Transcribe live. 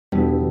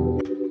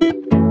We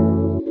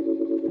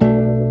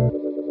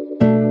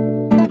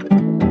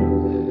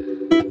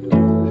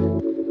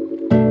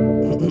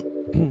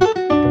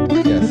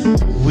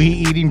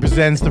Eating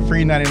presents the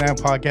Free 99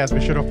 podcast.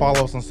 Be sure to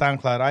follow us on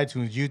SoundCloud,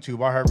 iTunes, YouTube,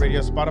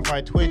 iHeartRadio,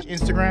 Spotify, Twitch,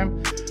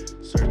 Instagram.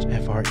 Search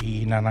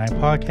FRE99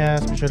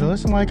 podcast. Be sure to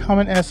listen, like,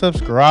 comment, and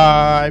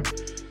subscribe.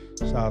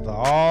 Shout out to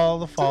all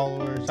the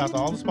followers. Shout out to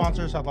all the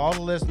sponsors. Shout out to all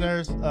the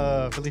listeners.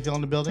 Philly Phil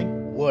in the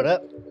building. What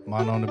up?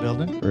 Mono in the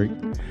building. Rick.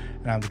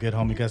 And I'm the good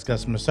homie Gus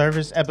Customer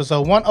Service.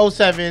 Episode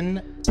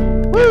 107.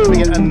 Woo! We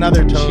get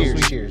another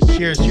toast. Cheers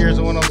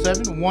to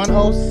 107.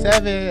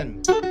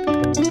 107.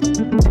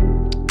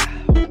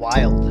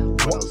 Wild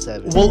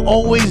 107. Will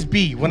always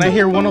be. When I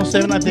hear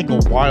 107, I think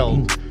of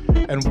wild.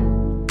 And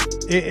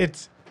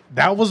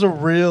that was a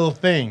real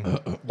thing.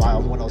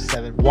 Wild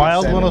 107.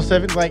 Wild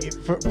 107, like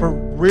for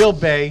real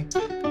Bay,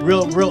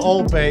 real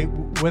old Bay,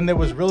 when there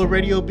was real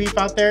radio beef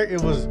out there,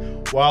 it was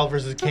Wild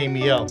versus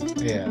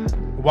KML. Yeah.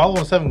 Wild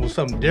 107 was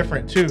something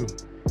different too.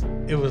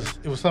 It was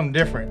something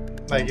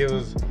different. Like it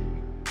was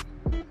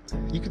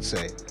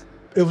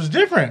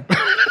different.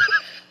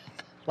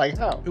 Like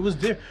how? It was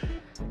different.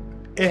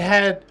 It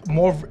had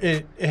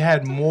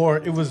more.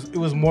 It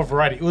was more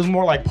variety. It was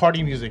more like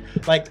party music.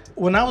 Like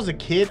when I was a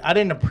kid, I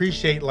didn't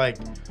appreciate like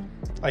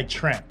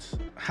trance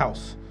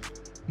house.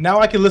 Now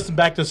I can listen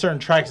back to certain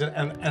tracks and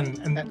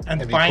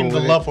find cool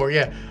the love for it.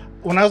 Yeah.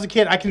 When I was a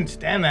kid, I couldn't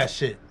stand that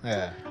shit.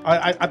 Yeah.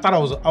 I thought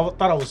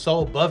I was so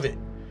above it,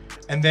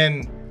 and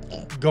then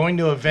going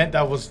to an event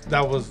that was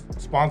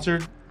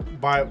sponsored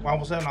by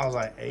 107, I was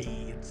like,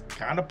 hey, it's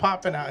kind of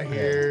popping out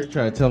here. You're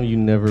trying to tell me you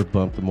never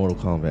bumped the Mortal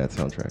Kombat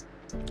soundtrack?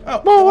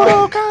 Oh,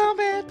 Mortal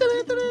Kombat.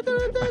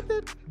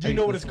 Do you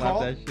know what it's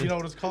called? Do you know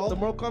what it's The called?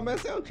 Mortal Kombat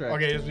soundtrack.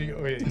 Okay.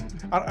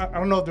 I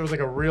don't know if there was like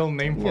a real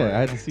name for it. Yeah,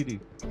 I had the CD.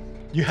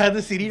 You had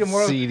the CD to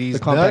Mortal. CDs The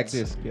compact nuts?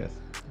 disc, yes.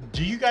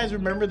 Do you guys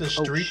remember the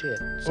Oh street? shit.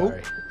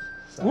 Sorry.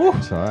 Woo.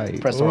 It's all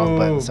right. Press the wrong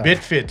button. Sorry.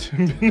 BitFit.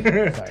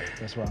 Sorry.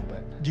 Press the wrong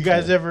button. Do you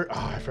guys ever? Oh,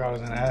 I forgot what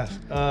I was gonna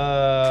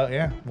ask.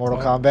 Yeah. Mortal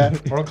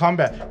Kombat. Mortal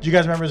Kombat. Do you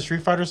guys remember the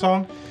Street Fighter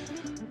song?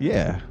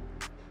 Yeah.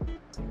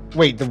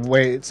 Wait, the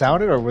way it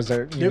sounded, or was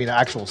there? You Yep. mean an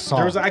actual song?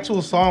 There was an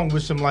actual song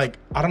with some like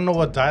I don't know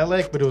what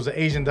dialect, but it was an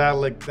Asian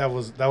dialect that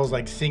was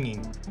like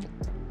singing.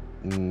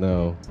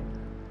 No.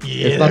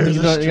 Yeah. It's not, there's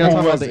you're a not street- talking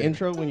was about the it?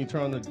 intro when you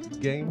turn on the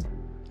game?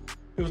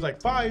 It was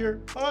like fire,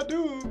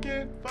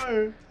 Hadouken,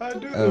 fire,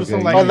 Hadouken. It was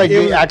Okay. something Oh, like, like it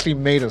they was, actually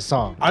made a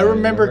song. I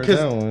remember Heard because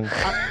that one.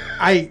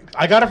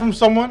 I got it from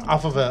someone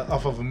off of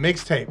a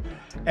mixtape,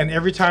 and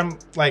every time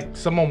like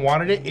someone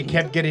wanted it, it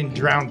kept getting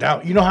drowned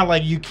out. You know how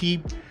like you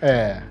keep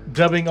Yeah.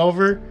 dubbing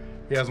over?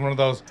 Yeah, it's one of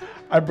those.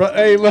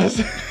 Hey,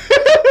 listen.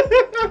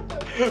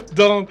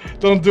 don't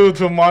do it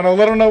to him, Mono.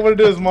 Let him know what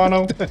it is,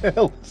 Mono.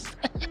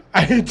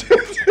 I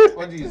What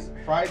are these?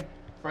 Fried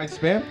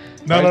spam?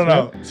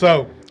 No.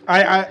 So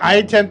I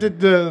attempted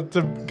to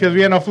because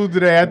we had no food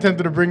today. I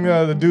attempted to bring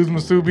the dudes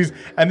Masubis,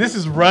 and this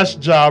is rush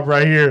job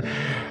right here.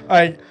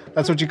 Like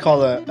That's what you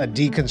call a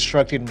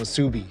deconstructed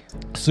musubi.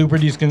 super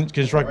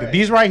deconstructed. Right.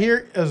 These right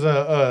here is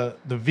the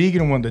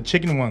vegan one, the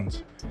chicken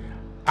ones.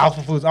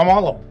 Alpha Foods. I'm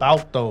all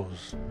about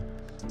those.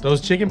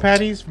 Those chicken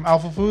patties from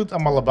Alpha Foods.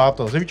 I'm all about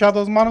those. Have you tried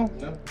those, Mono?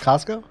 No.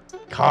 Costco?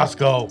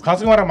 Costco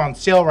got them on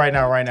sale right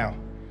now.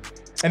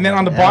 And then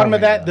on the Yeah, bottom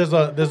of right that, there's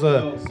a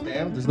No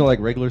spam? There's no like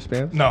regular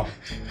spam? no.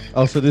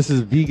 Oh, so this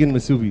is vegan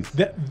Masubis.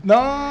 No,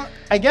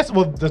 I guess.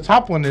 Well, the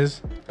top one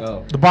is.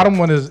 Oh. The bottom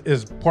one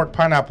is pork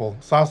pineapple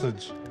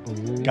sausage.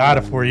 Got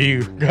it for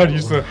you. God,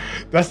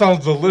 that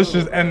sounds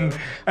delicious and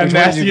Which one did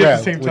nasty you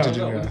at the grab? same Which time.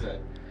 did you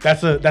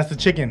grab? That's the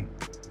chicken.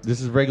 This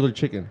is regular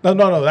chicken.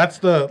 No. That's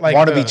the like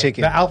Wannabe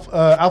chicken. The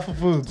Alpha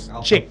Foods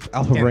chick.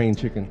 Alpha brain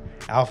chicken.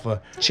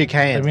 Alpha. Chick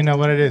Let hand. me know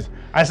what it is.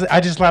 I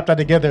just slapped that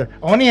together.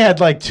 I only had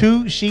like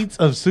 2 sheets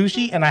of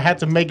sushi, and I had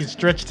to make it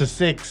stretch to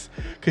 6.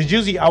 Cause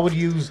usually I would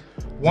use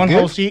one good?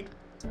 whole sheet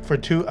for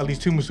at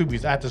least 2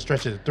 musubis. I had to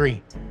stretch it to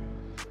 3.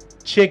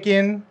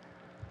 Chicken.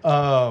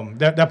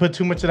 That put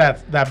too much of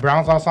that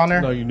brown sauce on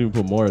there. No, you need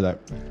to put more of that.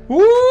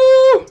 Woo!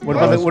 What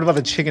about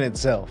the chicken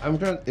itself?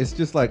 It's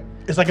just like,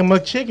 It's like a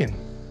McChicken.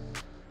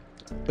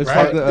 it's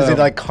Right? like the, Is it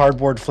like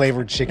cardboard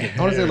flavored chicken? I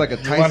want to say like a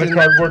You want a Tyson,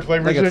 cardboard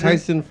flavored like a chicken?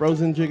 Tyson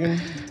frozen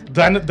chicken.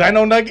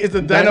 Dino Nugget. It's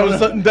a Dino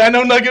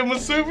Nugget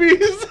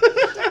Masubis.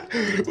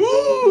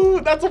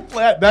 Ooh, that's a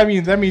flat. That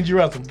means you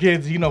have some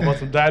kids. You know about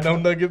some Dino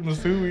Nugget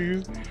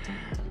Masubis.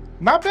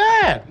 Not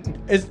bad.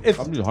 It's.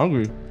 I'm just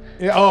hungry.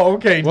 Yeah, oh,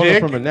 okay, Woke up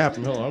Dick. from a nap.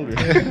 I'm hella hungry.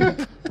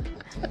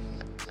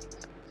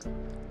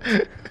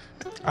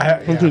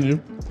 Continue.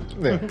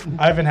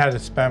 I haven't had a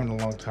spam in a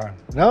long time.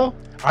 No?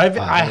 I love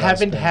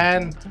haven't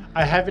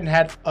spam.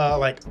 had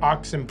like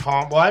ox and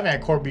palm. Well, I haven't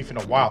had corned beef in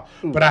a while,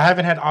 but I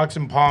haven't had ox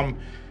and palm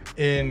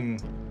in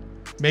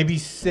maybe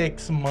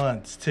 6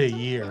 months to a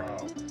year.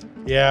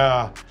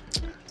 Yeah.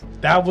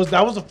 That was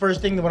the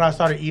first thing that when I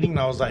started eating, and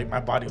I was like, my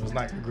body was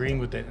not agreeing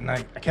with it, and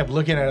I kept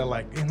looking at it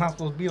like, it's not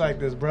supposed to be like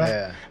this, bro.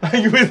 Yeah.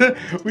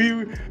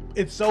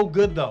 It's so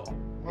good though.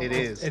 It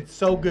is. It's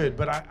so good,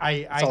 but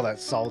It's all that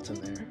salt in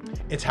there.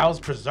 it's how it's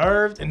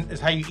preserved and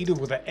it's how you eat it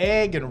with an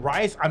egg and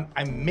rice.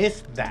 I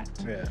miss that.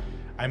 Yeah.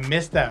 I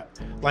miss that.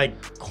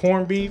 Like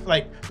corned beef,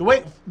 like the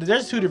way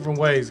there's two different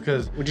ways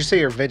because Would you say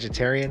you're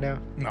vegetarian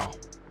now?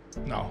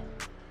 no.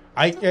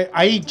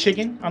 I eat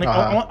chicken. I'm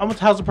a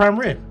House of Prime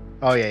rib,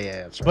 Oh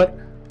yeah, that's right. but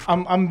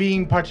I'm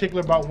being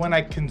particular about when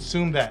I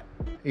consume that.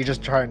 You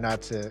just try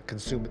not to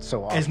consume it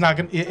so often. It's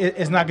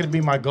not gonna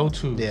be my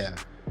go-to. Yeah.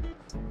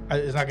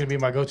 It's not gonna be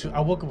my go-to.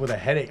 I woke up with a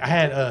headache. I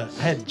had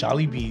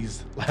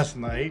Jollibees last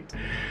night.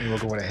 You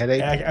woke up with a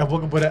headache. I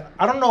woke up with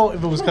I don't know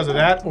if it was because of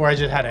that or I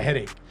just had a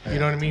headache. You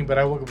know what I mean? But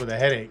I woke up with a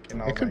headache,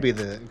 and It could be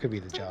the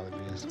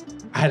Jollibees.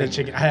 I had a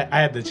chicken. I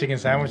had the chicken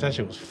sandwich. That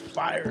shit was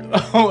fire.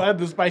 Though. I had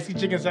the spicy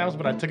chicken sandwich,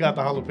 but I took out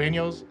the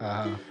jalapenos.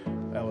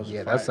 That was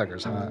Yeah, fire. that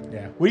sucker's hot.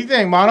 Yeah. What do you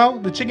think, Mono?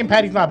 The chicken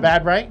patty's not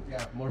bad, right?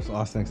 Yeah, more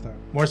sauce next time.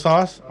 More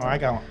sauce. Oh, I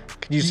got one.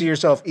 Can you see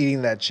yourself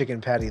eating that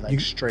chicken patty like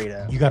straight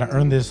up? You gotta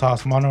earn this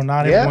sauce, Mono.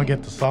 Not Yeah? everyone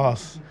get the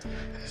sauce.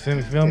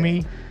 Feel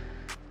me?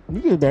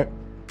 You did that.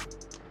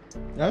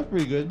 That's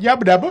pretty good.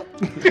 Yabba dabba.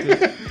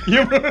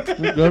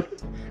 Good.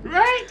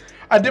 Right?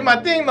 I did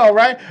my thing though,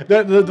 right?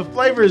 The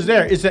flavor is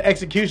there. It's the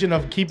execution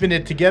of keeping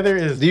it together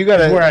is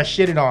where I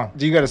shit it on.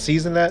 Do you gotta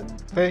season that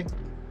thing?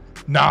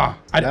 Nah,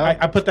 No?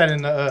 I put that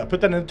in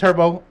the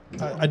turbo.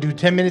 I do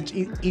 10 minutes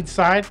each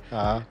side.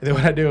 And then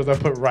what I do is I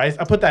put rice.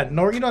 I put that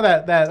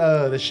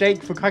the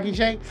shake for kaki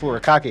shake.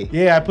 Furikake.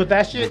 Yeah, I put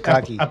that shit.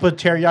 Bukkake. I put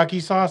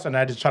teriyaki sauce and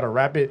I just try to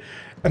wrap it.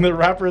 And the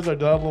wrappers are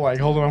done like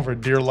holding on for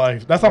dear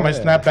life. That's how my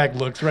snapback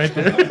looks right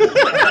there.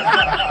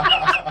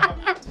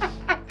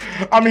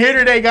 I'm here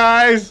today,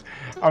 guys.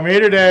 I'm here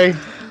today.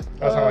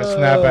 That's how I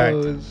snap back.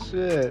 Oh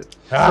shit!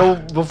 Ah.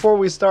 So before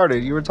we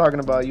started, you were talking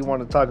about you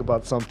want to talk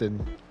about something.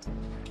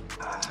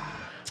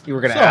 You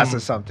were gonna ask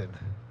us something.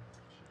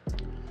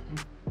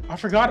 I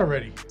forgot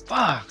already.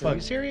 Fuck! Are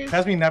you serious?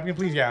 Pass me a napkin,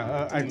 please.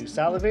 Yeah. Are you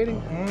salivating?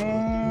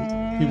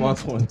 He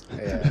wants one.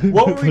 Yeah.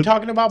 What were we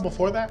talking about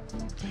before that?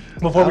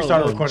 Before we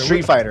started recording.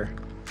 Street Fighter.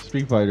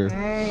 Street Fighter.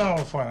 No,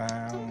 before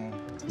that.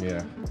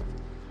 Yeah.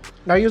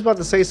 Now you was about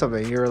to say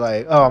something. You were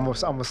like, "Oh, I'm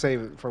gonna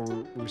save it for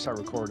when we start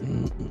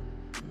recording."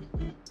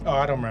 Oh,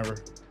 I don't remember.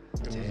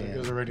 It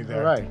was already there.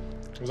 All right.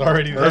 It was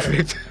already there.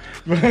 Perfect.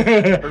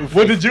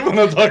 What did you want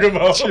to talk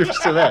about? Cheers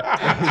to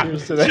that.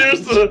 Cheers to that.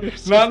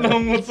 Cheers to not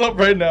knowing what's up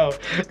right now.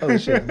 Oh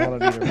shit! I don't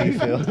need a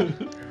refill.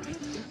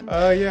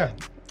 Yeah.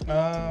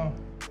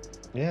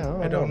 Yeah.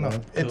 I don't know.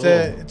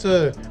 man.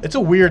 It's a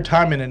weird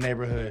time in the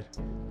neighborhood.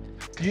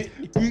 You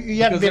haven't Because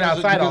been there's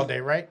outside a- all day,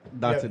 right?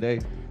 Not Yeah. today.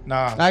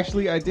 Nah.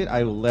 Actually, I did.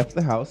 I left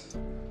the house.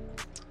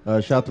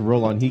 Shout out to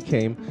Roland. He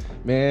came.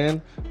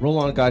 Man,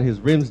 Roland got his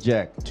rims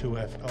jacked.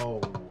 2F.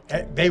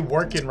 They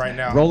working right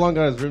now. Roland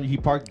got his rims. He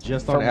parked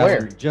just on From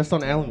where?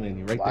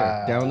 Alamany, right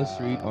there, down the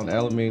street on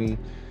Alamany,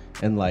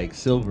 and like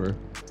Silver.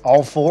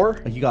 All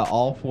four? He got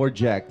all four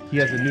jacked. He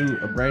has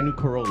a brand new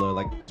Corolla,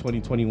 like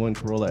 2021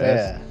 Corolla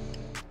S. Yeah.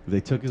 They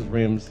took his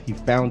rims. He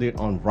found it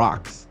on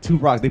rocks. 2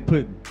 rocks. They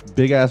put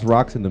big ass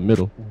rocks in the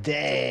middle.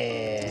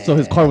 Damn. So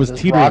his car was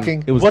Just teetering.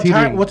 rocking? It was What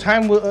teetering. time? What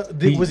time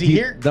was he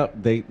here?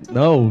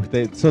 No.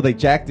 So they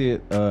jacked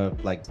it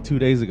like 2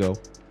 days ago,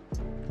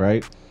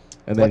 right?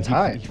 And then What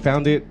time? he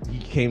found it. He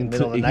came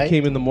middle of the night? he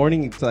came in the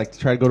morning to like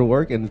try to go to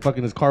work, and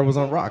fucking his car was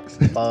on rocks.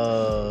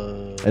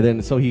 And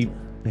then so he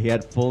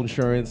had full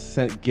insurance.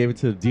 Gave it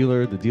to the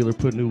dealer. The dealer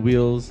put new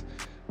wheels.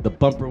 The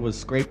bumper was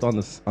scraped on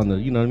the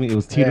you know what I mean? It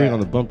was teetering Yeah. on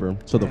the bumper.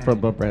 So the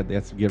front bumper they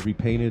had to get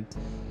repainted.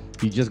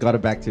 He just got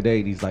it back today,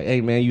 and he's like,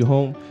 "Hey man, you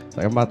home?" It's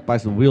like, "I'm about to buy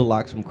some wheel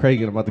locks from Craig,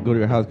 and I'm about to go to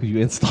your house because you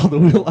installed the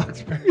wheel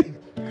locks for me."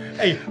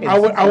 Hey,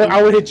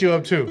 I would hit you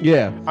up too.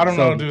 Yeah. I don't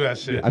know So, how to do that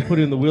shit. I put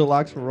in the wheel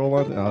locks for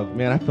Roland.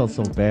 Man, I felt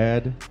so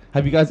bad.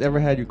 Have you guys ever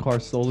had your car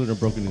stolen or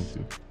broken into?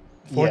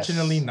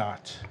 Fortunately, Yes.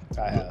 not.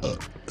 I have.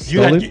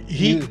 You had,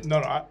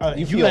 Stolen?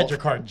 you feel- had your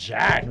car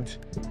jacked.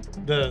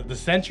 The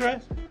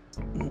Sentra.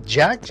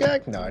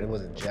 Jack? No, it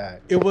wasn't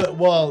Jack. It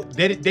was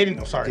they didn't.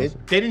 Oh, sorry,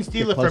 Did- they didn't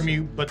steal Get it from closer.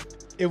 you, but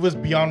it was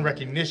beyond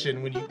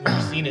recognition when you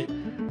seen it.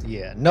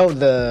 Yeah. No,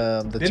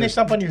 the Didn't they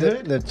stomp on your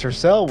hood? The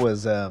Tercel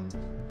was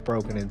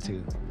broken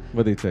into.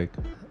 What they take?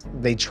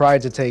 They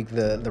tried to take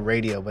the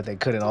radio, but they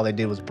couldn't. All they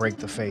did was break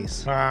the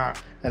face. Ah,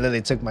 And then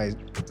they took my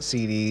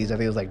CDs. I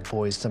think it was like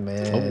Boys to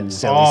Men, Oh.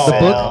 Silly The The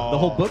book? Cell. The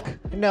whole book?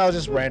 No,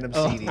 just random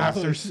CDs.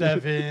 After You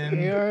 7,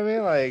 know what I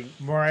mean? Like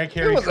Mariah it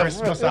Carey was, it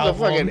Christmas was a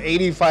album. fucking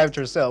 85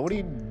 Tercel. What are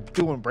you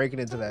doing breaking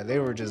into that? They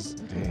were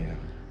just Damn.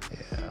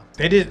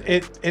 They did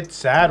it. It's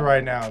sad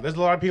right now. There's a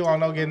lot of people I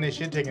know getting their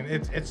shit taken.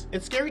 It's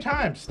scary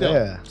times still.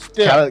 yeah.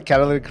 Still,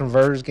 Catalytic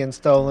converters getting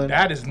stolen.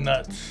 that is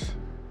nuts.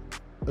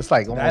 It's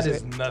like That almost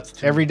is nuts.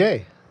 To every me.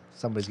 day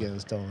somebody's getting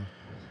stolen.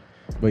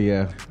 But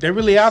yeah. They're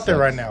really out there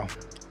right Sucks.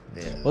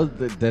 now. Yeah. Well,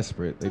 they're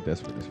desperate. They're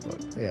desperate as fuck.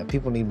 Yeah,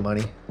 people need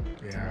money.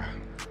 Yeah.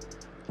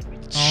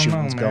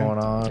 Shootings man. going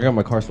I on. got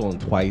my car stolen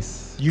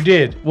twice. You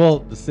did. Well,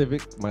 the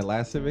Civic, my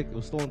last Civic, it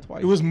was stolen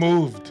twice. It was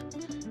moved,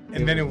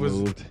 and then it was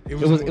moved.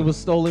 It It was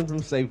stolen from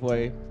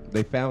Safeway.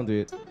 They found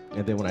it,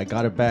 and then when I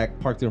got it back,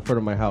 parked it in front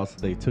of my house,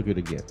 they took it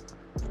again.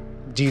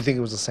 Do you think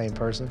it was the same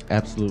person?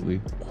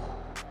 Absolutely.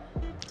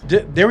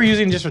 They were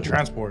using it just for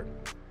transport.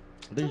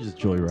 They're just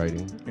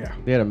joyriding. Yeah.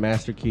 They had a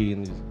master key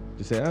and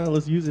just said,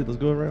 let's use it. Let's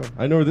go around.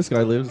 I know where this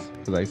guy lives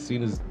because I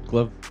seen his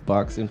glove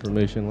box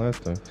information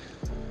last time.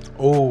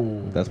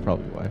 Oh. That's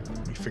probably why.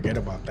 You forget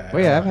about that. Oh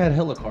yeah, I've had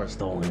hella cars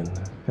stolen.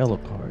 Hella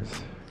cars.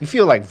 You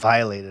feel like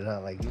violated,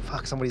 huh? Like,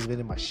 fuck, somebody's been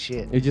in my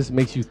shit. It just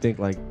makes you think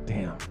like,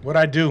 damn.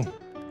 What'd I do?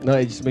 No,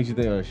 it just makes you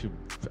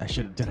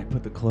think, did I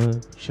put the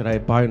club? Should I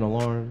buy an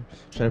alarm?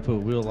 Should I put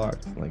wheel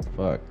locks? Like,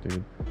 fuck,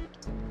 dude.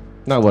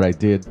 Not what I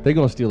did. They're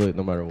gonna steal it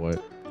no matter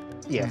what.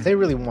 Yeah, if they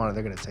really want it,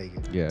 they're gonna take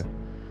it. Yeah.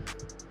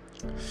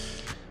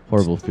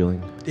 Horrible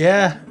feeling.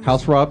 Yeah.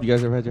 House robbed? You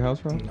guys ever had your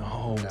house robbed?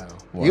 No.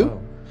 Wow.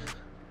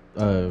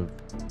 You?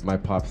 My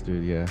pops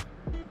did, yeah.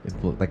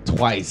 Like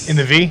twice. In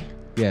the V?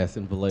 Yes,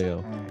 in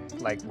Vallejo.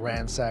 Like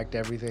ransacked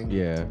everything.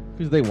 Yeah,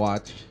 because they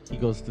watch. He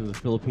goes to the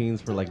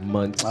Philippines for like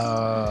months.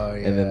 Oh,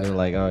 yeah. And then they're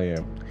like, oh yeah,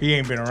 He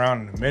ain't been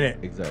around in a minute.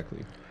 exactly.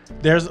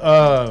 There's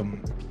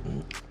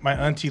my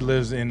auntie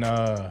lives in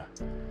I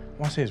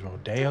want to say it's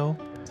Rodeo,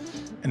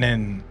 and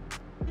then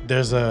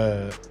there's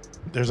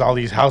all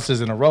these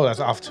houses in a row that's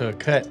off to a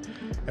cut,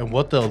 and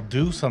what they'll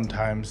do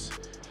sometimes,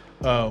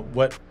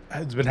 what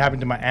has been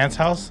happening to my aunt's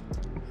house,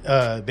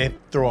 they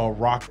throw a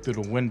rock through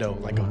the window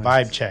like a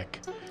vibe check.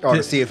 Or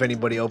to see if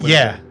anybody opens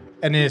Yeah, it.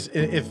 and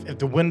if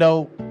the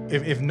window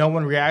if no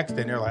one reacts,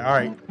 then they're like, all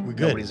right, we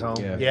good. Nobody's home.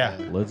 Yeah.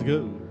 Let's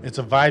go. It's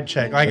a vibe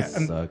check. Like,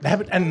 That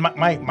sucks. and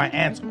my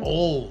aunt's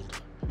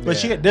old,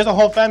 but Yeah. there's a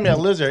whole family that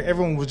lives there.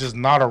 Everyone was just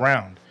not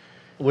around.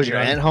 Was your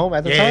aunt home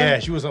at the time? Yeah,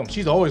 she was home.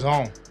 She's always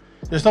home.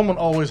 There's someone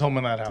always home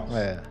in that house.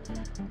 Yeah.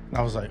 And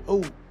I was like,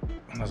 oh,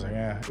 and I was like,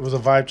 yeah, it was a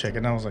vibe check,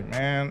 and I was like,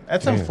 man,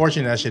 that's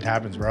unfortunate that shit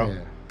happens, bro. Yeah.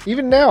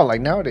 Even now,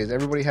 like nowadays,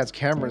 everybody has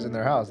cameras in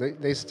their house.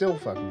 They still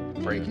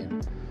fucking break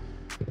in.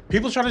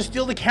 People try to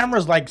steal the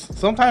cameras. Like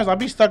sometimes I'll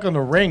be stuck on the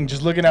ring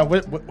just looking at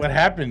what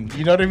happened.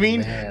 You know what I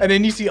mean? Man. And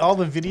then you see all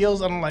the videos,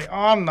 and I'm like, oh,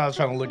 I'm not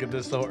trying to look at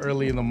this so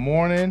early in the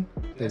morning.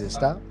 Did it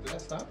stop? Did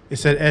that stop? It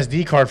said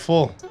SD card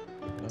full.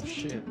 Oh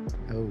shit.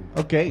 Oh.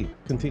 Okay,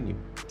 continue.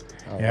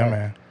 Yeah,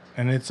 man.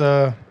 And it's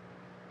I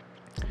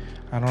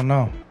don't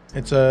know.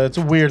 It's a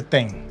weird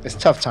thing. It's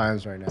tough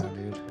times right now,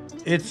 dude.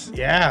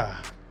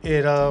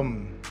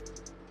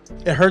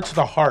 It hurts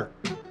the heart.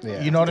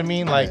 Yeah. You know what I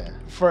mean? Like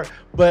Yeah.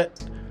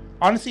 but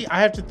honestly,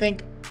 I have to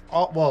think.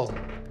 Well,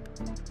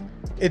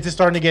 it's just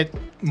starting to get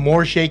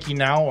more shaky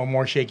now or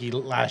more shaky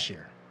last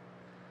year.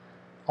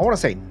 I want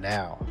to say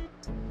now.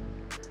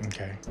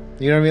 Okay.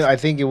 You know what I mean? I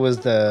think it was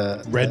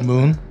the Red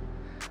Moon.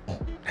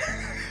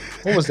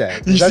 What was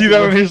that? You Was that see the-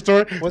 that on his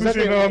story? Was You that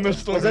see the- on this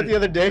story? was that the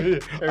other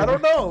day? I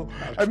don't know.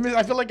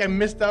 I feel like I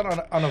missed out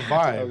on a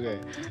vibe.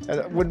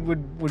 Okay.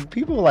 When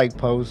people like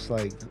post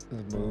like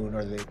the moon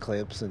or the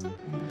eclipse, and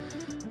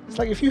it's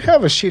like if you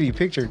have a shitty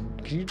picture,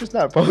 can you just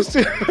not post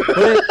it?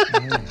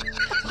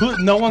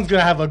 No one's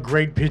gonna have a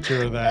great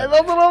picture of that.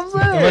 That's what I'm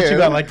saying. Unless you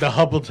got like the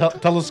Hubble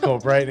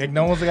telescope, right? Like,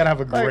 no one's gonna have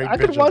a Like, great I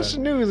picture. could watch the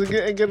of news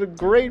and get a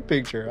great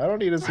picture. I don't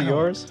need to see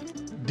yours.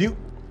 that.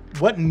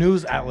 What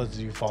news outlets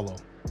do you follow?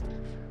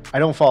 I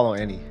don't follow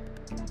any.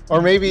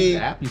 Or maybe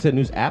App? You said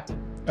news app?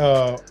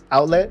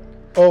 outlet.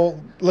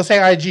 Let's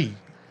say IG,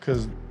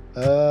 because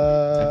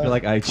I feel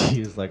like IG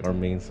is like our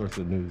main source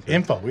of news.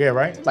 info, yeah,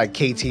 right? Like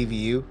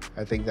KTVU.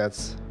 I think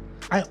that's.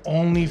 I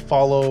only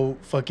follow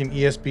fucking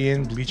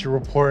ESPN, Bleacher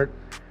Report.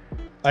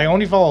 I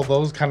only follow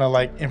those kind of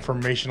like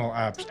informational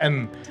apps,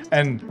 and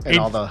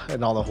All the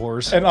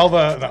whores. and all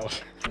the no.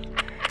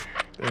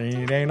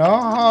 It ain't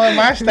all in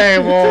my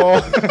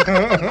stable.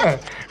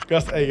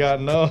 Gus ain't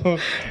got no.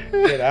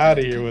 Get out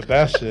of here with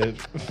that shit.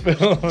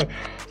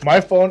 My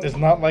phone is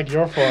not like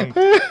your phone.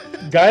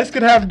 Guys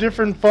could have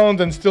different phones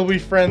and still be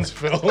friends,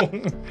 Phil.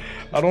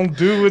 I don't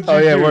do what you Oh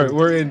yeah, do.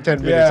 we're in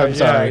 10 minutes. I'm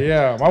sorry.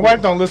 Yeah. My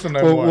wife don't listen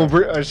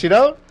anymore. She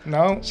don't?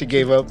 No. She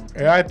gave up.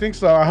 Yeah, I think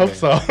so. I hope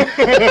so.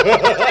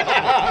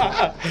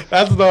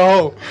 That's the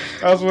hope.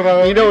 That's what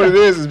I. You know what it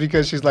is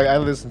because she's like, I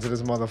listen to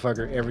this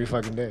motherfucker every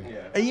fucking day.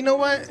 And you know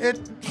what? It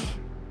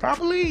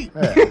probably,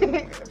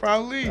 Yeah.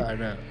 probably. I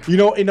know. You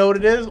know what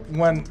it is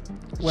when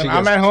She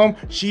I'm goes- at home,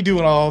 she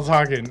doing all the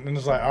talking, and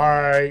it's like, all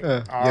right,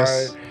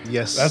 Yes.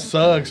 Yes. that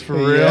sucks for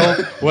real.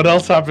 Yeah. What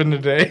else happened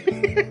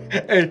today?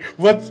 Hey,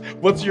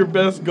 what's your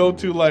best go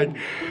to like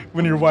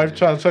when your wife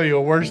tries to tell you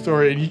a work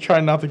story and you try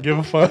not to give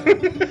a fuck?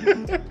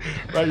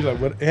 Right? You're like,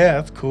 what? Yeah,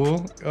 that's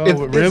cool. Oh,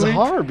 really? It's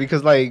hard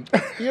because like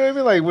you know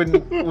what I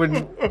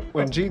mean. Like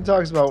when Jean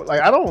talks about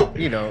like I don't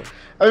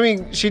I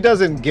mean she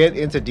doesn't get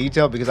into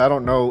detail because I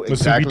don't know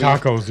exactly. Masubi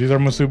tacos. These are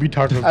Masubi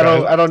tacos. I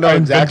don't know I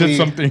invented exactly.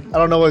 something. I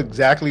don't know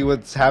exactly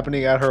what's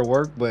happening at her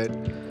work, but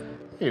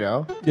you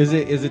know. Is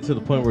it to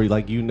the point where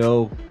like you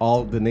know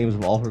all the names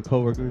of all her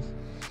coworkers?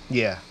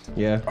 Yeah.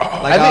 Yeah.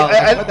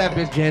 I What that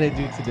bitch Janet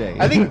do today?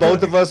 I think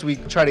both of us we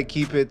try to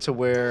keep it to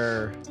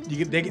where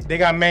They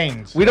got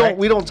mains. we don't right?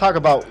 we don't talk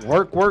about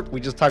work.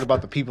 We just talk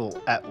about the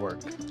people at work.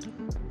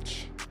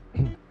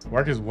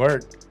 Work is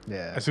work.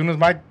 Yeah. As soon as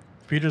my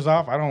computer's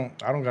off, I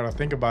don't gotta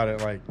think about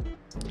it. Like,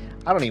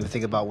 I don't even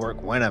think about work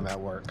when I'm at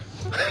work.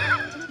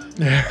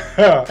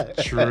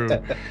 True.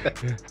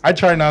 I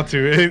try not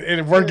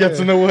to. Work gets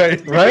in the way,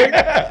 Right?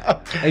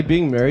 Hey,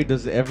 being married,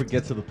 does it ever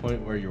get to the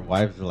point where your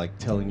wives are like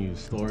telling you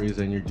stories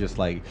and you're just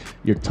like,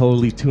 you're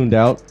totally tuned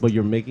out, but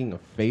you're making a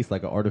face,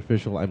 like an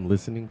artificial "I'm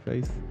listening"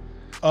 face?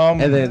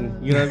 And then,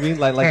 you know what I mean?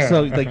 Like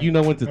so, like, you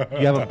know when to,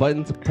 you have a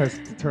button to press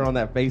to turn on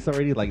that face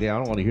already? Like, yeah, I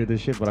don't want to hear this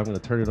shit, but I'm going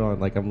to turn it on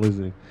like I'm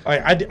listening.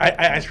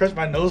 I stretch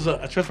my nose up.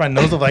 I stretch my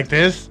nose up like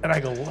this, and I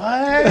go,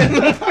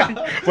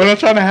 what? When I'm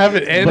trying to have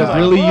it end. But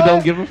really, you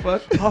don't give a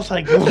fuck? I was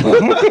like,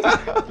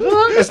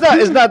 It's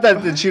not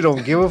that you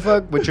don't give a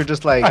fuck, but you're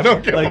just like, I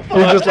don't give Like, a fuck.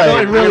 you're just like, no,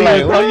 it really you're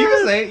is. like, No, you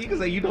can say it. You can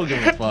say you don't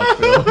give a fuck,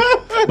 Phil.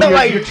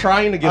 But you're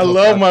trying to give I a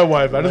love fuck. my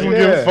wife. I just don't Yeah.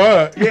 give a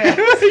fuck. Yeah.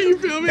 You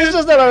feel me? it's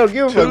just that I don't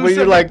give a fuck, Two but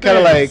you're like kind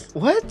of separate like, things.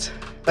 what?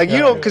 Like you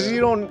Yeah. don't, because you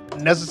don't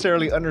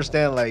necessarily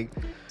understand like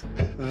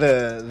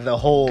the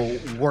whole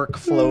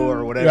workflow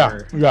or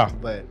whatever. Yeah.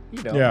 But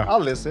you know, Yeah. I'll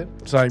listen.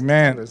 It's like,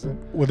 man, Listen.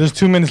 well, there's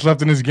 2 minutes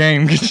left in this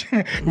game,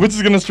 which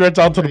is gonna stretch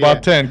out to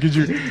about 10.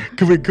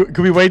 Could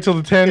we wait till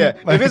the 10? Yeah.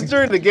 If it's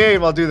during the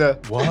game, I'll do the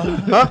what?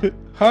 huh?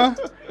 Huh?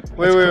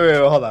 Wait,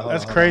 hold on.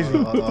 That's crazy.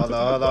 Hold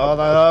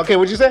on. Okay,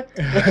 what'd you say?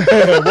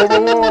 Whoa,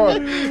 whoa,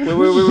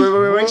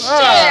 whoa. Wait.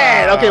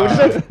 Shit. Okay, what'd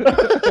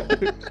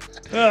you say?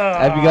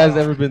 Have you guys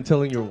ever been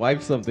telling your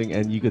wife something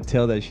and you could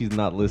tell that she's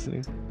not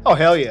listening? Oh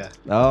hell yeah.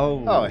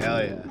 Oh. Oh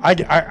hell yeah. I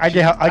get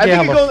hella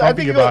I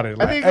frumpy about it.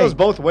 I think it goes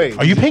both ways.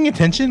 Are you paying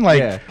attention? Like,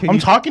 Yeah, can I'm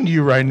you- talking to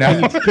you right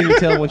now. Can you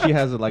tell when she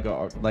has like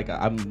a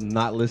I'm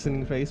not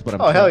listening face? But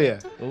I'm. Oh hell yeah.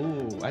 Oh,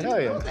 I Hell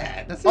didn't yeah. know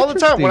that. That's All the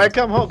time when I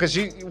interesting. come home, because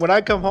when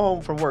I come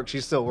home from work,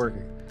 she's still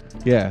working.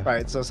 Yeah.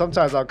 Right. So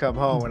sometimes I'll come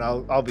home and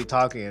I'll be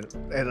talking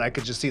and I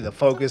could just see the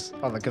focus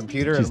on the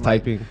computer. She's and I'm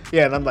like, typing.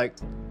 yeah, and I'm like,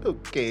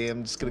 okay,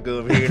 I'm just gonna go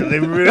over here to the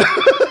living room.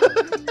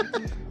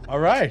 All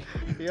right.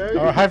 Yeah.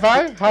 All right. High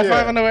five. High Yeah.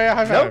 five on the way.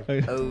 High five.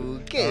 Nope.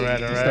 Okay. All right,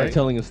 You all start right.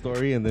 telling a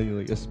story and then you're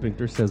like, a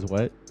sphincter says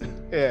what?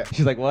 Yeah.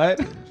 She's like, what?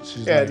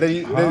 She's Yeah. like,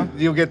 Then huh?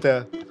 you'll get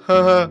the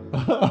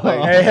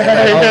like, Hey,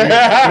 hey,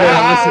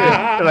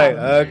 yeah, you're like,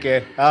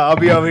 okay, I'll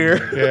be over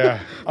here. Yeah.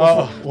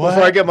 Oh,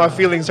 Before I get my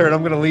feelings hurt,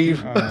 I'm gonna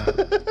leave.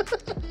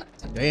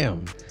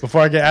 Damn.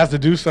 Before I get asked to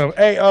do something,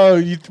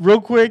 hey,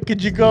 real quick,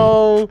 could you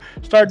go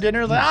start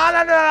dinner? Like,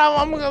 no,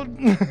 I'm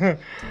gonna.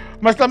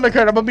 My stomach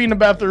hurt. I'm gonna be in the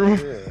bathroom.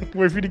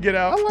 Wait for you to get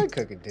out. I like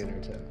cooking dinner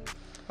too.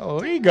 Oh,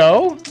 there you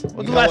go. What's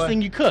the know last what?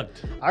 thing you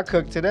cooked? I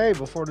cooked today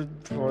before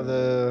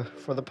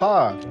the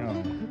pod.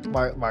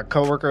 Oh. My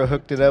coworker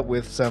hooked it up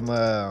with some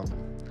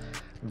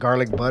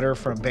garlic butter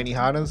from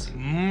Benihana's.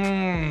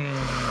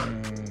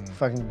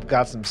 Fucking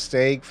got some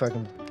steak.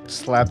 Fucking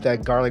slapped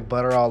that garlic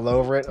butter all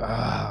over it.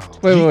 Oh,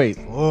 Wait.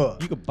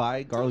 ugh. You could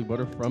buy garlic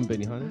butter from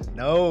Benihana's?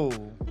 No.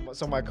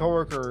 So my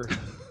coworker,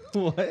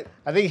 What?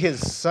 I think his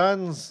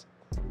son's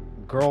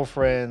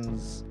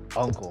girlfriend's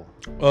uncle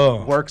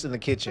Oh. works in the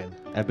kitchen.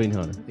 At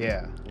Benihana.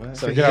 Yeah. What?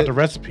 So Figure out the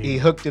recipe. He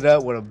hooked it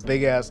up with a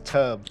big ass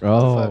tub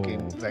Oh. of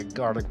fucking like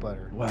garlic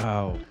butter.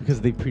 Wow.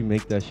 Because they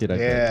pre-make that shit, I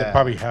Yeah. They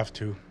probably have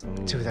to.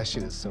 think. Dude, that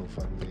shit is so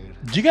fun,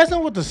 dude. Do you guys know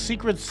what the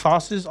secret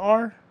sauces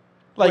are?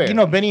 Like, Where? you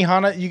know,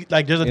 Benihana,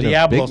 there's a In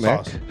Diablo Big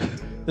Mac? sauce.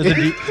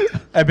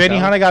 At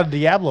Benihana got a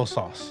Diablo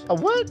sauce. A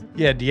what?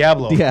 Yeah,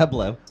 Diablo.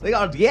 Diablo. They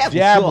got Diablo.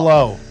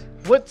 Diablo.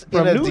 What's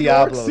From in a New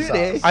Diablo York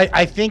City. sauce?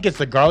 I think it's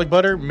the garlic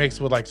butter mixed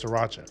with like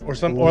sriracha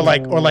or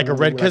like a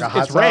red, Ooh, because like a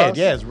hot it's red. sauce?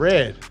 Yeah, it's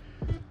red.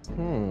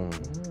 Hmm.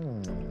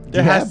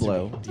 There has to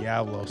Diablo. be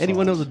Diablo sauce.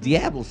 Anyone knows what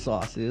Diablo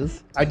sauce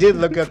is? I did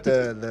look up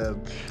the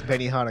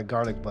Benihana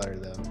garlic butter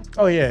though.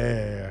 Oh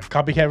yeah.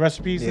 Copycat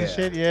recipes and Yeah.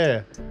 shit.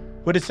 Yeah.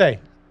 What'd it say?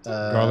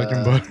 Garlic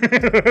and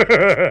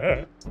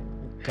butter.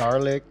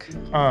 Garlic,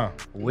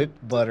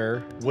 whipped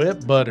butter,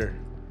 Whipped butter.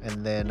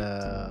 and then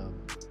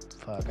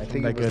fuck, I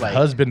think Like it was good like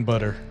husband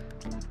butter.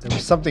 there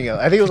was something else.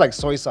 I think it was like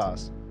soy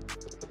sauce.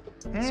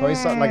 Soy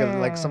sauce,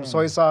 like some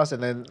soy sauce,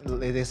 and then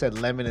they said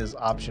lemon is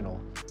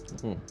optional.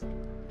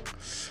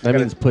 That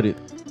means put it.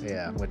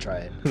 Yeah, I'm gonna try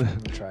it. I'm gonna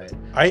try it.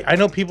 I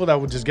know people that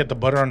would just get the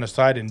butter on the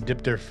side and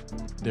dip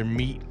their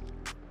meat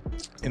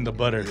in the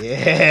butter.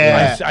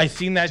 Yeah. I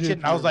seen that shit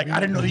and I was like, I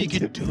didn't know you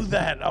could do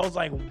that. I was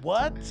like,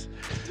 what?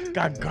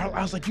 Got garlic.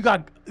 I was like, you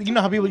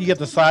know how people you get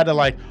the side of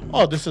like,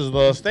 oh, this is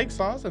the steak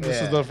sauce and this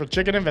is Yeah. the for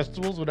chicken and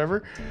vegetables,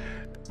 whatever.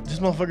 This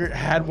motherfucker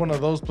had one of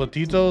those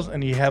platitos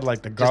and he had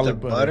like the garlic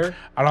the butter. butter?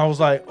 And I was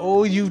like,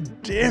 oh, you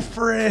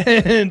different.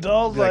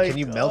 I was Like, can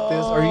you melt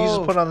this, or you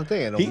just put it on the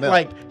thing and it'll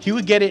melt? he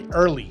would get it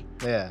early.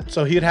 Yeah,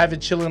 So he would have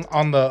it chilling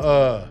on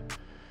the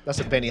that's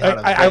a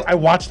Benihana. I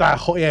watched that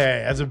whole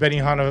as a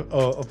Benihana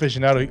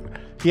aficionado.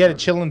 He had it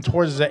chilling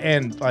towards the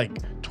end, like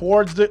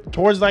towards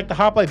like the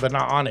hot plate, but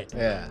not on it.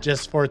 Yeah.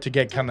 Just for it to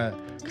get kind of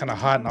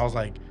hot, and I was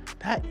like,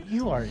 "That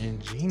you are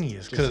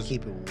ingenious." Just to Because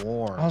keep it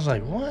warm. I was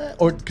like, "What?"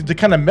 Or to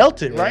kind of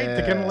melt it, right?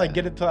 To kind of like Yeah.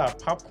 get it to that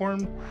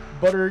popcorn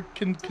butter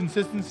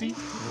consistency.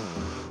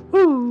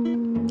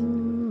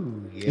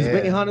 Ooh, yeah. Is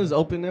Benihana's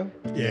open now?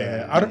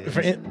 Yeah, I don't.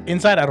 For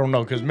inside, I don't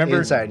know, because remember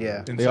Inside,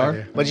 yeah. They are?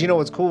 yeah. But you know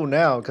what's cool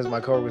now? Because my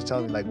coworker was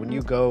telling me, like, when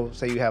you go,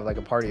 say you have like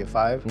a party of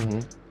 5,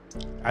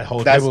 That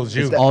whole that's table is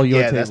you. all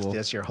your yeah, table.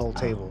 That's your whole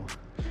table.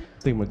 I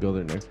think I'm gonna go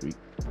there next week.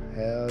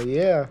 Hell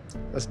yeah.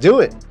 Let's do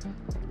it.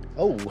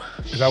 Oh.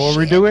 Is that what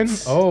we're doing?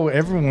 Oh,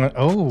 everyone.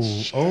 Oh.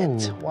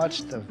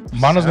 Watch the.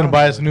 Mono's gonna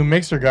buy us a new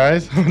mixer,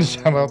 guys.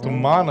 Shout out to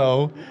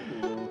Mono.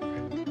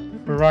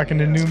 We're rocking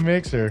the new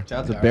mixer.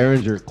 Shout out to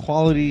Behringer.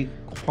 Quality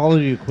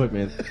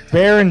equipment.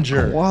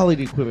 Behringer.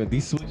 Quality equipment.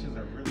 These switches are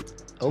really.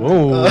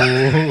 Whoa.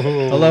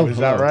 Hello. Is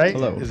that right?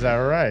 Hello. Is that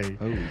right?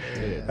 Oh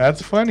shit.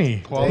 That's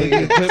funny. Quality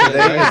Today equipment.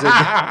 is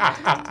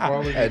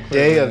Quality a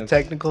day of equipment.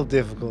 technical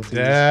difficulties.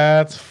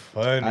 That's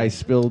funny. I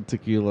spilled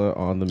tequila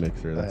on the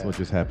mixer. That's what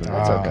just happened.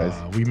 What's up,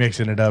 guys? We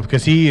mixing it up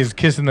because he is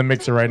kissing the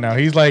mixer right now.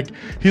 He's like,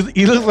 he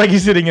looks like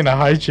he's sitting in a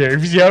high chair. If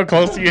you see how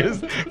close he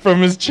is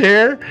from his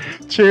chair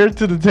to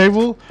the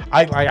table,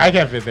 I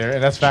can't fit there,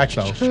 and that's fact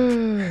though.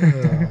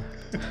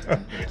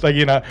 It's like,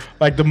 you know,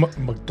 like the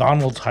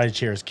McDonald's high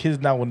chairs. Kids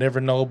now will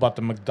never know about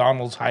the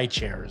McDonald's high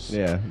chairs.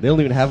 Yeah, they don't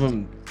even have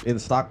them in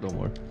stock no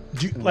more.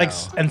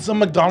 And some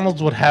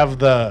McDonald's would have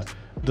the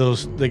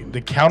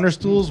counter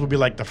stools would be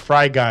like the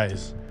Fry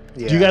Guys.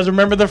 Yeah. Do you guys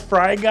remember the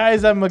Fry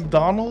Guys at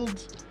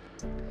McDonald's?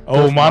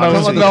 Oh, Mono's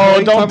Mono's, the no,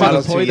 toy? don't do the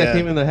Mono's toy that yeah.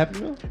 came in the Happy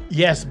Meal.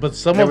 Yes, but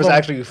some There of was them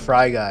actually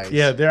Fry Guys.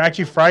 yeah, they're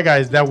actually Fry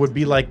Guys that would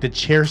be like the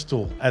chair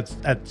stool at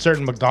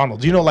certain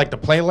McDonald's. You know, like the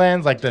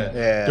Playlands, like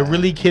the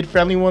really kid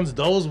friendly ones.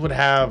 Those would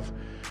have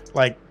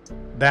like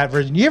that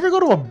version. You ever go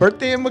to a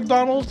birthday at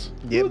McDonald's?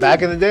 Yeah,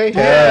 back in the day?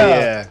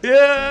 Yeah. Yeah.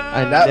 Yeah.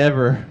 I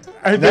never.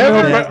 I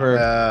Never.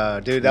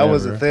 Never. Dude, that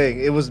was the Never. thing.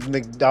 It was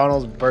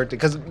McDonald's birthday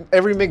because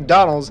every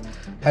McDonald's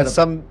had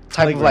some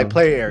type of like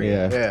play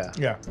area. Yeah.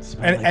 Yeah,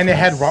 Smell and like it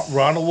had this.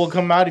 Ronald will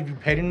come out if you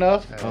paid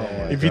enough. Oh my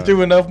If you God.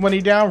 threw enough money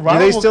down, Do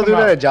Ronald they will still come do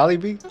that out. at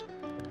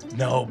Jollibee?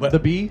 No, but The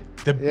bee?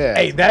 Yeah.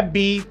 hey, that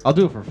bee I'll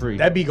do it for free.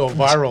 go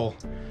viral.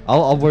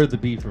 I'll wear the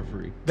bee for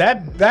free.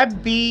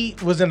 That bee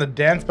was in a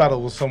dance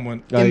battle with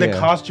someone Oh, in the yeah.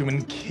 costume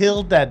and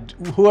killed that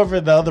whoever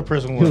the other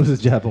person It was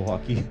was. a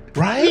Jabberwocky.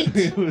 Right?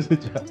 It was a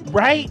Jabberwocky.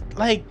 Right?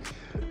 Like,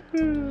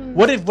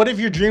 what if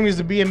your dream is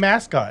to be a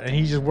mascot and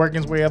he's just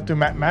working his way up to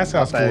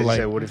mascot I school? Like,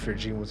 said, what if your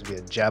dream was to be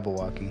a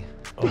Jabberwocky?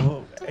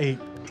 oh, hey,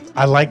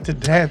 I like to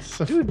dance.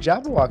 Dude,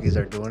 Jabberwockies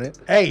are doing it.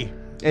 Hey,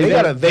 They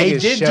got a they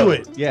Vegas did show. do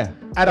it. Yeah.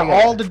 Out of They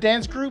got- all the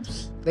dance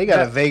groups, They got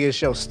a Vegas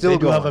show still they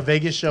do going. have a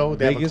Vegas show.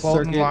 They Vegas have a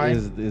clothing circuit line.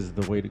 is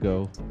the way to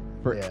go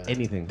for Yeah.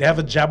 anything. They have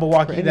a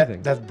Jabberwocky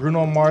anything. that's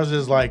Bruno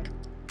Mars's like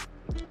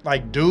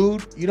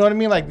dude. You know what I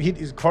mean? Like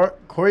he's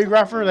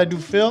choreographer that do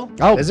Phil.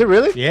 Oh, Is it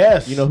really?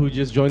 Yes. you know who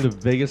just joined the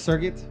Vegas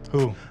circuit?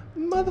 who?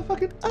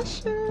 Motherfucking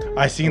Usher.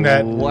 I seen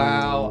that.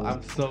 Wow,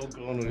 I'm so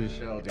going to the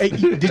show. Hey,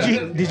 did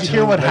you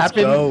hear what Let's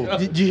happened? go.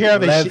 Did you hear how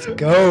they Let's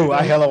go.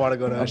 I hella want to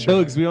go to Usher.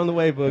 Bugs, we on the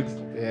way, Bugs.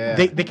 Yeah.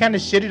 they kind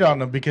of shitted on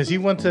him because he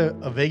went to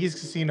a Vegas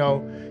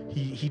casino.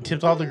 He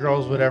tipped all the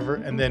girls, whatever,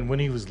 and then when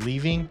he was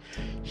leaving,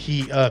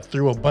 he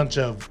threw a bunch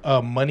of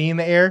money in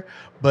the air,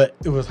 but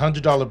it was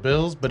 $100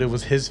 bills, but it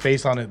was his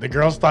face on it. The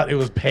girls thought it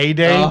was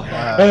payday, Oh.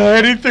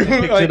 and he threw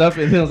Picked like, it up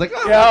and then I was like,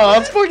 oh. yeah,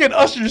 that's fucking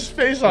Usher's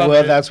face on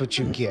well, it. that's what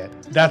you get.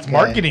 That's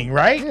marketing,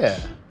 right? Yeah.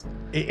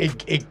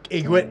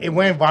 It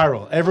went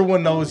viral.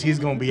 Everyone knows he's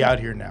gonna be out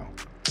here now.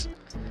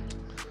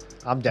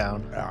 I'm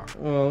down. Yeah.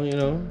 Well, you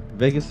know,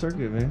 Vegas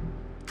circuit, man.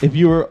 If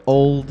you were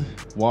old,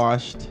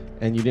 washed,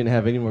 and you didn't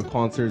have any more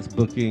concerts,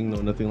 booking,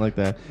 or nothing like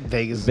that,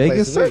 Vegas is the place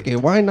Vegas to be. circuit.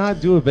 Why not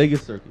do a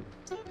Vegas circuit?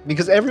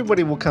 Because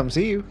everybody will come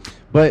see you.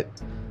 But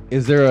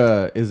is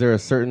there a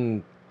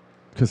certain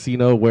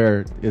casino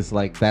where it's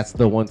like that's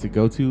the one to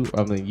go to?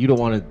 I mean, you don't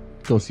want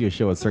to go see a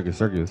show at Circus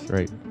Circus,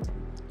 right?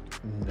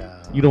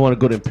 No. You don't want to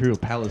go to Imperial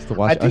Palace to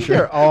watch I think Usher.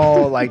 they're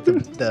all like the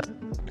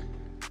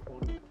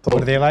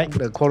What are they like?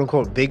 the quote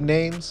unquote big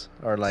names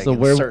are like So in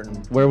where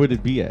certain would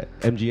it be at?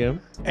 MGM?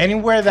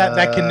 Anywhere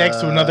that connects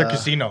to another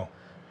casino.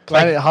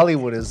 Planet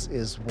Hollywood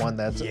is one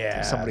that's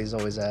Yeah. somebody's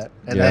always at.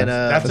 And Yeah, then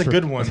that's a where-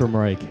 good one. That's where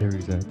Mariah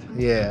Carey's at.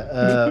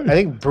 yeah, I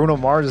think Bruno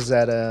Mars is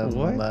at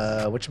What?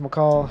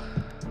 whatchamacall?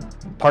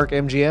 Park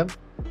MGM.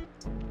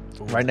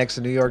 Right next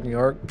to New York.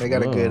 They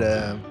got a good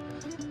Whoa.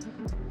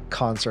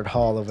 concert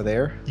hall over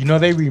there. You know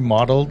they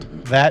remodeled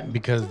that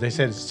because they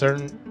said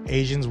certain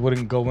Asians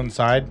wouldn't go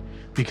inside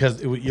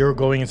because you're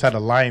going inside a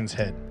lion's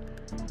head.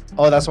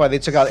 Oh, that's why they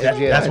took out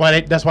MGM.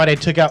 That's why they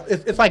took out.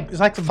 It's like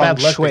some Feng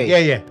bad luck. shui.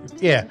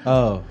 Yeah.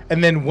 Oh,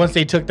 And then once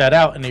they took that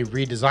out and they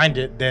redesigned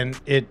it, then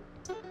it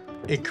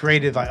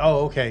created like,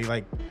 oh, okay,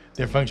 like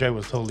their feng shui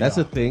was totally. that's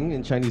a off. thing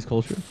in Chinese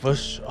culture.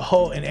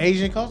 Oh, in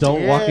Asian culture.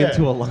 Don't walk yeah.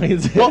 into a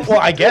lion's head. Well,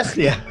 I guess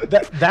Yeah.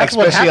 That's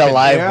what Especially happened. a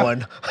live yeah.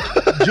 one.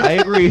 I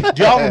agree.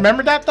 Do y'all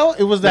remember that though?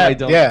 It was No, that. I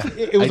don't. Yeah.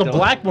 It was I a don't.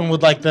 black one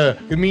with like the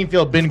me and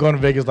Phil been going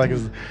to Vegas like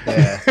it's.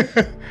 Yeah.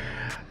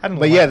 I don't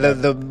know. But why. yeah,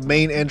 the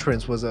main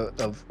entrance was a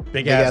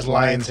Big ass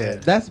lion's head.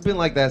 head. That's been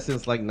like that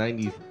since like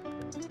 90s,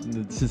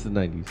 since the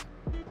 90s.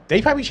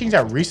 They probably changed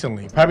that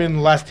recently, probably in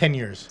the last 10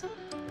 years.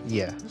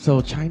 Yeah,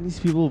 So Chinese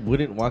people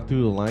wouldn't walk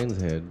through the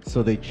lion's head,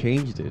 so they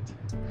changed it.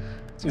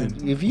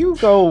 dude. If you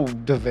go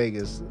to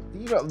Vegas,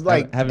 you know,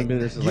 like Haven't been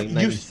there since like you-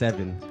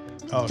 97.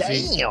 Oh,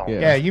 see? damn.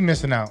 Yeah, you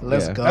missing out.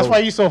 Let's Yeah. go. That's why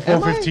you sold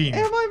Am 415.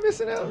 I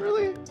missing out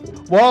really?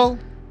 Well,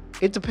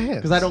 It depends.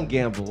 Because I don't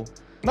gamble.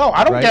 No,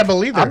 I don't Right?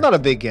 gamble either. I'm not a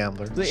big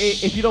gambler. So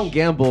if you don't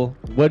gamble,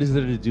 what is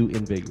there to do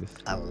in Vegas?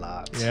 A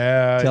lot.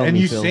 Yeah, Tell and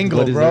me, you Phil, single,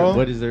 what is bro. There,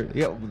 what is there?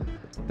 Yeah,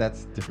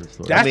 that's a different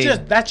story. That's I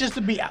mean, that's just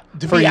to be out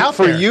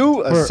For there.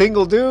 you, a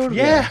single dude.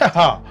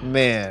 Yeah.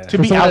 Man. To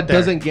For be someone out that there.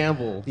 doesn't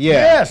gamble. Yeah.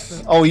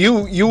 Yes. Oh, you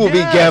will be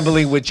Yes.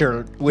 gambling with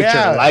your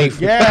life.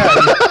 Yeah.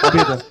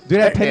 Do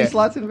they have penny Yeah.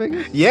 slots in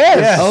Vegas? Yes.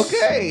 Yes.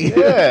 Okay.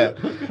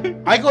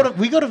 Yeah.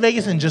 we go to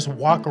Vegas and just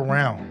walk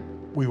around.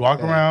 We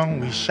walk around,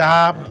 we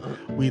shop,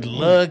 we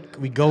look,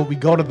 we go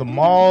to the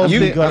malls.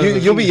 we go to the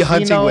You'll be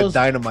hunting casinos. with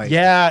dynamite.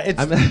 Yeah,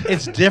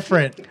 it's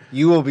different.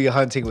 You will be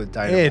hunting with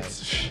dynamite.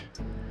 It's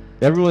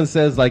Everyone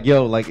says like,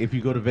 yo, like if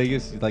you go to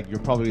Vegas, like you're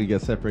probably gonna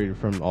get separated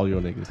from all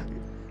your niggas.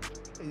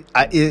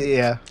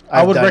 Yeah.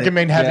 I would I've done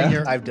recommend it. having Yeah.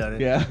 your I've done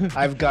it. Yeah.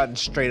 I've gotten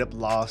straight up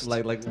lost.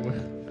 like,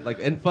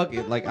 and fuck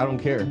it, like I don't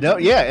care. no,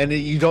 yeah, and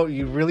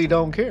you really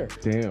don't care.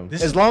 Damn.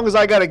 This- As long as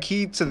I got a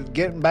key to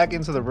getting back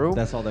into the room.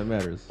 That's all that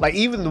matters. Like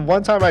even the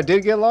one time I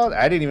did get lost,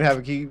 I didn't even have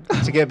a key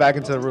to get back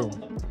into the room.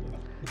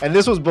 And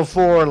this was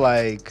before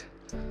like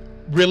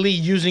really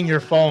using your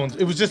phones.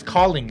 It was just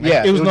calling. Like,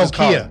 Yeah, it was it was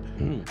just Nokia.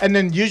 And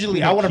then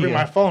usually I want to bring Nokia.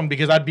 my phone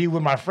because I'd be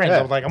with my friends. Yeah.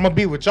 I was like, I'm gonna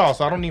be with y'all,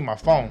 so I don't need my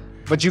phone.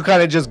 but you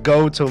kind of just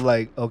go to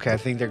like, okay, I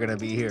think they're gonna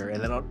be here,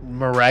 and then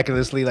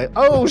miraculously like,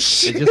 oh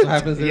shit, It just so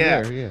happens they're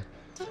yeah. there. Yeah.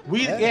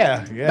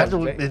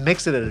 It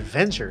makes it an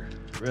adventure.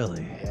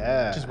 Really?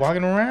 Yeah, Just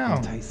walking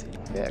around. Enticing.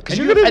 yeah, because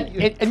And you're you,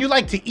 gonna. and you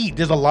like to eat.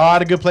 There's a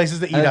lot of good places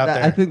to eat out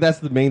there. I think that's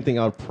the main thing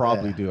I would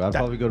probably Yeah. do. I'd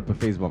probably go to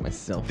buffets by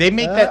myself. They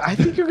make that. I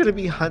think you're gonna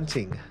be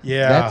hunting.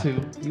 Yeah. That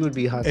too. You would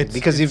be hunting It's-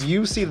 because it's if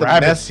you see the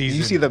rabbit mess, you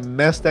season. see the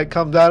mess that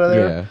comes out of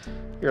there. Yeah.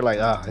 You're like,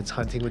 it's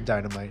hunting with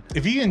dynamite.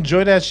 If you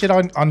enjoy that shit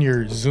on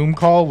your Zoom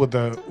call with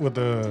all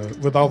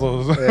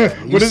those,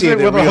 Yeah, you what is see it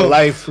in with real all,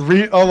 life.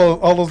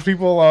 All those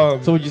people.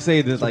 So would you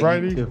say that like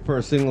Sobriety? if for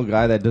a single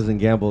guy that doesn't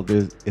gamble,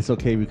 it's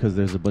okay because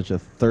there's a bunch of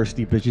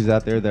thirsty bitches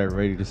out there that are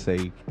ready to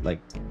say like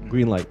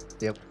green light?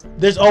 Yep.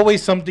 there's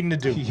always something to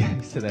do. Yeah,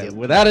 he said that Yep.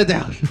 without a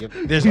doubt.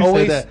 There's He said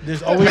always that.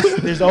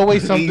 there's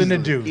always something to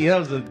Easily. do. Yeah,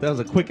 that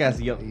was a quick ass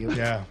yep.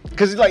 Yeah.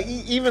 Because like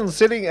even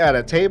sitting at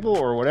a table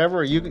or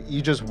whatever, you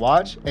just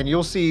watch and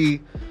you'll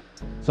see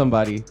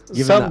Somebody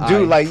giving some the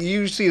dude eye. like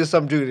you see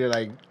some dude. You're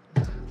like,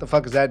 the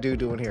fuck is that dude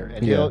doing here?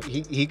 And Yeah.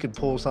 he could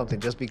pull something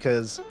just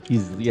because.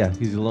 he's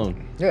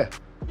alone. Yeah.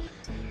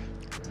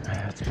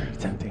 That's pretty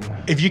tempting.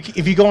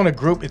 If you go in a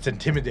group, it's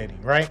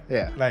intimidating, right?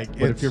 Yeah. Like,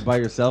 But if you're by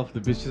yourself, the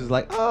bitch is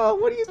like, "Oh,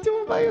 what are you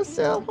doing by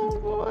yourself,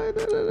 homeboy?"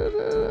 Da, da, da,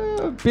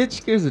 da, da.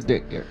 Bitch, here's a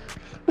dick here.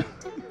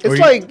 It's Or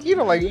like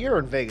like you're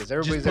in Vegas.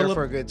 Everybody's pull there up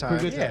for a good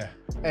time. yeah,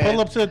 And- pull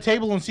up to the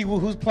table and see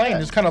who's playing. Yeah.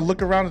 Just kind of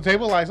look around the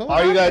table like, oh,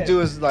 All you gotta hi.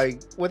 do is like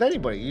with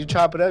anybody, you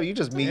chop it up. You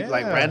just meet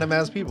like Yeah. random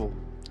ass people.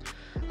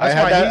 That's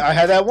why I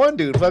had that one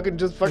dude fucking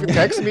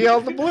text me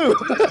out the blue.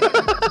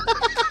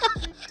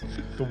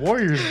 The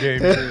Warriors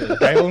game.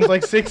 Guy owns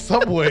like 6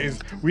 Subways.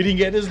 We didn't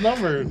get his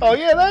number. Oh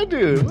yeah, that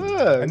dude.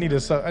 Look. I need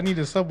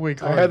a Subway I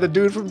card. had the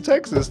dude from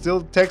Texas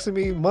still texting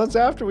me months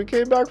after we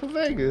came back from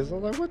Vegas.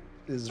 I'm like, what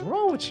is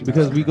wrong with you?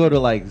 Because man? we go to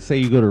like, say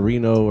you go to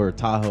Reno or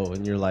Tahoe,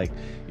 and you're like,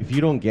 if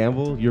you don't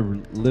gamble, you're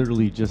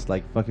literally just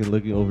like fucking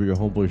looking over your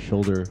homeboy's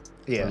shoulder.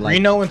 Yeah. like,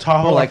 Reno and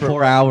Tahoe for like are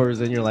 4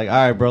 hours, and you're like, all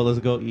right, bro, let's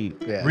go eat.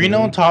 Yeah.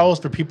 Reno and Tahoe is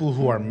for people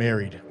who are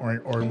married or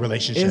in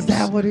relationships. Is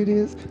that what it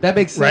is? That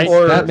makes Right? sense.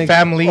 Or that makes,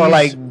 families. or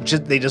like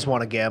they just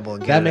want to gamble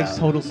and get that it makes out.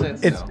 total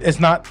sense. It's now. it's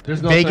not.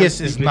 There's no Vegas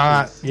thirsty is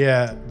not. bitches.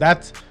 Yeah,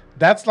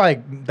 that's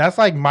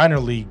like minor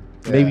league.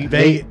 maybe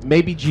They-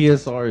 maybe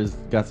GSR has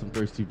got some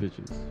thirsty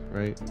bitches,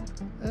 right?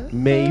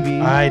 Maybe,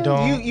 I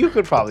don't. You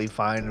could probably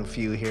find a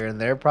few here and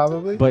there,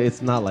 probably. but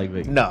it's not like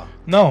Vegas. no.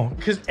 No,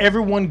 because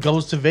everyone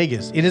goes to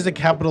Vegas. It is a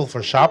capital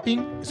for shopping.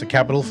 It's a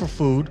capital for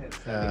food.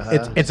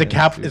 Uh-huh. It's a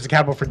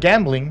capital for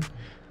gambling.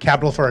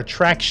 Capital for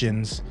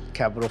attractions.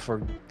 Capital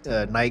for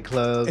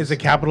nightclubs. It's a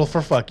capital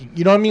for fucking.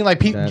 You know what I mean? Like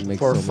people. That makes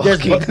for so much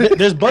There's fucking- sense.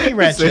 there's bunny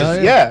ranches.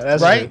 yeah,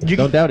 that's right? true. You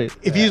Don't can- doubt it.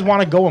 If you just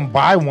want to go and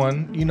buy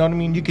one, you know what I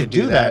mean? You could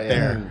do that yeah.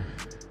 there.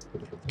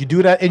 You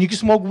do that, and you can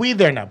smoke weed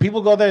there now.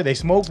 People go there, they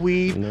smoke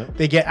weed, Yep.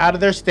 they get out of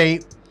their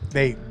state,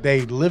 they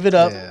live it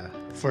up Yeah.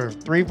 for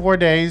 3-4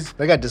 days.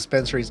 They got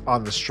dispensaries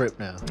on the strip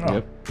now. Oh,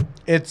 Yep.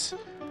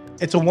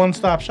 It's a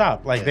one-stop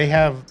shop. Like they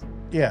have,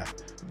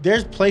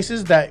 There's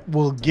places that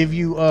will give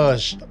you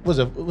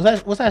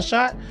what's that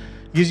shot?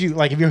 Gives you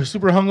like if you're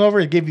super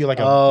hungover, it give you like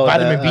a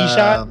vitamin B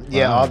shot.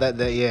 Yeah, Wow. all that.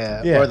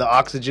 Yeah. Yeah. Or the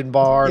oxygen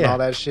bar and Yeah. all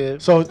that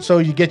shit. So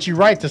you get you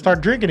right to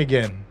start drinking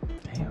again.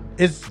 Damn.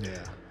 It's Yeah.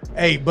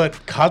 Hey, but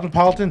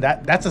Cosmopolitan,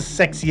 that's a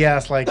sexy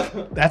ass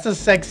that's a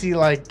sexy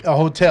a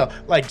hotel.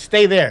 Like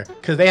stay there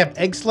because they have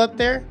egg slut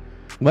there.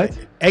 What?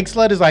 Egg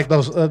slut is like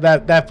those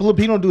that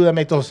Filipino dude that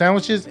make those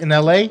sandwiches in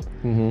L.A.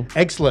 Mm-hmm.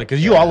 Egg slut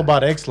because you all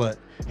about egg slut.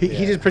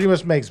 He just pretty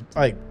much makes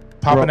like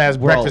popping ass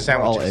breakfast We're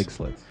all sandwiches.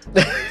 egg sluts.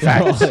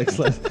 Facts. We're all egg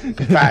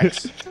sluts.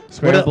 Facts.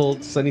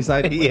 Scrambled sunny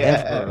side.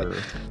 Yeah. forever.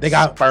 They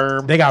got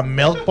Sperm. They got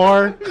milk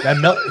bar. That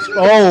milk.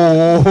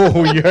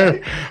 Oh,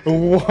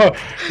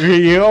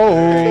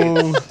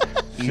 yo,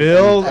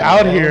 Phil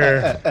out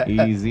here.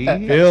 Easy.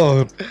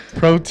 Phil,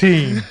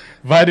 protein,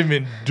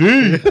 vitamin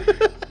D.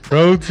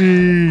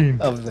 protein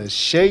of the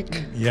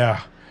shake.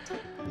 Yeah.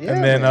 Yeah,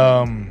 And then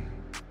man.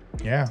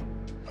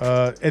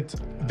 it's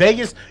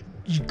Vegas.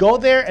 You go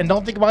there and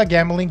don't think about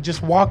gambling.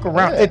 Just walk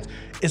around. Yeah.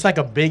 It's like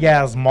a big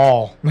ass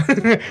mall,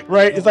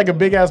 right? It's like a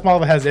big ass mall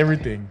that has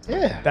everything.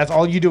 Yeah. That's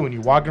all you do when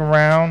you're walking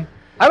around.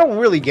 I don't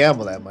really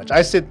gamble that much.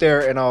 I sit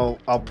there and I'll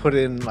put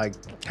in like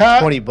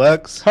Huh?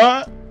 $20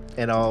 Huh?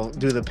 and I'll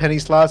do the penny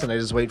slots and I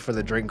just wait for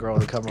the drink girl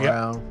to come Yep.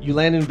 around. You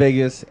land in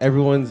Vegas.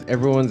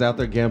 Everyone's out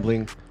there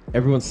gambling.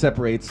 Everyone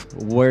separates.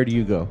 Where do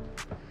you go?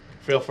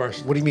 Feel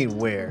first. What do you mean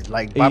where?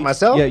 Like by You-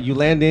 myself? Yeah, you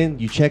land in.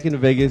 You check into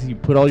Vegas. You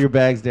put all your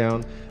bags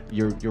down.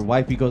 Your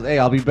wifey goes, "Hey,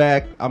 I'll be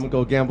back. I'm gonna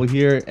go gamble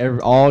here."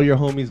 All your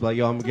homies like,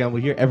 "Yo, I'm gonna gamble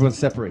here." Everyone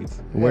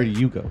separates. Where do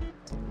you go?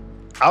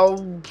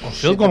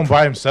 Phil's going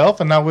by himself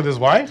and not with his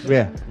wife.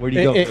 Yeah, where do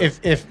you go?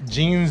 If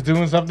Jean's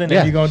doing something, yeah,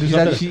 and you gonna do she's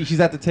something. she's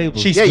at the table.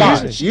 She's Yeah,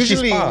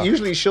 spot.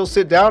 usually she'll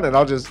sit down and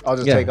I'll just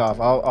Yeah. take off.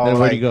 I'll Then where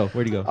like, do you go?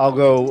 Where do you go? I'll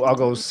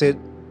go sit.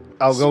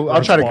 I'll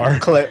Sports try to bar.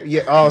 collect.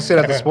 Yeah, I'll sit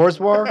at the sports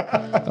bar.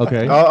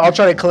 Okay. I'll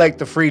try to collect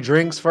the free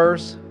drinks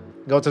first.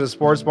 Go to the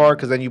sports bar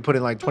because then you put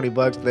in like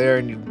 $20 there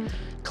and you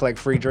collect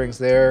free drinks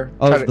there.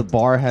 Oh, Try to- the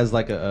bar has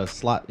like a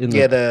slot in the,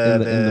 Yeah, in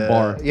the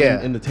bar.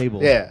 yeah. in the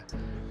table. yeah,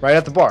 right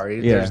at the bar.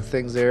 Yeah. There's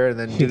things there, and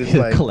then You you just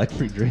like. collect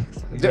free drinks.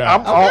 Dude, Yeah.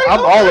 I'm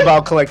all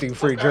about collecting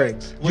free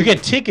drinks. You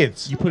get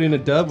tickets. You put in a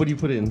dub. What do you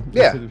put in?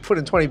 Yeah, put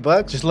in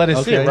 $20. Just let it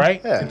Okay. sit,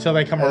 right? Yeah. Until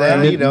they come And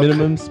around. then, you know,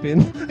 minimum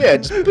spin. Yeah,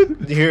 just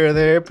boop, here or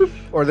there. Boop.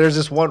 Or there's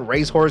this one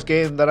racehorse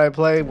game that I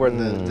play where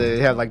they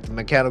have like the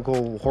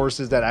mechanical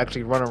horses that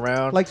actually run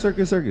around. Like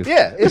Circus.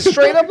 Yeah, it's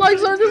straight up like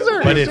Circus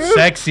Circus. But it's dude.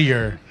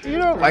 sexier. You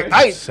know, like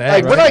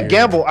Sad when I right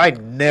gamble, I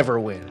never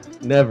win.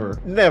 Never.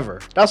 Never.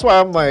 That's why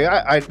I'm like,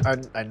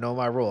 I know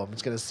my rule. I'm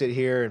just gonna sit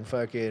here and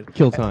fucking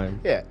Kill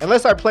time. yeah.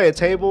 Unless I play a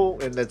table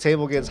and the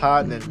table gets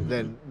hot,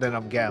 then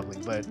I'm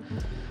gambling. But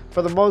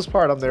for the most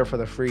part, I'm there for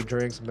the free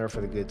drinks. I'm there for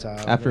the good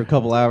time. After a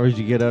couple hours,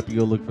 you get up. You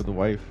go look for the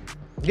wife.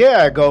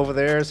 Yeah, I go over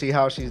there, see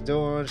how she's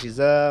doing. She's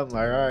up. I'm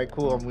like, all right,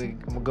 cool. I'm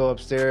gonna go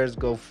upstairs,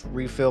 go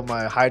refill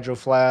my hydro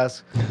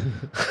flask.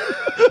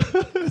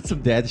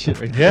 Some dad shit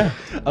right there.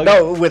 Yeah. Okay.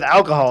 No, with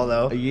alcohol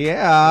though.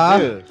 Yeah.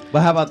 Dude.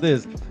 But how about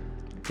this?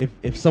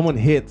 If someone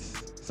hits,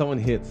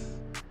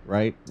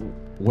 right?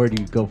 Where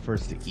do you go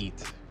first to eat?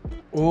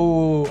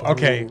 Ooh.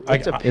 Okay. Ooh, I,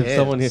 it depends. If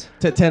someone hits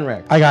 10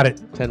 racks. I got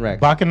it. 10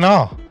 racks. Bacchanal.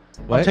 I'll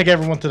What? take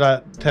everyone to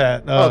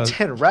that.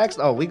 10 racks?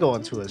 Oh, we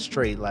going to a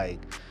straight like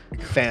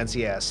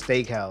fancy ass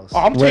steakhouse. Oh,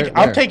 I'm Where- taking.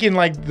 I'm where? taking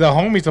like the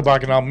homies to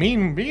Bacchanal. Me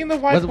and the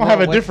wife What's- will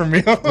have a what- different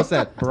meal. What's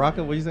that?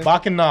 Baraka? What do you say?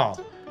 Bacchanal.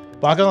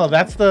 Bacchanal.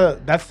 That's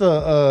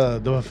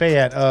the buffet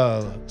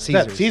at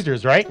Caesars.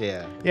 Caesars, right?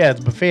 Yeah. Yeah, it's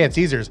a buffet at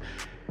Caesars.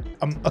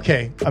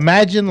 Okay,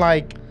 imagine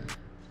like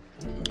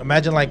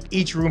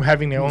each room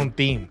having their own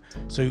theme.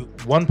 So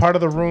one part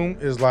of the room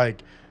is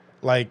like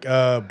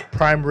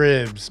prime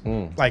ribs,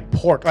 like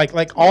pork,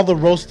 like all the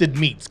roasted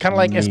meats, kind of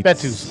like Meats.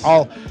 espetus,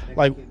 all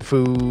like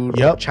Food.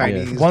 Yep.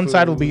 Chinese. One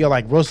side will food. be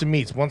like roasted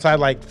meats. One side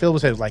like Phil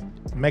was saying like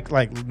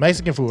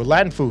Mexican food or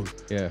Latin food.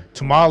 Yeah.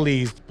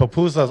 Tamales,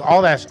 pupusas,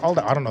 all that.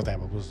 I don't know that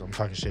pupusas. I'm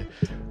talking shit.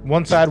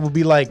 One side will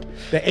be like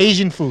the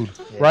Asian food,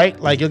 right?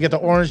 Like you'll get the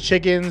orange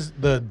chickens,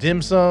 the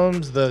dim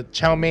sums, the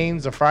chow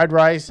meins, the fried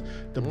rice,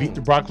 the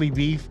broccoli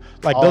beef.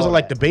 Like those All are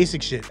like that. the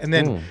basic shit. And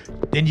then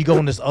you go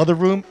in this other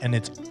room and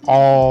it's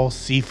all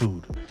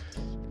seafood.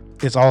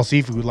 It's all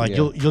seafood. Like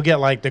Yeah. you'll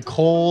get like the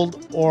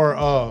cold or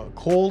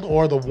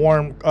the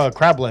warm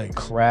crab legs.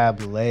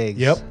 Crab legs.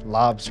 Yep.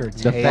 Lobster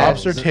The tails.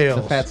 Lobster The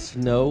tails. fat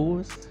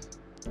snow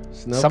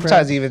Sometimes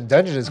crab? even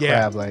Dungeness Yeah.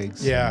 crab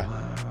legs. Yeah.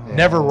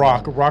 Never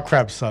rock. Rock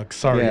crab sucks.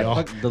 Sorry, Yeah, y'all.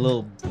 fuck the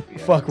little.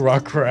 Fuck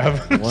rock crab.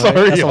 What?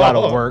 Sorry, That's a lot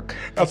y'all. of work.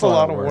 That's a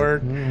lot of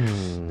work.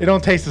 Hmm. It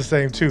don't taste the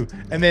same too.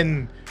 And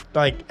then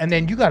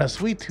you got a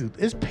sweet tooth.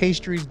 It's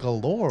pastries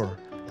galore.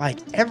 Like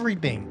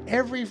everything,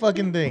 every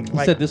fucking thing. You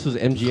Like said this was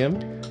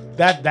MGM?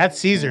 that's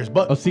Caesars,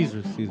 but Oh,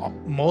 Caesars.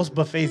 most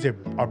buffets are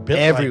built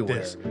Everywhere.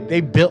 like this. They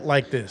built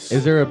like this.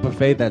 Is there a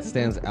buffet that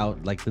stands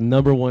out like the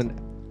number one?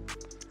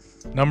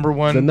 number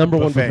one? The number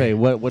one buffet.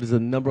 What is the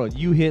number one?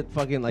 You hit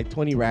fucking like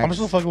 20 racks. I'm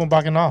still fucking with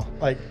Bacchanal.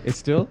 Like It's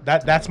still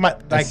that's my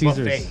like That's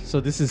Caesars. buffet. So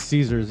this is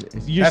Caesars.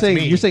 You're That's saying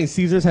me. you're saying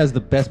Caesars has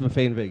the best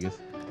buffet in Vegas.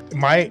 I'm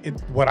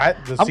gonna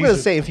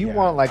Caesars- say if you yeah.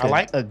 want like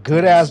I a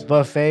good ass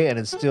buffet and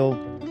it's still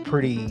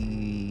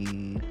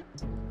pretty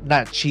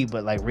not cheap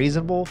but like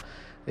reasonable,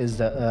 is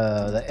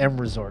the M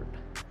Resort.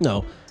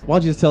 No. Why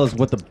don't you just tell us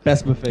what the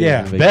best buffet is yeah,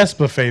 in Vegas? best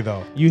buffet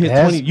though. You hit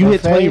Best 20 you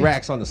hit 20 buffet?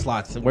 racks on the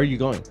slots. Where are you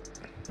going?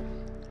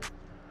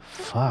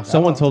 Fuck.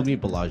 Someone told me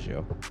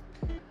Bellagio.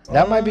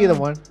 that might be the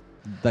one.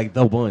 Like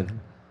the one.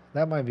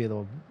 That might be the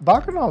one.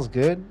 Bacchanal's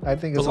good. I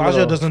think it's Bellagio a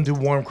little, doesn't do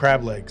warm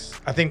crab legs.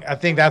 I think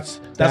that's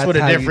what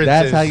the how difference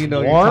that's is. how you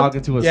know Warm? you're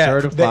talking to a Yeah,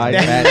 certified they-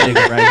 fat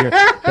nigga right here.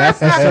 That's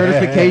the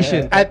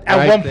certification. At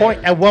right one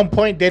there.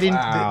 point, they didn't.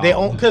 Wow. They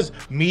own because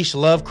Mish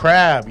love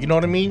crab. You know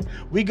what I mean?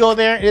 We go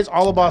there. It's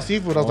all about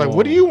seafood. I was like,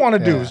 "What do you want to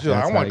do?" Yeah, She's like,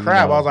 that's I want how you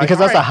crab. know. I was like, because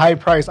that's a "All right." high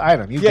price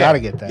item. You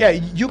gotta get that. Yeah,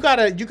 you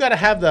gotta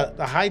have the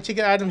high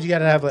ticket items. You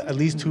gotta have at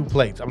least 2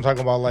 plates. I'm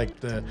talking about like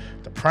the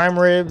prime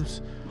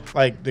ribs,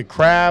 like the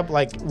crab,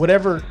 like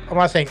whatever. I'm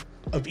not saying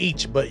of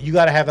each, but you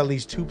got to have at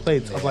least 2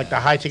 plates of like the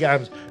high ticket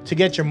items to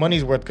get your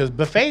money's worth. Because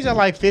buffets are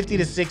like 50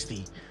 to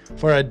 60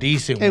 for a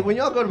decent Hey, one. when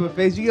y'all go to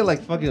buffets, you get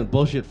like fucking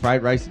bullshit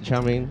fried rice and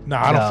chow mein.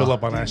 Nah, I don't No. fill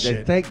up on that Like,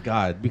 shit. thank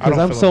God, because don't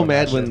I'm fill so up on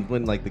mad that shit.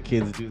 when like the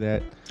kids do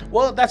that.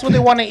 Well, that's what they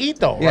want to eat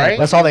though, Yeah, right?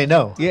 That's all they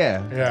know.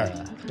 Yeah.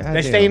 Yeah. God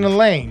They stay in the damn.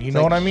 lane. You It's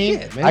know like, what I mean?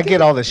 shit, man, I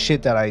get all the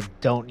shit that I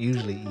don't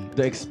usually eat.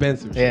 the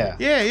expensive. Yeah.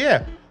 Yeah,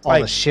 yeah. All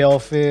Like the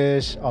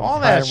shellfish, all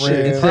the that prime shit.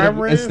 rib. Instead Prime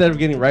rib? instead of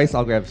getting rice,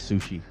 I'll grab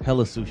sushi.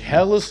 Hella sushi.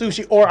 hella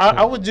sushi, or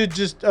I would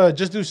just do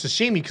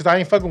sashimi because I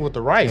ain't fucking with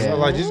the rice. Yeah.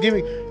 Like, just give me.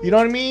 You know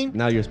what I mean?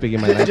 Now you're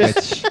speaking my language.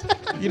 Just,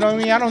 you know what I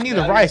mean? I don't need the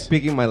Now you're rice.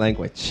 Speaking my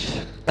language.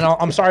 And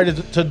I'm sorry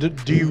to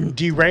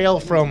derail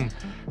from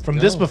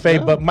this buffet,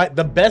 no. but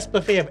the best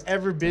buffet I've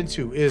ever been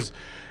to is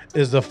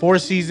the Four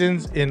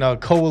Seasons in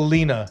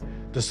Ko'olina,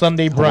 the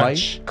Sunday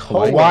brunch.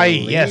 Hawaii? Hawaii,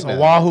 yes,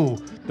 Ko'olina. Oahu,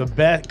 the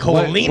best.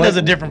 Ko'olina's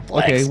a different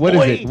flex. Okay, what is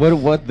boy. it?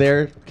 What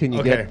there can you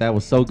Okay. get that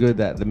was so good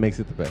that makes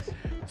it the best?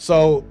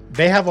 So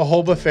they have a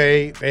whole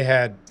buffet. They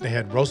had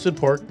roasted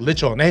pork,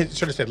 lechon. They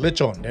should have said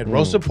lechon. They had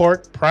roasted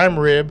pork, prime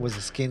rib. Was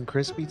the skin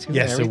crispy too?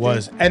 Yes, and it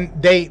was. And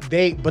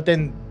but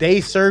then they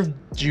served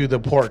you the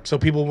pork. So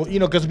people,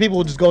 because people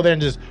would just go there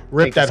and just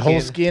rip Take the that whole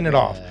skin. skin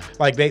off. Yeah.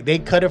 Like they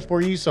cut it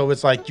for you. So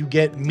it's like you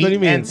get What do you meat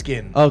mean? and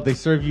skin. Oh, they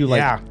serve you like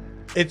yeah.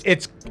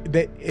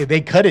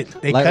 They cut it.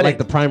 They cut like it.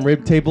 the prime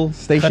rib table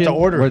station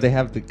order. where they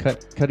have the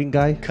cutting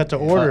guy. Cut to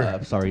order.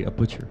 Sorry, a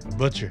butcher.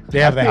 Butcher. They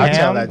have the I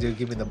tell ham. that dude,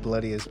 give me the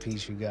bloodiest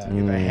piece you got.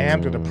 The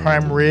ham to the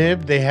prime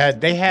rib. They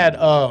had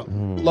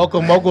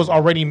Loco Mocos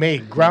already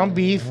made ground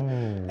beef,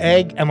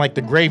 egg, and like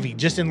the gravy,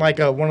 just in like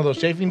one of those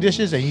chafing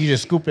dishes, and you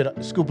just scoop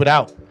it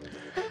out.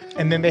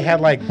 And then they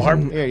had like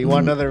Here, you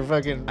want another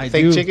fucking I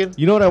fake do. chicken?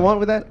 You know what I want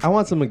with that? I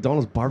want some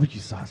McDonald's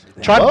barbecue sauce with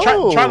that. try the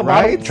Oh, bottom.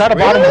 right? Try the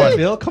bottom Really? one.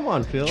 Phil, come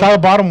on, Phil. Try the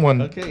bottom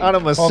one. Okay. Out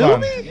of Hold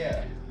on. Masumi?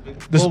 Yeah.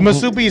 This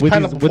Masubi is with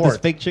pineapple with this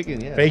pork. fake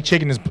chicken. Yeah. Fake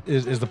chicken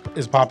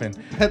is popping.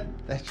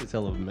 That's just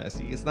hella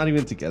messy. It's not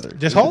even together.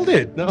 Just hold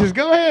it. No. Just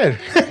go ahead.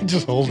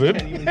 Just hold it.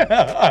 can't even-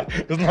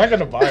 It's not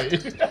gonna bite.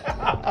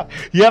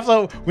 You have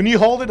to. When you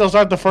hold it, they'll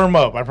start to firm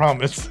up. I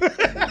promise.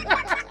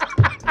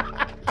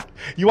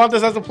 You want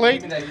this as a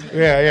plate?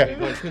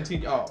 Yeah.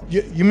 Continue. Oh.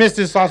 You missed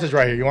this sausage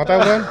right here. You want that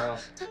one?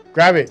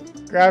 Grab it.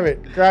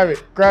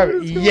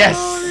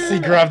 Yes, he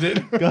grabbed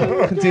it.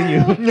 Go,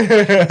 continue.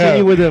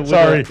 Continue with it.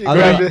 Sorry. You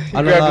grabbed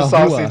the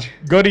sausage.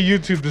 Go to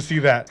YouTube to see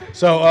that.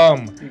 So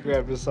You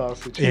grabbed the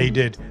sausage. yeah, he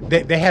did.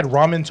 They had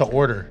ramen to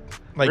order.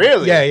 Like,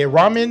 Really? Yeah.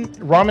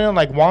 Ramen and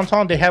like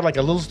wonton. They had like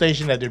a little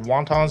station that did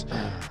wontons,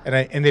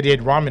 and they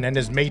did ramen, and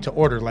it's made to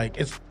order. Like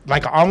it's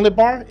like an omelet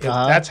bar.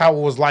 That's how it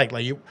was like.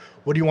 Like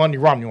what do you want in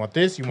your ramen? You want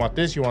this? You want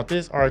this? You want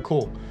this? All right,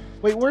 cool.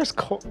 Wait, where's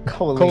Ko'olina?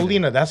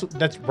 Ko'olina.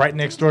 That's right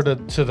next door to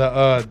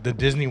the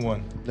Disney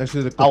one. That's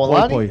the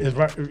Awalani? boy. It's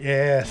right.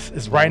 Yes,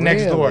 it's right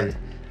next door. Really?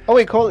 Oh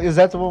wait, Cole, is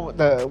that the one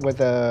with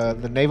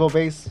the naval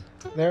base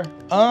there?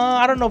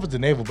 I don't know if it's a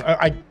naval, but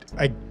I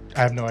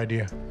have no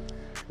idea.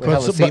 With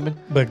hella semen?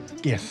 But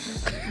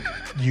yes,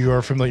 you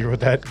are familiar with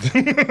that.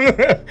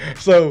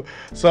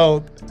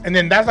 so, and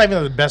then that's not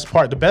even the best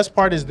part. The best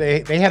part is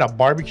they had a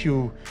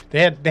barbecue. They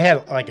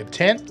had like a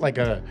tent, like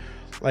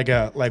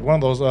one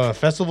of those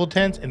festival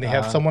tents, and they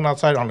had someone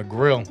outside on a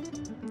grill.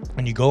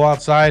 And you go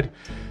outside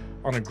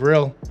on a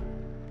grill,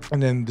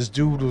 and then this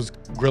dude was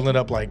grilling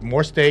up like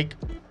more steak,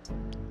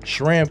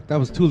 shrimp, That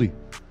was Thule.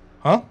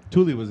 huh?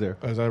 Thule was there.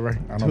 Is that right?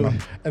 I don't know.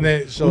 And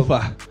then so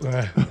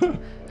Oofa.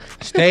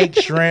 steak,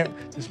 shrimp,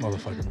 this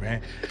motherfucker,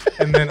 man.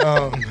 And then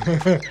I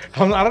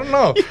don't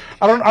know.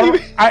 I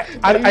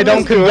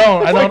don't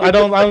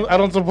condone. I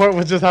don't support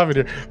what's just happened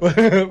here.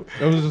 That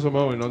was just a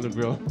moment on the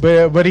grill.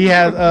 but he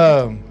had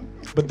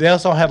but they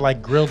also had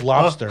like grilled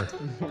lobster.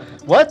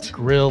 What?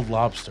 Grilled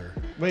lobster.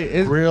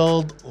 Wait,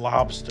 Grilled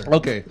lobster.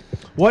 okay.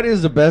 What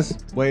is the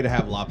best way to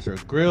have lobster?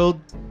 Grilled,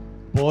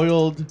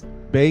 boiled,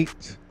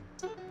 baked,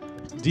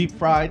 deep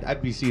fried?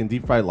 I'd be seeing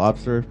deep fried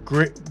lobster.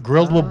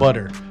 Grilled with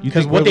butter. You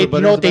Because think what grilled with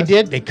butter know is what the they best?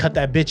 did? They cut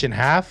that bitch in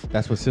half.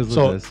 That's what Sizzler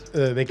So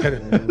does. they cut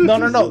it.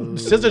 No.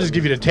 Scissor just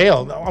give you the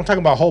tail. I'm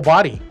talking about whole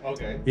body.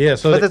 Okay. Yeah.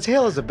 So But the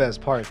tail is the best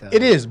part, though.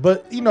 it is,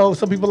 but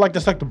some people like to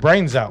suck the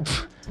brains out.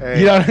 Hey.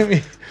 You know what I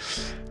mean?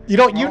 You're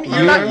not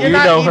eating.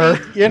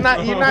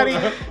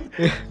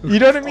 You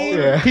know what I mean?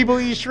 Yeah. People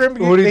eat shrimp.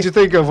 Who did you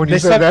think of when you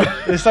said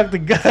that? They suck the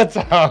guts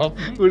out.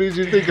 Who did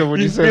you think of when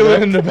you You said feel it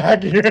that? in the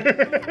back of your.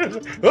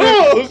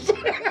 Oh!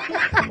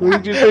 Who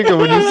did you think of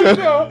when you said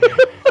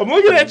that? I'm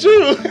looking at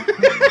you.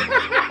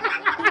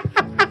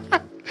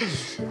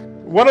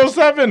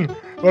 107.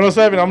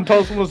 107. I'm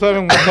toast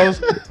 107.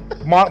 Toast.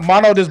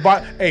 Mono this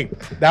bot. Hey,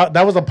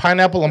 that was a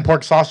pineapple and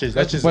pork sausage.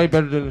 That's just way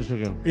better than the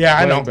chicken. Yeah,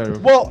 I Way know. better.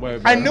 Well, Way I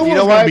better. knew You it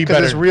know was why? gonna be Because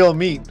better. it's real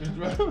meat.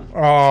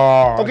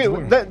 Oh, Okay,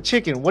 that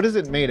chicken, what is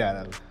it made out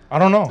of? I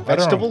don't know.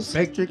 Vegetables?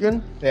 Baked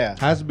chicken Yeah.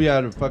 has to be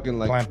out of fucking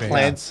like Plant-based.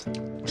 Plants,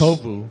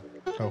 tofu.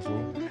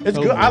 Tofu. It's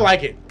Tofu. good. I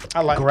like it.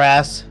 I like.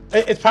 grass.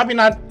 It's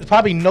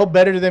probably no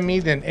better than me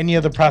than any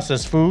other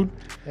processed food,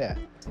 Yeah.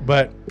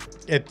 but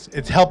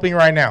it's helping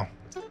right now.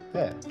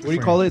 Yeah. What do you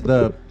call it?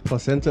 The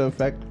placenta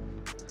effect?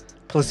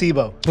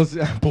 Placebo.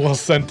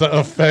 Placenta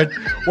effect.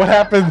 What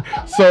happened?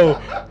 So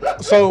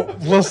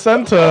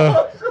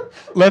placenta.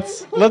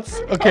 Let's.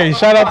 Okay.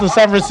 Shout out to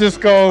San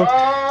Francisco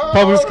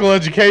public school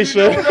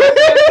education.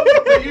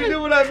 You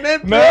knew what I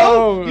meant,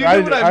 No, You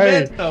knew what I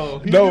meant,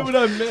 though. You no, knew what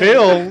I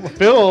meant.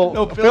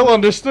 Phil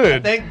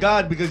understood. Thank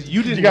God, because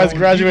you didn't. You guys know.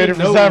 graduated You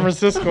from didn't San know.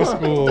 Francisco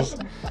schools.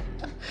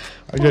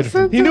 I get it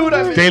from He knew what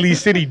I meant. Daly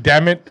City.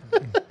 Damn it.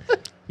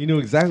 You knew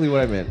exactly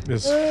what I meant.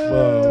 This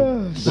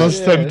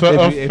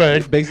placenta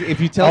effect. If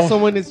you tell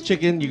someone it's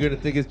chicken, you're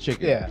gonna think it's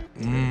chicken. Yeah.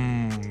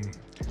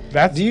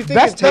 That's Do you think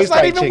that's it tastes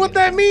not like even what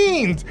chicken? that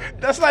means.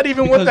 That's not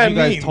even Because what that you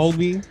guys means. told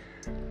me.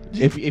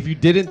 If you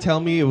didn't tell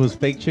me it was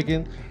fake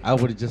chicken, I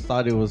would have just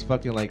thought it was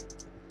fucking like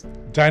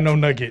Dino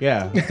Nugget.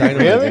 yeah. Dino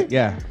Really? Nugget.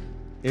 Yeah.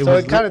 So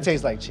it kind of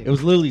tastes like chicken. It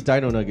was literally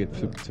Dino Nugget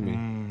to me.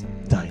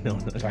 Dino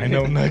Nugget.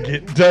 Dino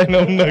Nugget.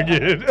 Dino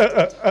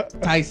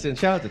Nugget. Tyson.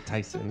 Shout out to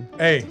Tyson.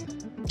 Hey,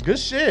 good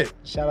shit.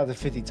 Shout out to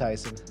 50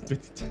 Tyson.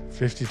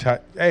 50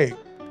 times. Hey,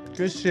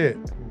 good shit.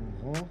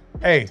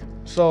 Hey,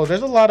 so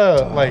there's a lot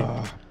of like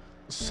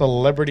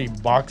celebrity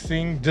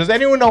boxing. Does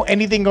anyone know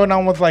anything going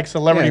on with like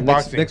celebrity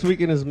boxing? Next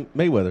weekend is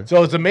Mayweather.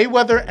 So it's a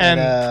Mayweather and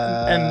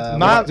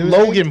not Tuesday?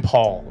 Logan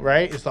Paul,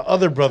 right? It's the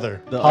other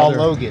brother, Paul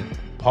Logan.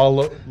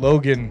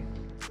 Logan.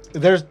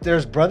 There's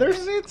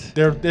brothers?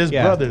 There's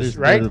brothers,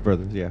 right? There's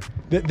brothers, yeah.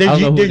 They're I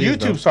don't know who it is, YouTube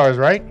though. stars,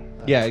 right?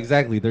 Yeah,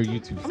 exactly. They're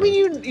YouTube. I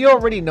mean, you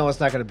already know it's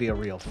not going to be a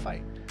real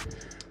fight.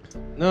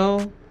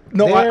 No.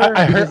 No, They're-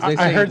 I because heard they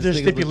say there's this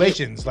thing is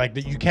stipulations like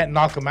that you can't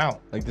knock them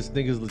out. Like this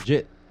thing is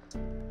legit.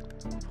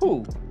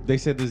 Who? They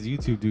said this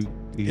YouTube dude.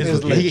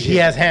 Is legit. He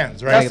has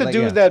hands, right? That's the like,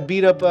 dude yeah. that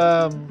beat up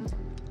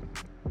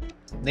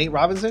Nate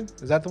Robinson?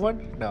 Is that the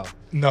one? No.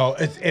 No,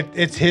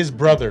 it's his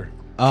brother.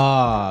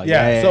 Ah,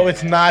 Yeah, so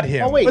it's not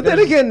him. Oh, wait. But then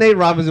again, Nate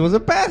Robinson was a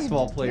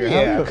basketball player. How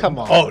Yeah, do you- come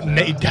on. Oh,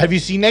 Nate, have you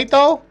seen Nate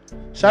though?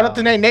 Shout out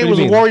to Nate. Nate What do was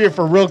you a mean? warrior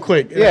for real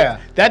quick. Yeah.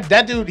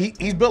 That dude,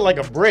 he's built like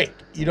a brick.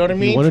 You know what I He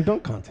mean? won a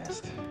dunk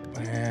contest.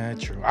 Yeah,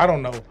 true. I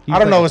don't know. He's I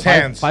don't like know a his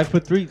hands.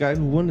 5'3" guy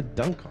who won a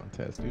dunk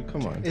contest, dude.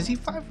 Come on. Is he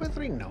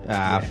 5'3"? No.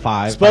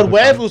 Five. Spud 5'5".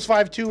 Webb was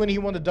 5'2" and he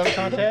won the dunk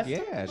contest.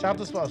 Yeah, Shout out to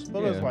dude. Spud.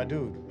 Spud was Yeah. my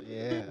dude.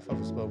 Yeah. Fuck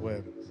with Spud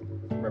Webb.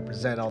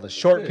 Represent all the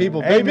short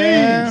people, Hey, baby.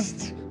 man.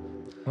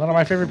 One of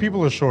my favorite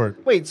people is short.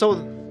 Wait,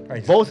 so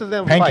Thanks. both of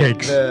them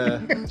Pancakes.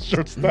 fight. The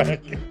Short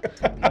stack.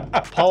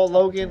 Paul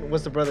Logan,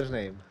 what's the brother's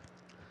name?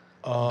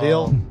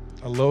 Bill?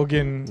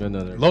 Logan.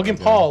 Another- Logan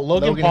Paul.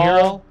 Logan Logan Paul.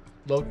 Hero?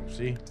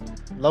 See.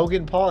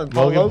 Logan Paul and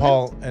Paul Logan Logan?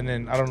 Paul, and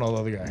then I don't know the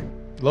other guy.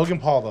 Logan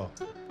Paul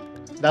though,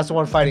 That's the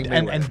one fighting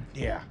Mayweather. and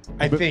yeah,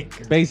 I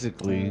think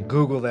Basically,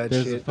 Google that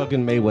there's a shit.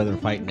 fucking Mayweather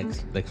fight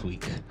next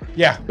week.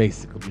 yeah,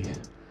 Basically.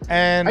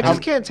 and I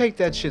just can't take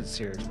that shit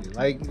seriously.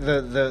 Like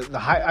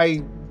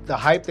the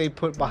hype they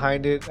put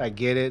behind it, I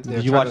get it. They're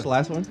Did you trying watch to- the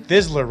last one?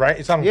 Fizzler, right?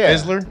 It's on Yeah.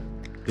 Fizzler.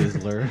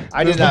 Fizzler.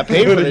 I did not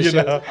pay for this You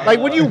shit. know.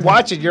 Like when you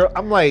watch it,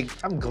 I'm like,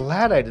 I'm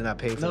glad I did not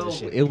pay for No, this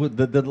shit. it was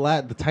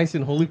the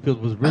Tyson Holyfield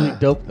was really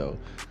dope though.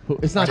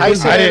 It's not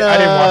Tyson, I didn't watch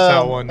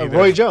that one either.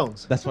 Roy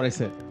Jones. That's what I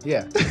said.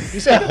 Yeah, you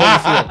said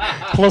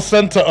Holyfield.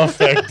 Placenta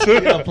effect.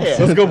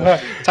 Let's go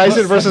back.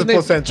 Tyson versus What's his name?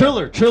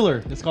 placenta.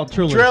 Triller. It's called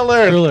Triller.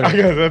 Triller. I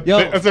got that- Yo,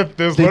 that's a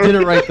Fizzler. they did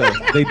it right though.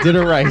 They did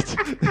it right.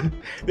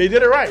 They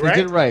did it right, They right?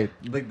 did it right.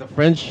 Like the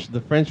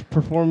French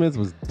performance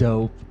was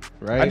dope,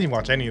 right? I didn't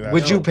watch any of that.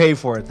 Would you pay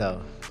for it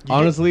though?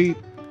 Honestly,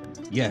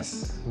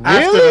 yes.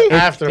 Really?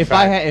 After If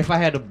fact. I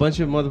had a bunch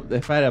of of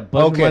my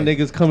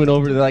niggas coming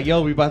over, they're like,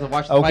 "Yo, we about to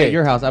watch the fight at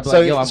your house." I'd be so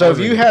like, "Yo, I'm so if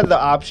ordering you it." had the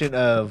option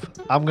of,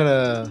 I'm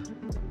gonna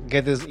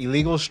get this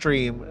illegal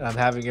stream, and I'm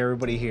having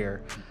everybody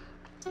here,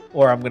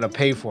 or I'm gonna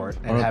pay for it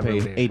and I'm have gonna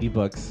everybody pay here.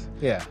 $80.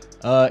 Yeah.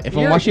 If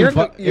You're- I'm watching, you're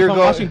by, go- you're if I'm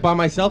go- watching by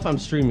myself, I'm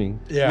streaming.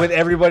 yeah. With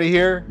everybody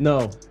here,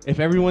 No, if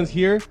everyone's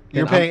here,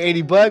 you're then I'm- paying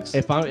 $80.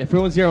 If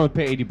everyone's here, I'm gonna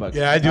pay $80.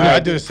 yeah, I do. All right. I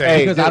do the same. Hey,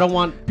 because I don't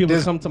want people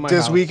this to come to my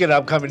this house. weekend,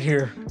 I'm coming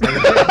here.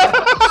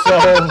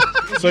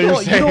 so you're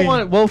You saying don't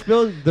want. Well,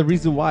 Phil, the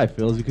reason why,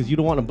 Phil, is because you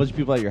don't want a bunch of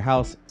people at your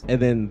house,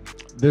 and then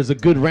there's a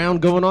good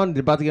round going on,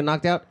 they're about to get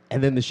knocked out,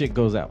 and then the shit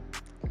goes out,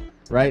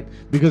 right?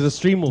 Because a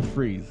stream will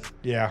freeze.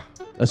 yeah.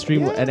 A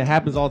stream, and it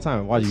happens all the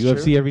time. Watch That's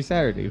UFC true. every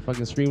Saturday.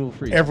 Fucking stream will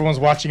freeze. Everyone's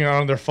watching it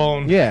on their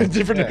phone. Yeah.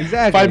 different Yeah.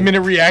 Exactly.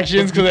 5-minute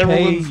reactions because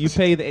everyone's. you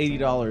pay the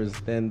 $80,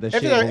 then the If,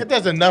 shit. there, will- if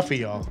there's enough of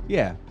y'all,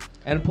 yeah,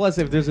 and plus,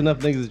 if there's enough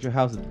niggas at your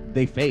house,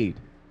 they fade,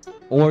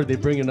 or they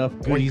bring enough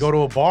or goodies. you go to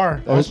a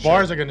bar, those That's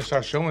bars are gonna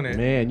start showing it.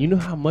 Man, you know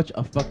how much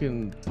a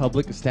fucking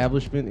public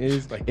establishment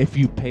is? Like- if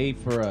you pay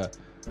for a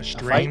A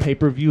stream,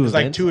 pay-per-view it's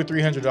like event, $200 or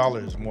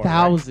 $300 more. right?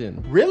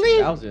 $1,000.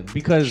 Really? $1,000.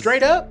 Because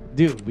Straight up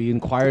dude, we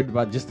inquired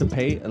about just to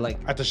pay like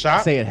at the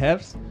shop. say at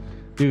Hef's,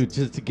 dude,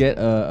 just to get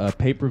a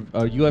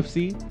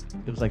UFC,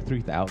 it was like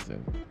 $3,000.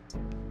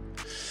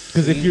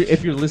 Because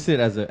if you're listed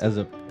as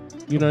a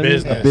you know what I mean?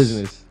 Business. A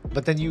business.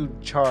 But then you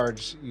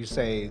charge, you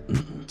say,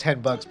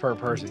 $10 per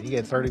person. You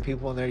get 30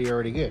 people in there, you're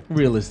already good.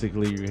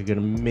 Realistically, you're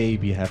gonna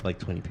maybe have like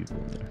 20 people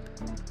in there.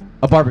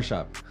 A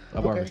barbershop.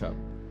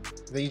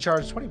 Then you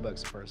charge $20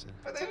 a person.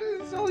 But then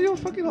it's sell your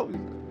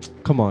fucking.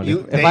 Come on.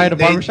 If They- I had a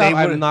they- barbershop, they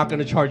I'm wouldn't- not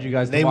gonna charge you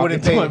guys to They walk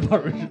wouldn't into my pay.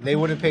 barbershop. They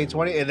wouldn't pay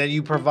 20, and then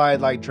you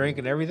provide like drink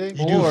and everything.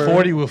 You do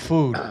 40 with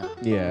food.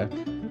 Yeah.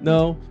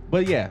 No,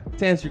 but yeah.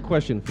 To answer your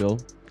question, Phil,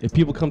 if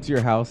people come to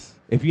your house,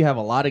 if you have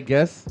a lot of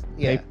guests,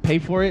 Yeah. pay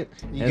for it.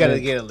 You and gotta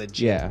then- get it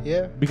legit. Yeah.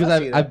 Yeah. Because I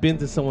see I've that. been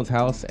to someone's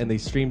house and they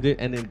streamed it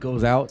and it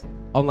goes out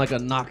on like a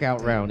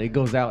knockout round. It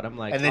goes out. I'm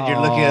like, And then you're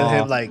looking at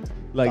him like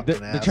they're fucking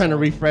trying to asshole.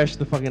 refresh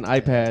the fucking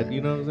iPad.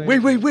 You know what I'm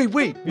saying?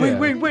 Wait, Yeah.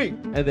 wait.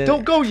 And then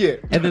Don't go yet.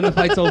 And then the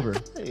fight's over.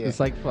 Yeah. It's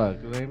like fuck.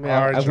 Like, man,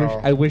 Alright,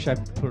 y'all. I wish I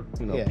put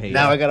Yeah. paid.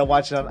 Now I gotta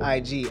watch it on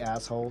IG,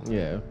 asshole.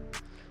 Yeah.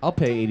 I'll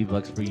pay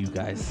 $80 for you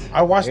guys.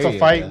 I watched There a you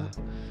fight.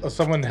 go.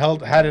 Someone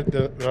had it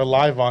their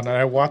live on, and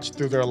I watched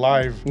through their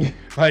live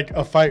like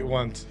a fight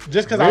once,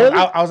 just because Really?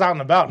 I was out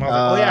and about, and I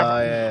was like, oh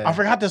yeah. I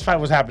forgot this fight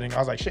was happening. I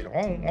was like, shit,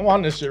 I'm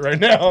on this shit right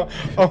now.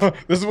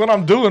 This is what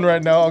I'm doing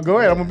right now. I'll go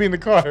ahead. I'm gonna be in the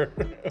car.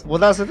 Well,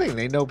 that's the thing.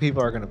 They know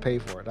people are gonna pay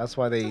for it. That's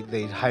why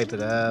they hype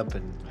it up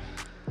and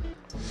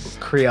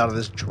create all of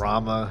this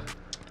drama.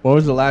 What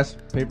was the last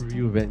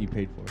pay-per-view event you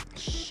paid for?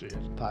 Shit.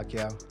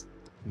 Pacquiao.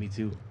 Me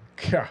too.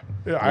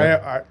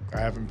 Yeah, I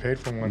haven't paid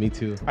for one. Me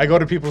too. I go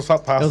to people's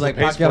houses. It was like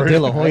to pay Pacquiao for De it.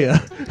 La Hoya.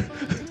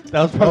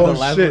 That was probably Oh the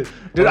last shit. one.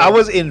 Dude, I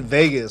was in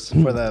Vegas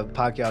for the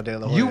Pacquiao De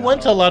La Hoya. You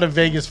went to a lot of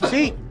Vegas.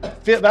 See,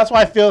 that's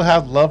why Phil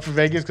has love for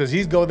Vegas, because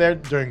he's go there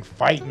during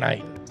fight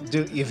night.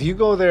 Dude, if you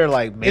go there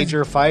like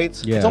major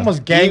fights, Yeah. It's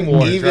almost gang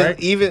wars, right?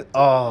 Even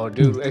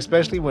dude,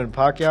 especially when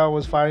Pacquiao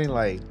was fighting,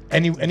 like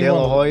Anyone, De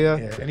La Hoya?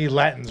 yeah, any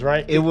Latins,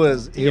 right? it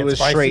was gets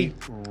spicy. straight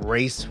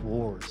race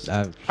wars.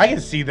 I can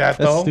see that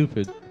That's though.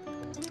 stupid.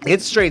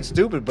 It's straight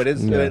stupid, but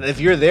it's Yeah. if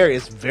you're there,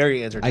 it's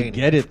very I entertaining.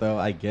 get it though.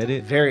 I get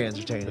it. Very But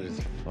entertaining.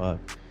 it's fuck.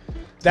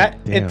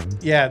 Damn.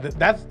 Damn.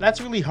 That's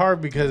really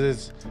hard, because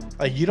it's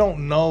like you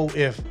don't know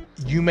if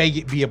you may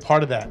be a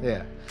part of that.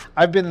 Yeah,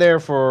 I've been there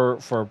for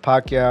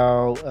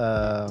Pacquiao,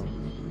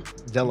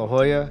 De La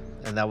Hoya,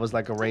 and that was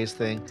like a race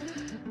thing.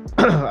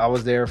 I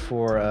was there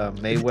for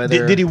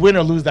Mayweather. Did he win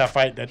or lose that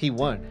fight? That He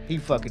won. He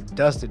fucking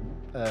dusted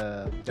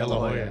De La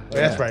Hoya. Yeah,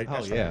 that's right. Oh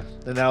That's yeah. right.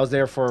 Then I was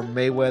there for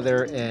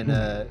Mayweather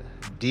and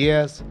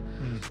Diaz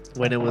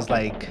when it was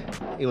like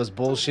it was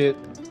bullshit.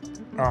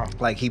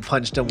 Like he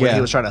punched him when Yeah.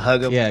 he was trying to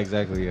hug him. Yeah,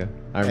 exactly. Yeah,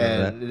 I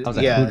remember And, that. I was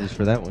at yeah. Hooters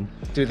for that one.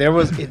 Dude,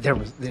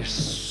 there's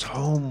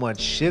so much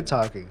shit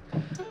talking.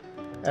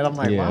 And I'm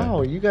like, Yeah.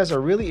 wow, you guys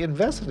are really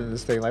invested in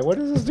this thing. Like, what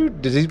does this do?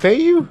 Does he pay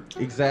you?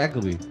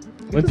 Exactly.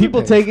 When doesn't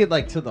people pay. take it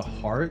like to the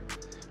heart,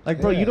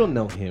 like bro, Yeah. you don't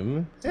know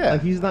him. Yeah.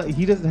 Like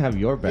he doesn't have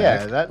your back.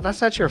 Yeah,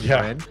 that's not your Yeah.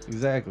 friend.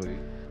 Exactly.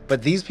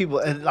 But these people,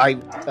 and like,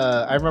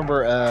 I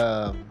remember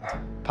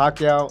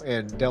Pacquiao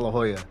and De La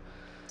Hoya.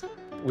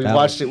 We That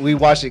watched was- it. We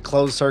watched it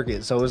closed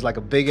circuit, so it was like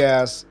a big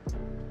ass,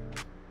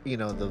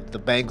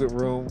 the banquet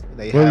room.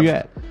 They Where have were you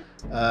at?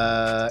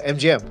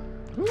 MGM.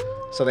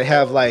 So they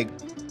have like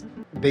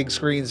big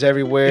screens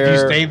everywhere.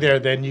 If you stayed there,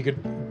 then you could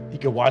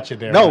watch it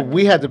there. No, right?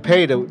 we had to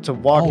pay to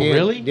walk Oh, in.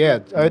 really? Yeah,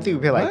 I think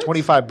we paid like What?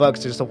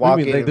 $25 just to What walk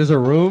do you mean, in. like there's a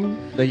room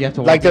that you have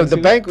to walk Like the into?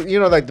 banquet,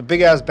 like the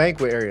big ass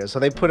banquet area. So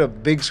they put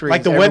up big screens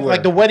like the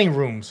everywhere. wedding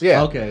rooms.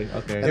 Yeah. Okay.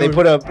 And they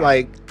put up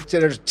like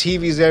there's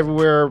TVs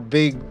everywhere,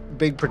 big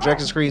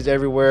projection screens How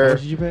everywhere,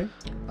 much did you pay?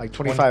 like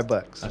 $25.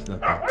 That's nothing.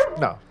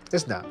 No,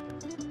 it's not.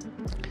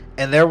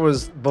 And there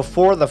was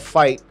before the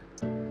fight,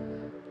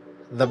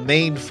 the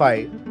main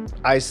fight,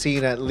 I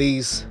seen at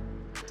least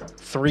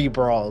 3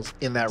 brawls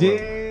in that room.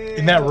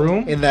 In that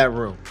room, In that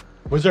room.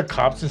 was there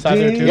cops inside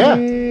there too? Yeah,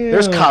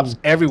 there's cops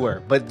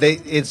everywhere, but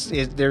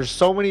there's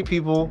so many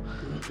people,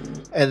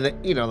 and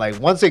like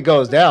once it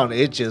goes down,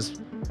 it just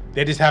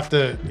They just have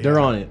to. They're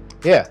on it.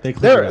 yeah, They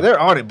clear it up. they're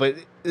on it, but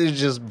it's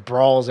just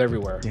brawls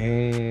everywhere.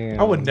 Damn.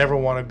 I would never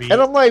want to be.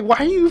 And I'm like, why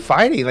are you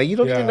fighting? Like you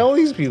don't Yeah. even know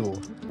these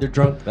people. They're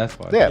drunk. That's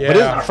why. Yeah, but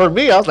Yeah. for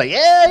me, I was like,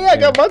 yeah, I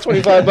got my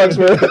 $25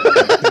 worth.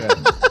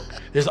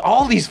 There's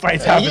all these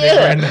fights happening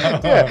yeah, right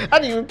now. yeah, I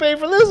didn't even pay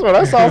for this one.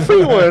 I saw a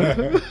free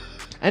one.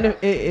 And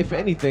if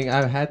anything,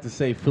 I had to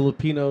say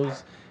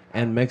Filipinos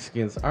and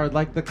Mexicans are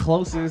like the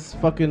closest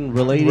fucking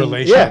relating.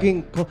 Yeah.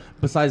 fucking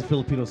besides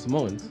Filipino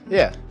Samoans.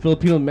 Yeah.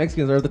 Filipino and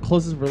Mexicans are the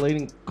closest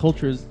relating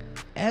cultures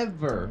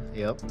ever.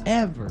 Yep.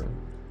 Ever.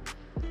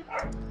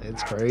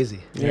 It's crazy.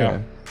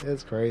 Yeah.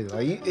 It's crazy.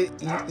 Like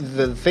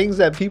the things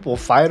that people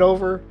fight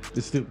over,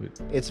 It's stupid.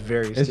 it's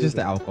very. It's just the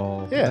stupid.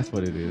 alcohol. Yeah. That's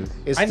what it is.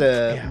 It's I-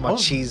 the yeah,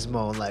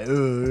 machismo. Like,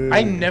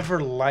 I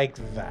never liked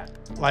that.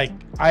 Like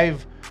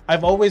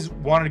I've always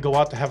wanted to go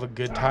out to have a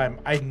good time.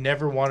 I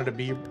never wanted to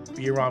be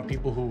around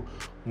people who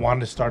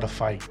wanted to start a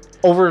fight,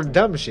 over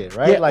dumb shit,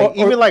 right? Yeah, like or-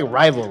 even like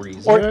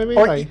rivalries. or you know what I mean?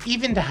 or Like,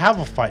 even to have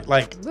a fight.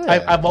 Like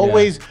Yeah. I've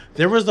always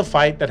there was a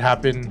fight that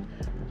happened,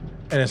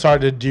 and it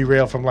started to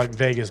derail from like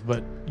Vegas.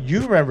 But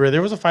you remember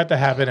there was a fight that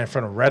happened in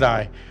front of Red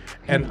Eye,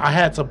 and I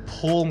had to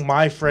pull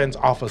my friends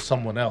off of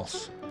someone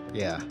else.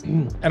 Yeah.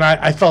 And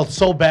I felt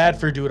so bad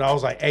for dude. I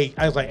was like,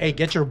 hey,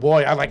 get your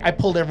boy. I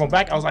pulled everyone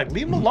back. I was like,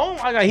 leave him alone.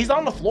 He's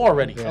on the floor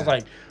already. Yeah. I was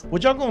like,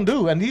 what y'all gonna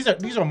do? And these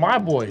are my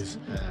boys.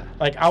 Yeah.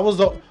 Like I was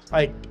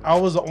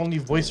the only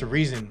voice of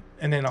reason.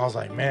 And then I was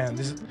like, man,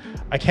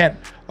 I can't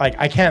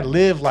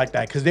live like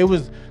that,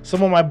 because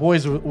some of my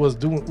boys was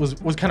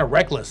kind of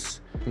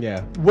reckless.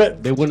 Yeah.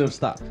 What They wouldn't have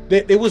stopped.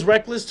 It was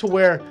reckless to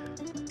where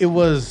it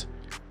was.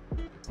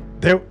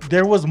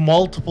 There was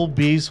multiple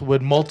beefs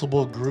with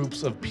multiple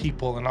groups of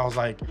people, and I was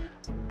like,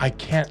 I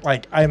can't,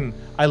 like,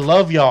 I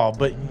love y'all,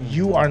 but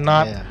you are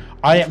not. Yeah.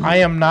 I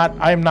am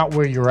not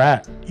where you're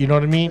at. You know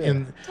what I mean? Yeah.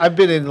 And I've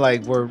been in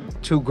like where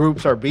two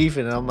groups are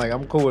beefing, and I'm like,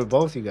 I'm cool with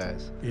both you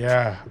guys.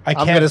 yeah,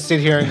 I'm gonna sit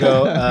here and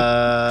go.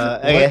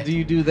 What do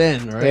you do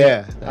then, right?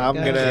 Yeah, Like, I'm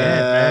God gonna.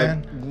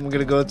 damn, I'm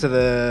gonna go to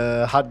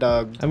the hot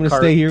dog. I'm gonna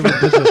cart. stay here with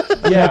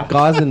just Yeah.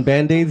 gauze and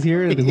band-aids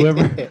here, and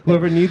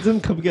whoever needs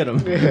them, come get them.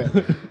 Yeah.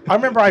 I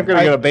remember I'm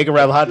gonna get a bacon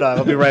wrap hot dog.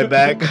 I'll be right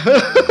back.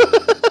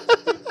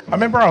 I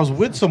remember I was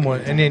with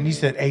someone, and then he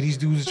said, "Hey, these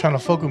dudes are trying to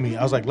fuck with me."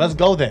 I was like, "Let's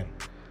go then."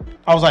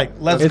 I was like,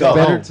 "Let's It's go."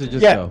 better to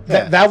just yeah, go.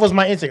 that was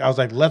my instinct. I was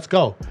like, "Let's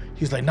go."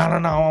 He's like, "No,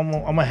 I'm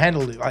gonna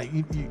handle it." Like,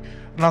 and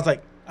I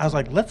was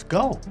like, "Let's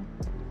go."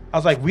 I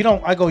was like, "We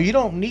don't." I go, "You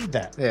don't need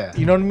that." Yeah.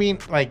 You know what I mean?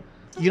 Like,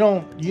 you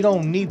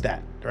don't need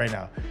that right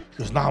now. He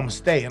goes, "No, I'm gonna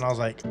stay." And I was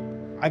like,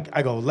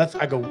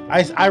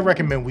 I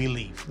recommend we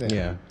leave.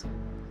 Yeah.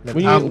 Then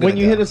When I'm you gonna go.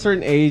 hit a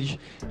certain age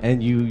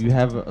and you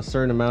have a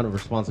certain amount of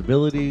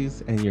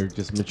responsibilities and you're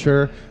just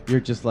mature, you're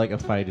just like, a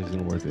fight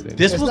isn't worth it anymore.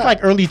 This It's was not- like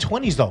early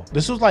 20s though.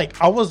 This was like,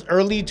 I was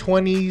early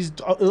 20s.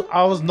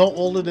 I was no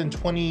older than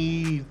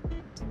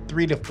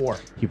 23 to 4.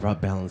 He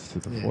brought balance to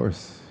the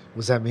force.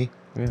 Was that me?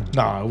 Yeah.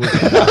 No, it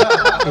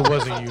wasn't. It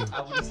wasn't you.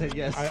 I would have said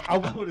yes. I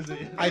would have said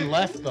yes. I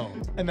left though,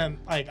 and then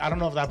like I don't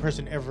know if that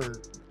person ever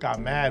got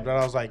mad, but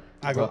I was like,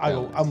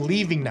 I'm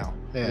leaving now.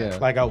 Yeah.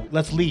 Like,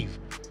 let's leave.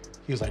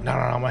 He was like, no,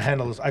 I'm gonna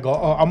handle this. I go,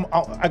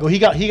 oh, he's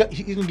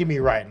gonna get me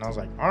right, and I was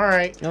like, all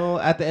right, No,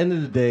 at the end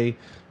of the day,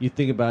 you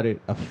think about it,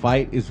 a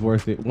fight is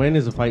worth it. When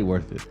is a fight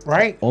worth it?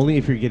 right? Only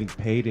if you're getting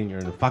paid and you're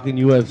in the fucking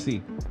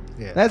UFC.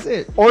 Yeah. That's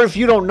it. Or if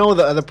you don't know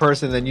the other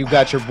person, then you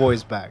got your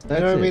boys back. You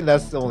That's know what I it. mean?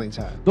 That's the only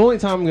time. The only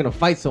time I'm gonna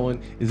fight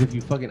someone is if you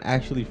fucking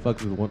actually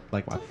fuck with one,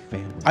 like my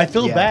family. I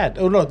feel Yeah. bad.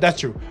 Oh no, that's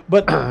true.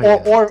 But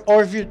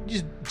or if you're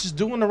just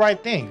doing the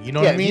right thing, you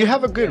know Yeah, what I mean? if you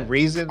have a good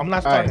reason. I'm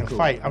not all right, starting a cool.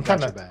 fight. I'm Got trying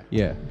your to- back.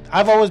 Yeah.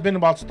 I've always been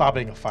about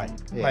stopping a fight.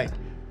 Yeah. Like,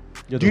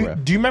 You're do the you,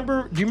 ref. do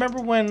you remember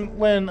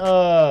when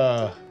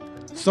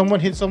someone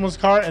hit someone's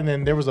car and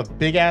then there was a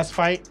big ass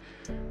fight?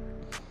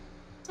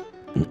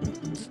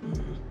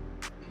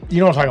 You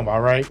know what I'm talking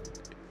about, right?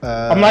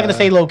 I'm not gonna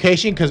say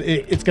location because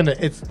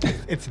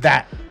it's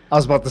that I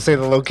was about to say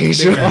the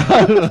location.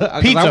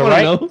 pizza,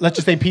 right? Let's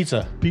just say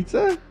pizza.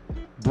 Pizza?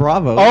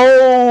 Bravo.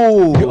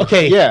 Oh,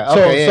 Okay. Yeah.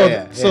 So Okay. so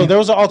yeah, so there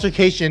was an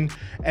altercation,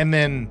 and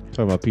then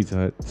Talking about Pizza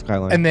Hut,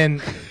 Skyline. and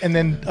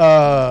then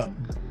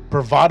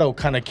bravado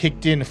kind of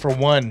kicked in for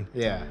one.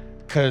 Yeah.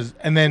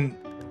 And then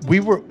we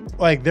were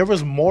like, there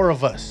was more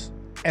of us,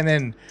 and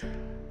then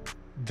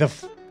the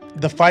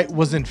fight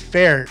wasn't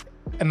fair,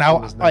 and I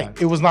was like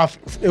not. it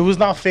was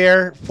not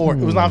fair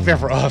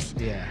for us.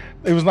 Yeah.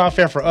 It was not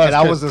fair for us. And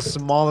I 'cause, was the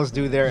smallest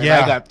dude there, and Yeah.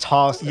 I got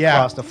tossed Yeah.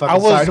 across the I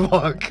fucking was-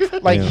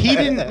 sidewalk. like Yeah. he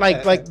didn't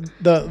like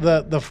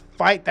the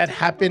fight that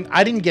happened.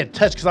 I didn't get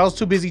touched because I was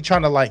too busy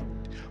trying to like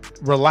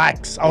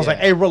relax. I was Yeah. like,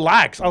 hey,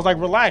 relax. I was like,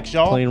 relax,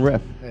 y'all. Playing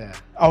ref. Yeah.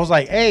 I was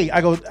like, hey,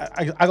 I go,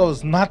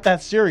 it's not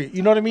that serious.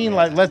 You know what I mean?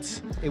 Like,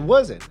 let's It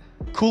wasn't.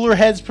 cooler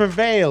heads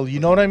prevail. You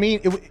know what I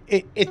mean?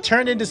 It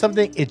turned into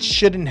something it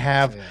shouldn't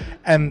have, Yeah.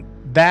 and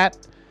that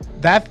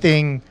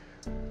thing,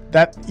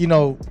 that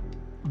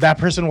that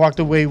person walked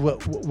away with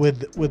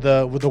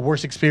the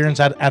worst experience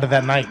out of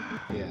that night.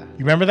 Yeah. You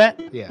remember that?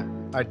 Yeah.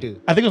 I do.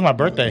 I think it was my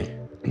birthday.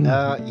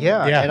 Yeah.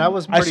 Yeah, And I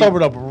was. I Pretty,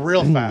 sobered up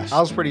real fast. I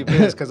was pretty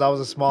pissed because I was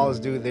the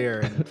smallest dude there,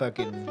 and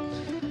fucking,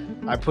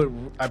 I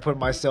put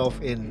myself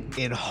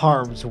in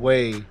harm's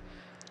way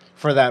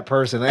for that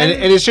person, and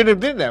it shouldn't have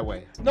been that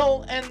way.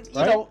 No, and you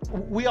Right? know,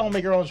 we all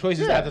make our own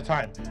choices Yeah. at the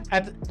time.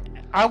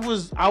 I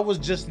was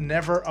just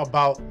never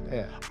about.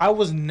 Yeah. I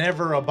was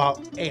never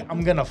about. Hey,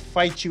 I'm gonna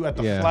fight you at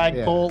the Yeah.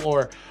 flagpole,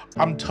 or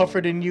I'm tougher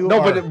than you. No,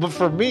 or, but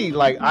for me,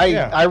 like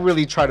I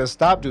really try to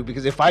stop dude,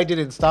 because if I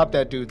didn't stop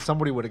that dude,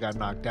 somebody would have got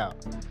knocked out.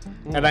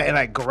 And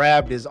I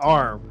grabbed his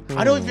arm,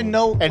 I don't even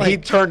know. and he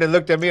turned and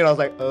looked at me, and I was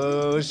like,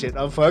 oh shit,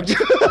 I'm fucked.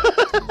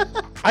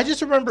 I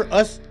just remember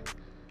us.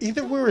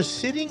 Either we were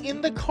sitting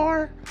in the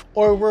car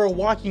or we were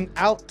walking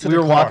out to we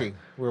the were car. walking.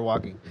 We were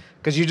walking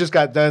because you just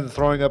got done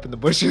throwing up in the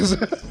bushes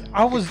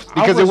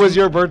Because it was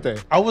your birthday.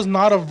 I was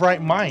not of right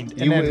mind.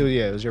 And then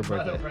Yeah, it was your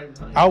birthday.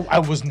 I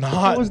was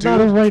not. It was dude. not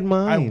of right I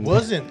mind.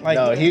 wasn't like.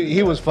 No,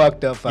 he was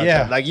fucked up.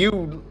 Yeah. Like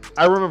you,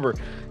 I remember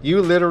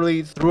you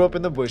literally threw up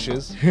in the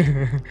bushes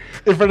in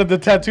front of the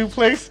tattoo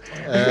place.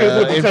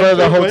 in front of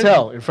the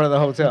hotel. In front of the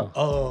hotel.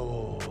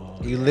 Oh.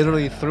 You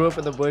literally threw up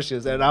in the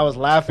bushes, and I was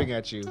laughing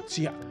at you.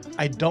 See,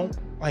 I don't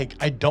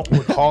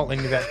recall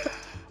any of that.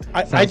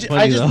 I Sounds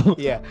funny, though.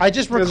 Yeah, I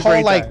just It was a recall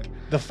great like time.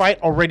 the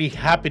fight already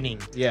happening.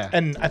 Yeah.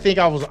 And I think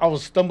I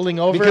was stumbling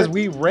over Because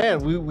we ran.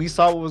 We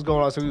saw what was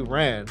going on, so we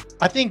ran.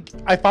 I think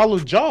I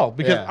followed Jaw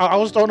because Yeah. I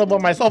was throwing up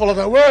on myself. I was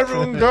like, where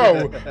everyone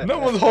go? No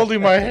one's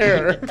holding my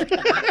hair.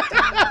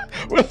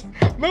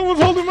 No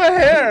one's holding my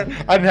hair.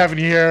 I didn't have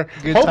any hair.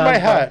 Good Hold my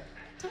times, hat.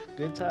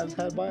 Good times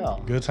had by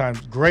all. Good times.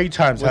 Great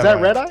times. Was had that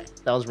by. Red Eye?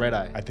 That was Red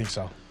Eye. I think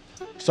so.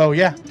 So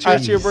yeah.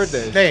 Cheers to your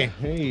birthday.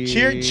 Hey,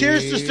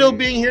 cheers to still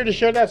being here to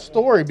share that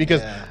story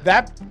because Yeah.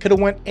 that could have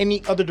went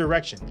any other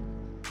direction.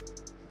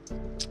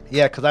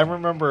 Yeah, because I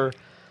remember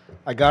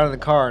I got in the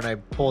car and I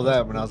pulled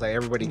up and I was like,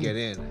 everybody get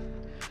in.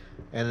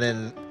 And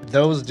then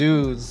those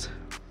dudes,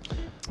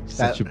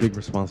 Such a big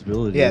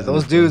responsibility. yeah, isn't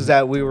those it? dudes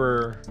that we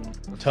were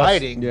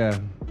fighting. Yeah.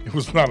 It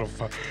was not a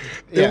fun.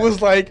 Yeah. It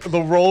was like the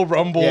Royal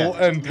Rumble Yeah.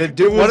 and the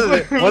dude, it one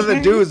was- of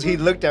the dudes, he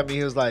looked at me.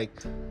 He was like,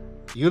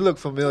 "You look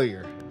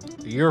familiar.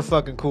 You're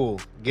fucking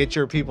cool. Get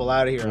your people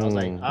out of here." I was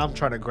like, "I'm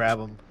trying to grab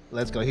him.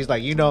 Let's go." He's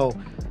like, in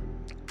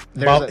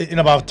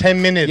about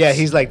 10 minutes. yeah.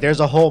 He's like, "There's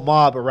a whole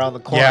mob around the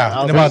corner." Yeah,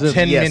 I was in like, about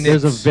 10 minutes.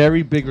 There's a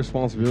very big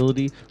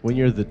responsibility when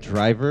you're the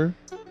driver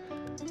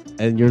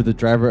and you're the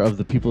driver of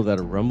the people that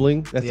are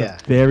rumbling. That's Yeah.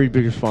 a very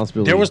big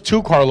responsibility. There was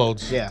 2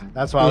 carloads. Yeah,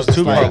 that's why It I was was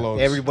two just like,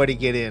 carloads. everybody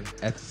get in.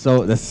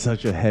 that's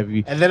such a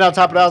heavy. And then on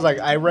top of that, I was like,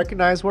 I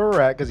recognize where we're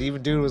at because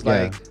even dude was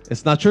like,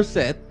 it's not your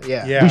set.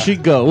 yeah. Yeah. We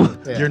should go.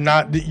 Yeah.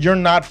 You're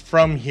not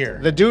from here.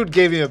 The dude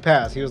gave me a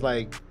pass. He was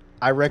like,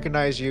 I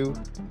recognize you,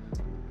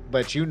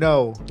 but Yeah.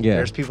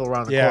 there's people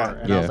around the Yeah. corner.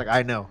 And I was Yeah. like,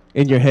 I know.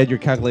 In your head, you're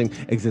calculating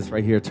exits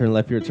right here, turn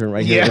left here, turn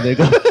right here, Yeah. and then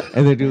go,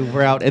 and then do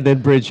we're out, and then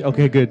bridge.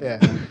 Okay, good. Yeah.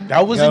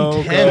 That was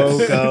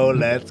intense. Go,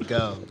 let's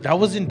go. That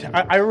was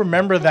I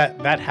remember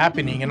that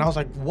happening, and I was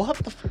like, "What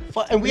the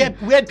fuck?" And we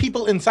had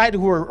people inside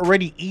who were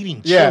already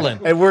eating, Yeah. chilling.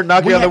 And we're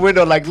knocking We on the had-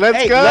 window like, let's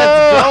Hey, go.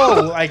 let's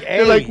go. Like, They're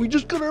hey, like, we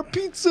just got our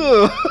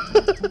pizza.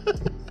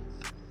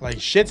 like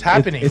shit's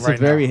happening It's right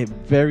a very, now.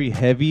 very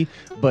heavy,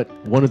 but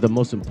one of the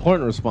most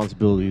important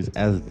responsibilities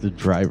as the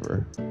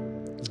driver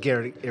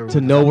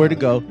to know where to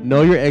go,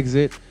 know your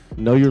exit,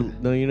 you know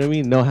what I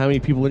mean, know how many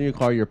people in your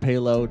car, your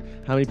payload,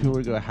 how many people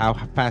are going, how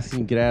fast you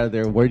can get out of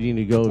there, where do you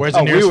need to go. Where's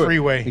the nearest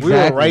freeway? We were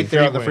Exactly. right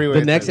there on the Freeway. freeway.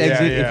 The next Yeah,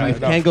 exit, yeah, if you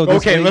no. can't go this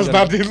Okay, way, let's you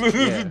not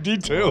gotta-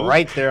 detail.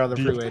 Right there on the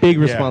freeway. big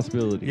Yeah.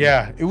 responsibility.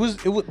 Yeah, it was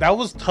that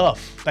was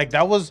tough. Like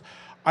that was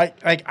I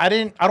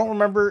don't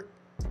remember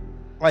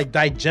like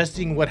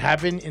digesting what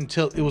happened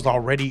until it was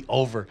already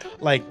over.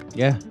 Like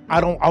Yeah.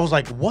 I was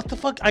like, what the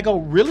fuck? I go,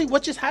 really?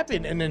 What just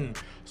happened? And then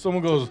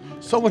someone goes,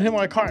 someone hit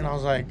my car, and I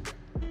was like,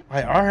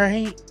 all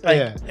right. Like,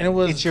 Yeah. and it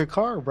was It's your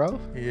car, bro.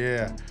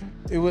 yeah.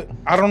 It was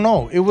I don't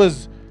know. It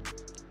was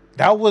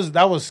that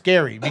was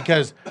scary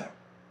because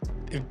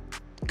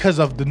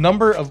of the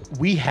number of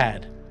we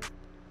had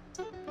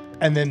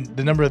and then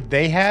the number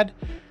they had.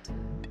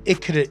 It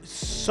could have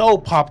so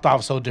popped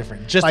off so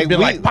different. Just Like, to be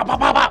we- like pop, pop,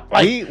 pop, pop.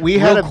 Like, we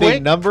had real a quick,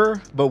 big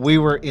number, but we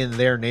were in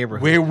their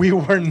neighborhood. we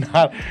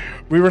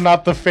were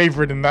not the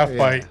favorite in that Yeah.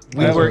 fight.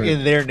 We That's were right.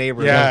 in their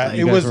neighborhood. Yeah, Like,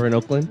 You it guys was- were in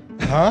Oakland?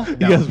 Huh? You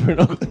guys were in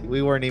Oakland?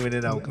 we weren't even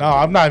in Oakland. No,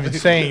 I'm not even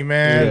saying,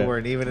 man. We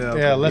weren't even in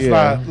Oakland. Yeah, let's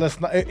Yeah.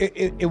 not.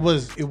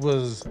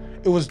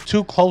 It was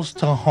too close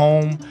to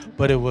home,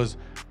 but it was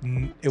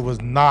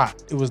not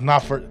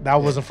for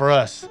that wasn't for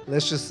us.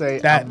 Let's just say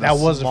That- I'm that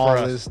the wasn't for us.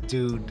 smallest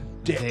dude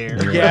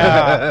there.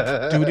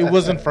 Yeah, dude, it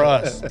wasn't for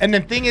us. And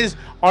the thing is,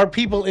 our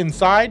people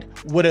inside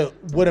would have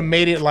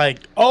made it like,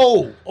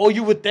 oh,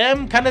 you with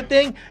them kind of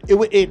thing. It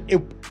would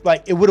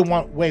have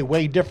went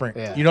way different.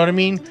 Yeah. You know what I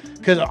mean?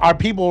 Because our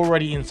people were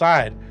already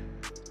inside.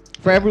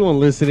 For everyone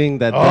listening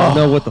that doesn't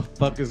know what the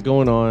fuck is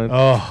going on,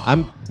 Oh.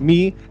 I'm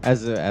me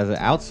as an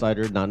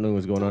outsider not knowing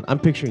what's going on. I'm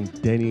picturing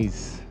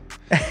Denny's.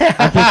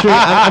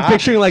 I'm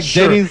picturing like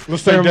Sure. Denny's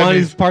Let's say ceremonies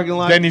Denny's. parking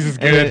lot. Denny's is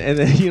and good.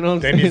 then, you know what I'm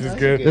Denny's saying? is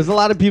good. There's a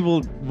lot of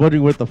people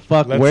wondering what the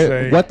fuck, Let's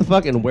say- what the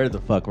fuck, and where the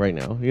fuck right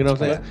now. You know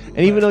what I'm saying?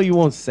 And even though you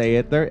won't say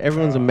it,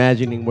 everyone's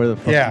imagining where the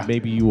fuck Yeah.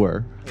 maybe you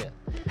were.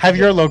 Have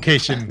your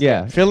location.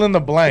 Yeah. Fill in the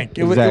blank.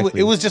 It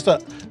Exactly. was just a.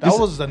 That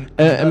was an.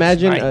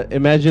 Imagine night.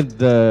 imagine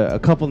a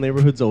couple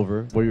neighborhoods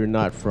over where you're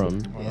not from,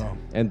 Wow.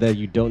 and that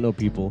you don't know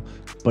people,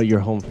 but you're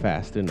home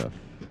fast enough.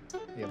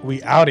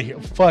 We out of here.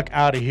 Fuck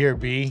out of here,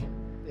 B.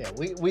 Yeah,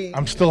 we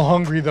I'm still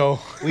hungry though.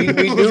 we Let's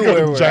knew go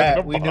where to we're Jack in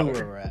at. the We knew Box.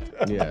 where we're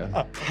at.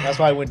 Yeah. That's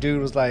why when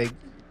dude was like,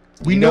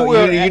 We you knew know, we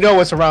were you at- know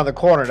what's around the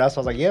corner. That's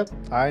why I was like, yep,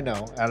 I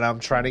know, and I'm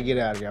trying to get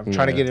out of here. I'm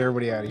trying to Yeah. get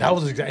everybody out of here. That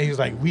was exactly. He was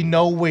like, "We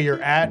know where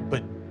you're at,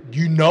 but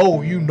you know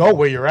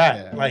where you're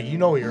at. Yeah. Like you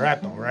know where you're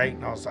at, though, right?"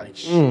 And I was like,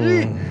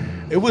 "Shit."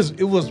 It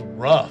was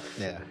rough.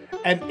 yeah,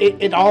 And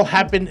it all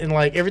happened and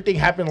like everything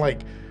happened like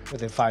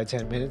within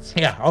 5-10 minutes.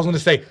 yeah. I was gonna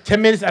say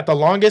 10 minutes at the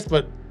longest,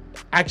 but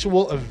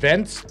actual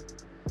events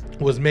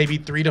was maybe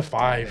 3 to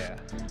 5. Yeah.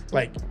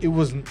 Like it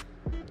wasn't.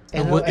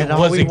 And, it and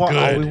all, we wasn't all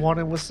we good.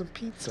 wanted was some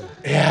pizza.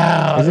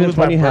 Yeah. Isn't it was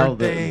my funny how the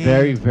birthday.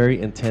 very,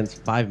 very intense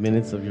 5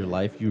 minutes of your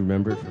life you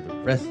remember for the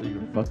rest of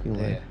your fucking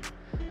life?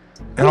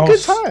 And I Good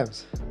was-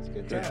 times. It's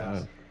good Yeah.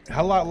 times.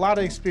 a lot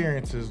of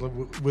experiences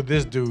with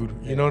this dude.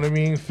 You know what I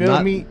mean? Feel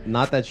not, me?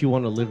 Not that you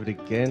want to live it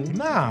again.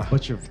 Nah.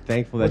 But you're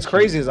thankful that. What's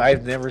crazy is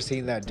I've never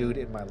seen that dude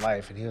in my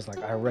life, and he was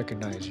like, "I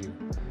recognize you."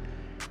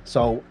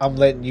 So I'm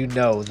letting you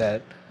know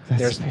that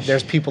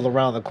there's people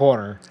around the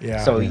corner.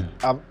 Yeah. So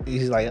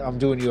he's like, I'm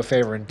doing you a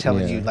favor and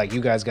telling you like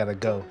you guys gotta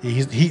go.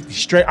 He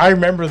straight. I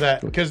remember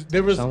that because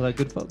there was Sounds like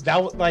good folks.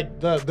 that was like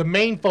the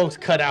main folks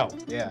cut out.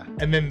 Yeah.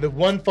 And then the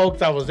one folks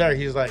that was there,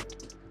 he's like,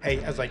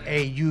 hey, I was like,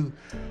 hey,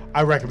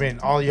 I recommend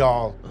all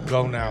y'all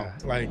go now.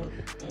 Like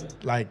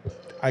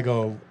I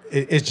go,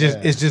 it's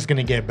just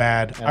gonna get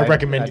bad. And I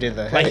recommend I did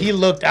the, like hey. he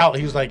looked out.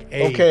 He was like,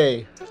 hey,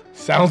 Okay.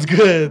 sounds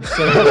good.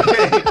 So,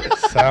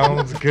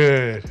 sounds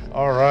good.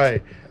 All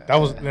right. That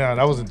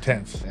was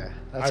intense. Yeah.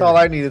 That's all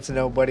I needed to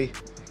know, buddy.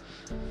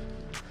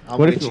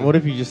 What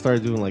if you just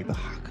started doing like the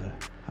haka?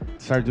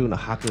 Started doing the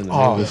haka in the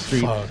middle of the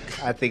street.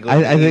 Fuck. I think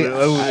I think it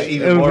was it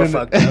even more would've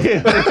fucked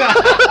been-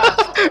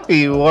 up.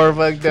 Even more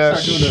fucked up.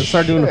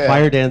 Start doing a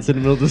fire dance in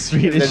the middle of the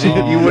street. And Then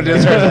shit. you would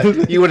have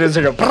started.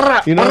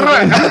 You know what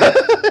I mean?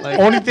 Like,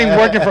 Only thing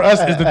working for us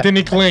is the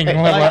thinny cling. I'm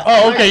like,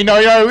 oh, okay, no,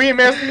 yeah, we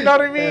man, you know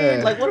what I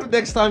mean? like, what if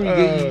next time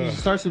you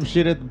start some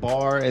shit at the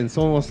bar and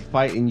someone wants to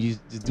fight and you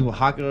just do a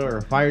haka or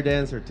a fire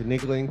dance or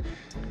tinikling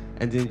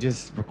and then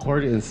just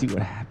record it and see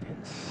what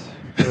happens?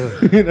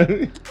 You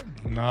know?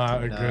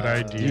 Not a good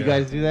idea. Do you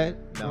guys do that?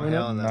 No,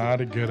 hell no.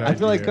 Not a good idea. I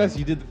feel like Gus,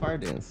 you did the fire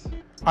dance.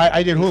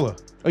 I did hula.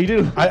 Oh, you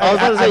do?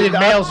 I did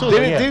male hula.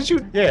 Yeah. Didn't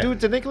you Yeah. do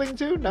tinikling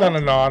too? No.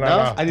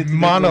 I did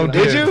Mono tinikling.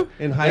 did. Did you?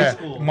 In high Yeah.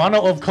 school.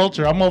 Mono of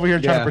culture. I'm over here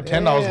trying to Yeah.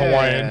 pretend I was Yeah.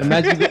 Hawaiian.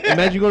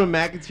 Imagine going to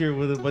McAteer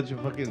with a bunch of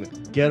fucking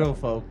ghetto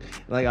folk.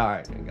 Like, all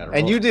right, I gotta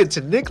And roll. you did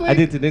tinikling? I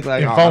did tinikling.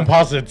 Like, In oh, foam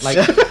posits. like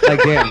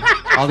damn,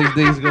 all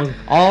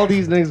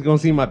these niggas gonna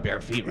see my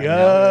bare feet right now.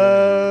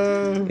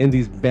 Yeah. In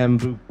these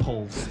bamboo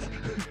poles.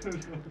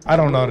 I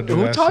don't know how to do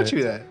Who that. taught shit.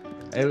 you that?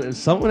 And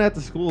someone at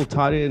the school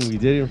taught it, and we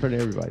did it in front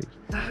of everybody.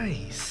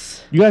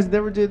 Nice. You guys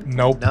never did?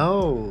 Nope.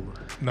 No.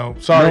 No.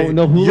 Sorry.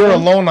 No hula? You're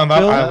alone on that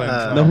Phil?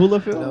 island. No hula,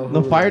 Phil?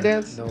 No fire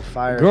dance? No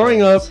fire Growing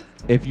dance. up,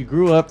 if you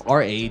grew up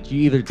our age,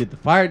 you either did the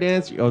fire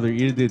dance, or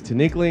you either did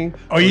tinikling.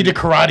 Oh, you did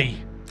karate.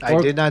 I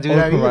did not do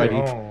that either.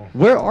 Oh.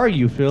 Where are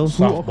you, Phil?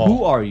 Softball.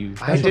 Who are you?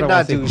 I That's did what not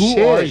wanna say. do Who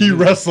shit. are He you?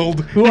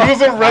 wrestled. He was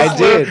a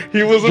wrestler. did.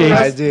 He was a James. I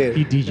wrestler. did.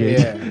 He DJ'd.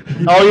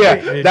 Yeah. Oh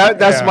yeah,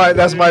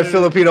 that's my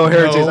Filipino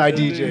heritage. No. I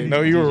DJ.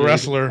 No, you were a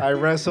wrestler. I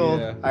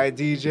wrestled. Yeah. I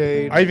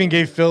DJ'd. I even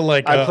gave Phil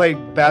like I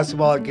played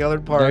basketball at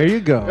Gellert Park. There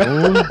you go.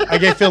 I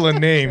gave Phil a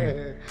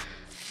name.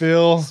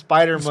 Phil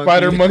Spider Monkey.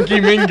 Spider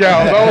Monkey Mingao.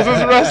 That was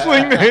his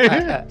wrestling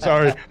name.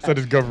 Sorry, I said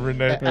his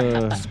government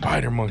name.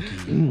 Spider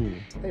Monkey.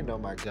 They know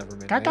my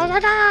government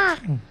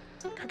name.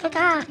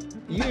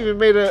 You even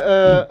made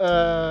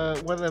a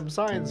one of them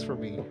signs for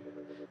me.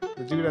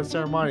 The dude at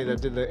ceremony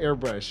that did the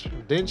airbrush,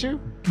 didn't you?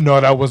 No,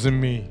 that wasn't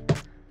me.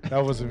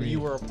 That wasn't me. You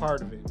were a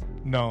part of it.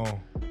 No.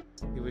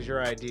 It was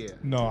your idea.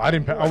 No, I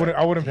didn't pay.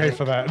 I wouldn't pay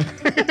for that.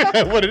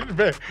 I wouldn't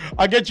pay.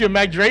 I'll get you a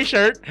Mac Dre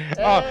shirt.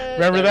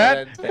 Remember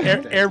that? The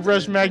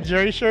airbrush Mac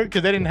Dre shirt?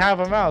 Because they didn't have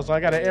them out, so I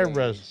got an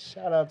airbrush.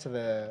 Shout out to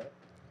the.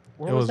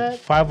 Where It was that?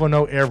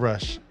 510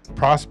 airbrush.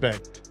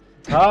 Prospect.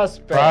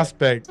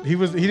 Prospect. He's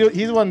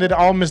the one that did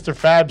all Mr.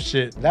 Fab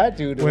shit. That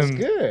dude was When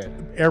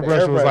good.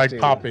 Airbrush was like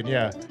dude. popping,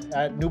 yeah.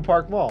 At New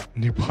Park Mall.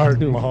 New Park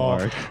New Mall.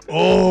 Park.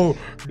 Oh,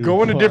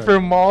 going to Park.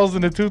 different malls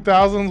in the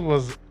 2000s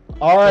was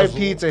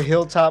R.I.P. to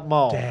Hilltop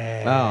Mall.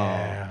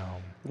 damn.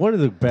 One of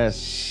the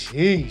best.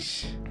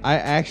 Sheesh. I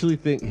actually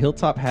think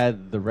Hilltop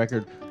had the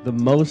record, the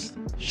most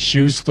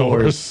Shoe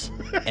stores.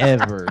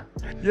 ever.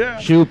 Yeah.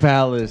 Shoe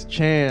Palace,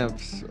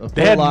 Champs, a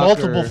They had Foot Locker,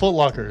 multiple Foot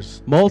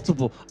Lockers.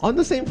 multiple on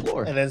the same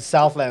floor. And then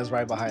Southland's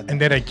right behind them.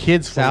 And then a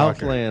kids Foot Locker.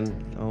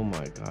 Southland. Oh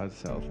my God,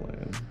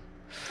 Southland.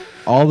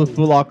 All the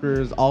Foot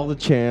Lockers, all the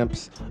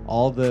Champs,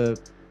 all the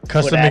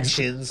Custom,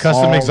 actions.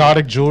 custom All-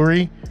 exotic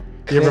jewelry.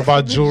 You ever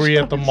bought jewelry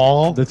at the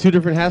mall? two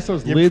different hat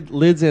stores,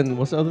 lids and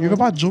what's the other You ever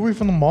one? bought jewelry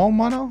from the mall,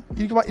 Mono?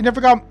 You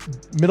never got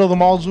middle of the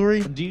mall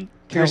jewelry? Do you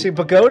Piercing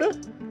Pagoda?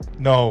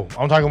 No,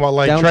 I'm talking about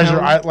like Downtown? treasure.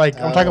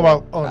 I'm talking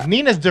about.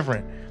 Nina's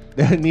different.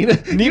 Nina?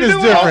 Nina's You know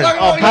what different. I'm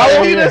talking I'll about?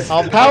 power- Nina's.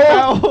 I'll power.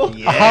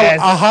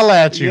 I'll holla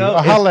at you.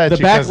 I'll holla at the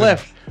you. back cousin.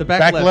 left. The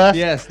back, left.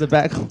 Yes, the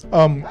back.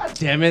 Damn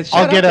Damn it!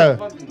 I'll shout get out a to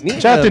fucking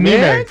Nina, shout out to Nina.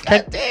 man.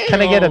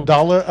 Can I get a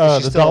dollar? Is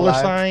she The still dollar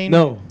alive? sign?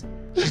 No.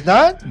 She's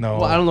not? No.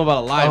 Well, I don't know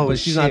about alive, Oh, but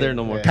she's not shit. there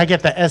no more. Yeah. Can I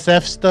get the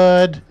SF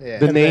stud? Yeah.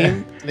 The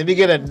name? Let me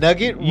get a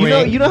nugget You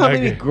ring. know how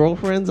many Nugget.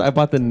 girlfriends I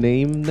bought the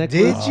name necklace?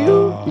 Did you? You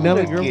know how many Look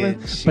at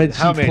girlfriends? shit. But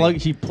How many?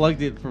 she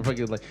plugged it for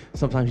fucking like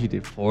sometimes she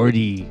did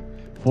 40 Ooh,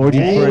 for a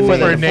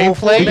for a name.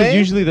 nameplate? Because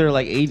usually they're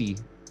like 80,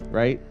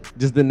 right?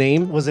 Just the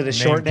name. Was it a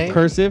short name?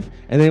 Cursive,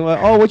 and then like,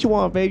 oh, what you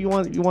want, babe? You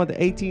want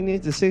the 18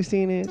 inch, the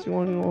 16 inch? You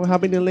want how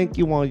many link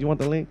you want? You want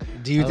the link?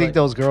 Do you I think like-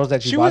 those girls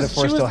that you She bought was. it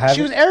for still have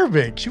She was it?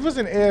 Arabic. She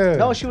wasn't.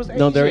 No, she was Asian.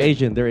 No, they're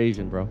Asian. They're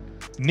Asian, bro.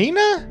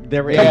 Nina.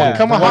 They're Come Asian. on,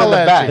 come on, The one in holla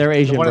the at back. you. They're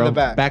Asian, The one in bro.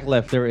 the back.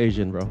 left, they're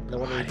Asian, bro. The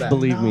one in the back.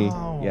 Believe me.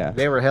 No. Yeah.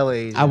 They were hella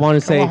Asian. I want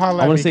to say on,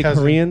 holla I at want me, to say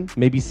cousin. Korean,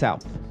 maybe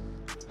South.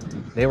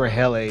 They were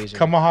hella Asian.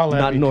 Come on, holla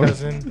Not at me, north.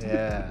 cousin.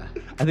 Yeah.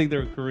 I think they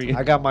were Korean.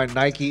 I got my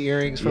Nike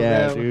earrings from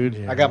Yeah, them. dude.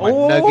 Yeah. I got my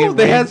Oh, Nugget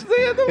they had, rings.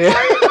 they had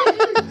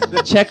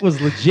the check was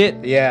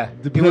legit. Yeah,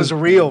 it Because was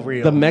real.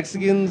 The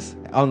Mexicans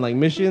on like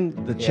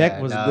Mission, the check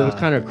Yeah, was nah. it was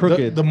kind of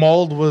crooked. The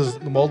mold was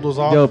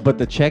off. Yo, but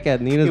the check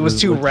at Nina's It was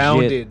too legit.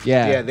 rounded.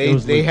 Yeah, they it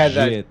was had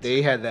legit.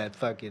 they had that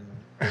fucking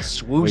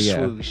swoosh Well,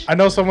 yeah. swoosh. I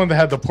know someone that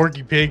had the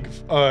Porky Pig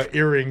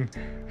earring.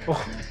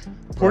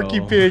 Porky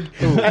Bro. Pig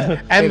Say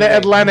and the that.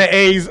 Atlanta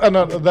A's.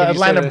 No, the Can you say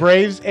Atlanta that?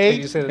 Braves Can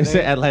you A. say the Is it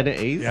name? Atlanta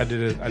A's? Yeah, I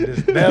did it. I did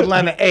the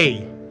Atlanta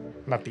A,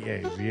 not the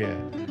A's.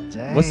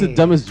 Yeah. What's the Dang.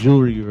 dumbest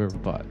jewelry you've ever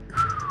bought?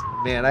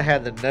 Man, I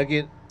had the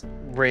Nugget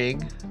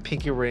ring,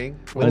 pinky ring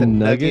with A a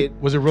nugget?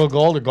 nugget. Was it real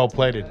gold or gold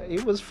plated?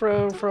 It was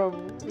from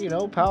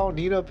Powell,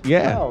 Nina.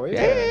 Yeah. Powell,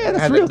 Yeah, I that's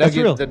had real, The that's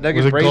nugget, real. The Was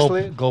nugget it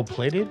bracelet. gold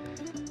plated?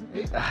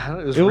 It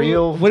was It was-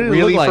 real. What did it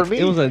really look like? for me.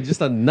 It was just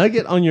a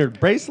nugget on your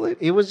bracelet.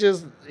 It was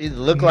just. It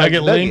looked like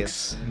Nugget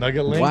nuggets. links.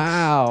 Nugget links.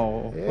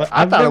 Wow. Yeah, But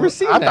I've never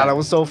seen I that. thought it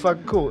was so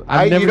fucking cool.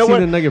 I've never you know seen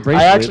what? a nugget I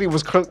bracelet. actually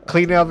was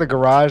cleaning out the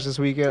garage this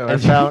weekend,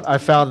 and I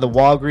found the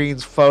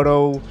Walgreens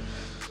photo.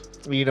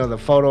 You know the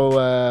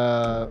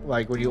photo,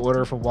 like when you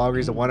order from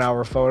Walgreens, a 1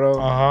 hour photo,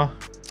 Uh huh.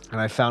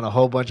 and I found a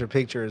whole bunch of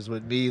pictures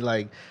with me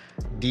like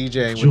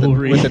DJing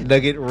Jewelry. with a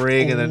nugget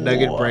ring and a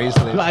nugget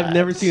bracelet. I've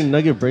never seen a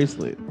nugget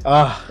bracelet.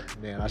 Oh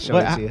man, I'll show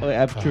But it to you.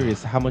 I'm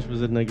curious, how much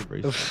was a nugget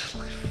bracelet?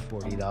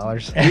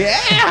 $40.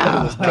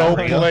 Yeah. Gold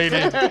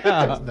plated.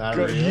 It's not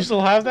real. You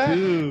still have that?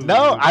 Dude.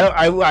 No, I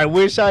don't. I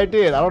wish I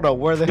did. I don't know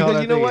where the hell Because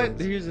that you know thing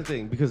what? is. Here's the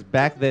thing. Because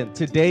back then,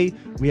 today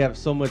we have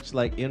so much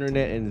like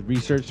internet and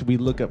research. We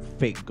look up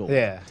fake gold.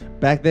 Yeah,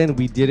 Back then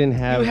we didn't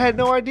have. you had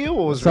no idea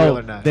what was real so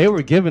or not. they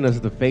were giving us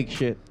the fake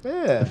shit,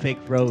 Yeah, the fake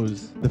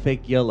rose, the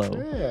fake yellow,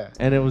 yeah.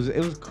 and it was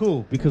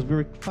cool because we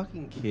were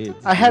fucking kids.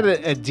 I had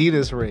an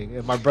Adidas ring,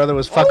 and my brother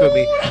was fucking with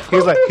me.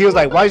 He was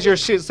like, "Why does your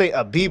shit say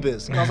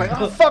Abibas?" And I was like,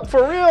 "Oh fuck,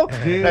 for real?"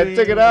 And I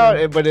took it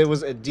out, but it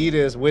was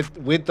Adidas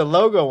with the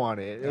logo on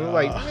it. It was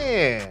like,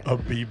 man,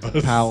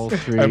 Abibas. Powell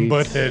Street. And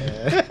Butthead.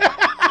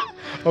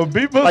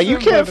 Abibas. like you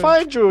and can't Butthead.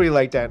 find jewelry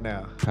like that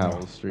now.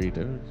 Powell Street.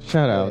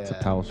 Shout out to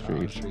Yeah, Powell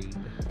Street.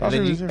 Powell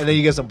And Street. then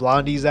you get some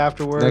blondies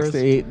afterwards. Next to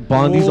 8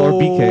 Bondies or Oh,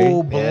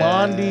 BK.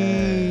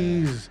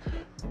 Blondies.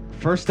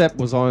 First step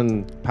was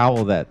on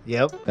Powell that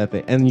Yep.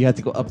 thing, and you had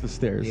to go up the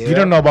stairs. Yeah. You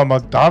don't know about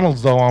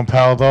McDonald's though on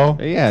Powell though.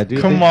 Yeah,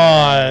 dude. Come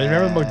on.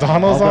 Remember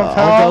McDonald's all on the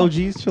Powell?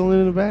 OGs chilling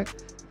in the back.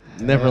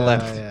 Never Yeah,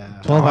 left. yeah.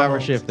 12-hour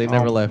McDonald's shift. They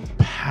never on left.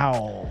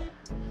 Powell.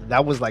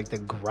 That was like the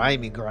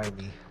grimy.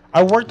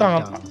 I worked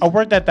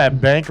McDonald's. at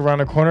that bank around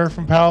the corner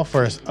from Powell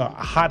for a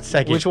hot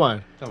second. Which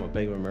one? Talking about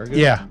Bank of America.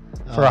 Yeah,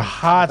 for a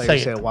hot I thought you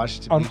second said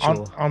Washington on,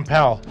 Mutual. on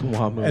Powell,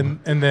 Wamu.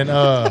 and then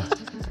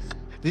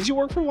Did you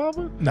work for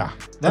Walmart? nah,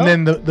 No? and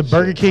then the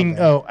Burger Shit, King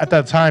okay. at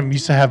that time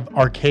used to have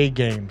arcade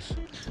games.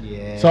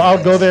 Yeah. So I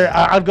would go there.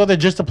 I'd go there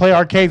just to play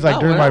arcades like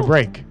Oh, during my wow.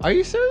 break. Are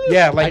you serious?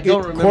 Yeah, I like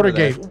don't remember quarter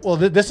that. game. Well,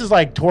 this is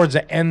like towards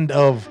the end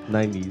of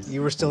 90s.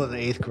 You were still in the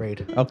 8th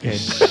grade. Okay.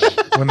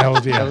 when that was I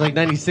was yeah. like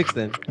 96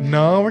 then.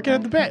 No, working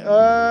at the bank.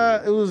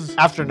 It was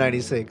After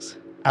 96.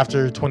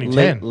 after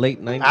 2010.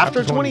 Late 90s.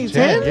 After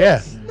 2010?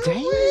 Yeah,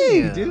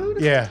 Dang, dude.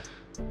 yeah.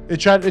 They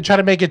tried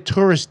to make it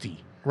touristy,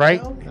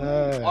 right?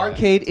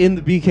 Arcade in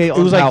the BK on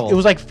It was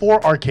Powell. like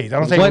 4 arcades. I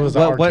don't think what, it was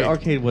what an arcade.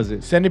 arcade was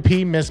it?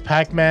 Centipede, Miss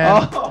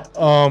Pac-Man.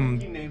 Oh.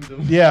 You named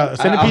them. Yeah,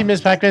 Centipede,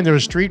 Miss Pac-Man. There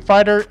was Street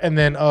Fighter, and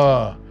then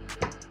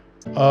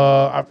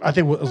I think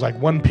it was like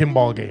one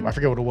pinball game. I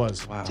forget what it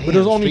was. Wow. But it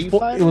was Damn, only Street 4.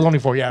 Fighter? It was only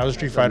 4. Yeah, it was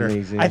Street Fighter.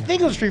 amazing. I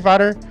think it was Street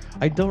Fighter.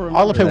 I don't remember.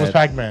 All I played was that.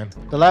 Pac-Man.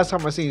 The last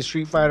time I seen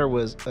Street Fighter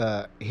was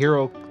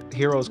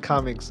Heroes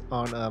Comics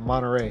on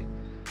Monterey.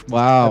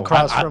 Wow.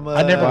 Across I from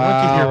never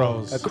Wow. went to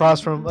Heroes.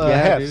 across from Yeah,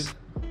 Hef's.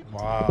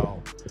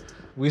 Wow.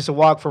 We used to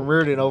walk from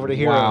Reardon over to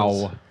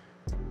Heroes. Wow.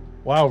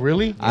 Wow,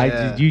 really?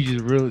 Yeah. You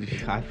just really.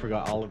 I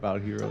forgot all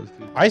about Heroes,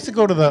 dude. I used to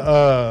go to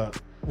the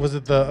was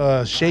it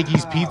the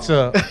Shakey's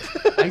Pizza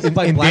I used to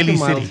buy in Black Daly and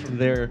Miles City? from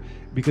there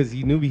because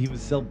he knew me. He would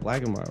sell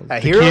Black and Miles.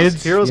 At The Heroes?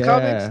 kids? Heroes Yeah.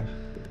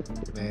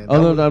 Comics? Man, Oh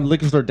that no, was- no,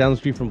 liquor store down the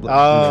street from Black.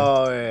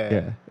 Oh, yeah. Yeah,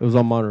 it was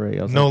on Monterey.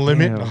 I was No like,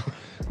 Limit? damn.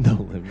 No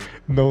limit.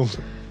 No.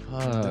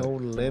 Fuck. No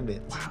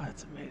limit. Wow,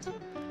 that's amazing.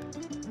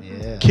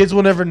 Yeah. Kids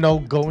will never know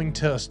going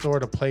to a store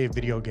to play a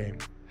video game.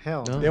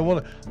 Hell. No. They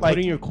will like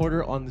Putting your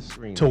quarter on the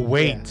screen. to Yeah.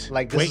 wait.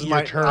 Like this wait is your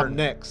my turn. I'm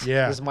next.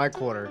 Yeah. This is my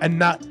quarter. And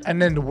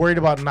then worried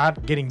about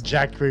not getting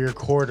jacked for your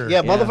quarter.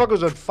 Yeah,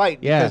 motherfuckers would fight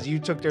Yeah. because you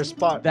took their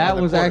spot. That on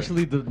the was quarter.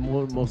 actually the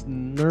most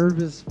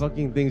nervous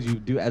fucking things you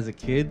do as a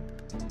kid.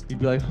 You'd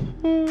be like,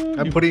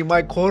 I'm you putting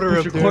my quarter put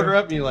up your there. quarter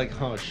up, and you're like,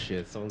 oh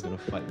shit, someone's gonna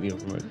fight me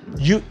over my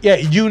quarter.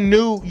 You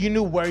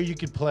knew where you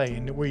could play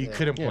and where you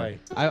couldn't Yeah. play.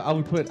 I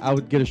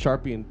would get a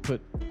Sharpie and put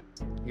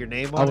Your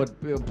name I on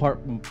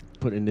would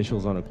put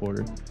initials on a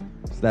quarter.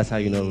 So that's how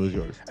you know it was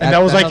yours. And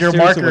that was like how your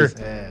serious it marker. was.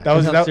 Yeah. That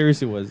was That's how that,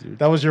 serious it was, dude.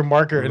 that was your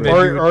marker. And then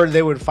Or, you would, or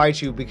they would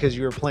fight you because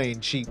you were playing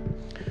cheap.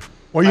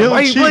 well, you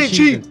why you playing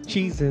cheat.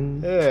 cheap?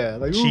 Cheesing. Yeah,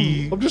 like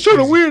Cheese. I'm just trying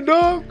to win,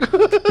 dog.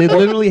 They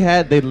literally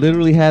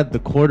had the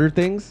quarter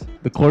things,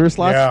 the quarter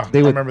slots. Yeah, they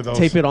I would remember those.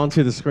 tape it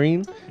onto the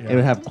screen Yeah. and it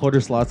would have quarter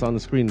slots on the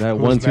screen. That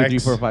Who's 1, 2, 3,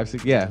 next? 4, 5,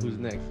 6. Yeah, who's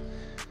next?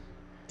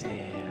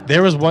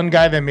 There was one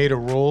guy that made a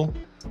rule.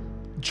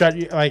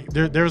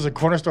 There was a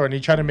corner store, and he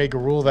tried to make a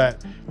rule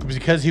that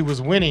because he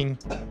was winning,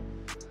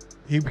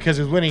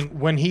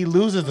 when he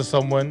loses to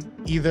someone,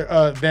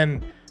 either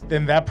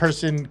then that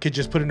person could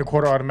just put in a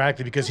quarter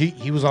automatically because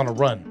he was on a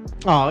run.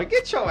 Oh,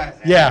 get your ass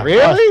out. Yeah,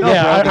 Really?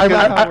 Yeah, No, bro,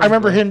 I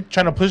remember him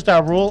trying to push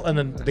that rule, and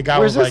then the guy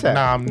Where's was this like, at?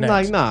 "Nah, I'm next."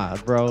 Like, nah,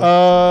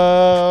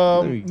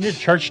 bro. Near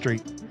Church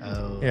Street.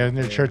 Oh, Yeah,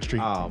 near Church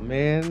Street. Oh,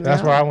 man.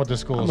 That's where I went to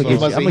school. I'm So gonna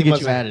must- get he you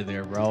must- out of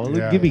there, bro. Look,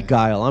 Yeah. give me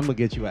Guile. I'm gonna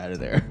get you out of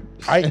there.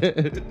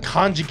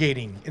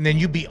 conjugating, and then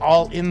you be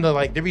all in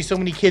the there be so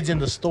many kids in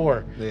the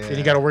store, Yeah. and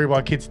you got to worry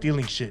about kids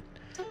stealing shit.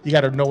 You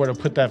got to know where to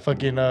put that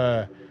fucking.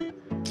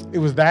 It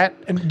was that.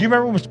 And do you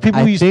remember when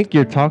people I used? think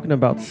you're talking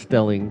about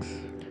Stellings.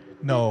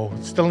 No,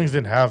 Stellings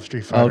didn't have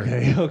Street Fighter.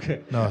 Okay.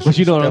 No, But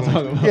you know what I'm Stellings-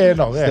 talking about. Yeah,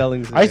 no, yeah.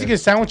 Stellings. I used to get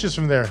sandwiches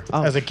from there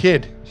Oh. as a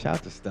kid. Shout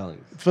out to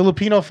Stellings.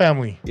 Filipino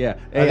family. Yeah.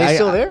 Are they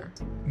still there?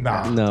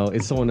 Nah. No,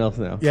 it's someone else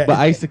now. Yeah, But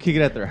I used to kick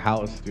it at their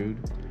house, dude.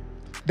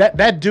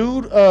 That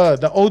dude,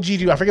 the OG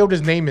dude, I forget what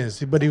his name is,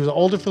 but he was an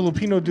older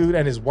Filipino dude,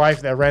 and his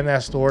wife that ran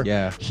that store.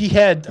 Yeah. He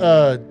had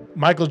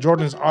Michael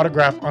Jordan's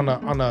autograph on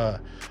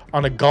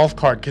a golf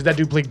cart because that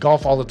dude played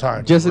golf all the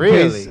time. Just in Really?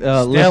 case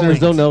listeners Stellings.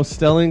 don't know,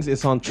 Stellings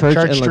is on Church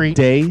Church and Street.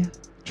 Day.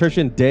 Church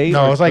and Day.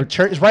 No, or- it's like or-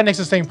 church. It's right next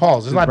to St.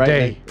 Paul's. It's not right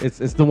Day. next-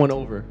 it's the one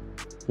over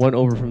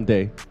from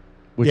Day,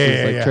 which Yeah, is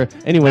yeah, like yeah. Church.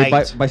 Anyway,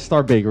 Night. by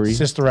Star Bakery.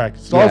 Sister Act.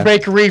 Star Yeah.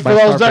 Bakery for By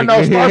those Star that know.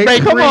 Bakery. Star Hey,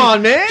 Bakery. come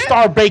on, man.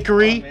 Star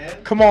Bakery.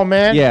 Come on,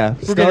 man. Yeah, We're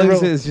getting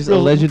Stellings real- is just real-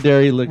 a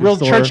legendary liquor real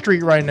store. Church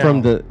Street right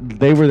now.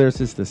 They were there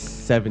since the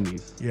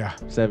 70s. Yeah.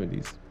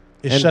 70s.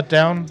 It's And- shut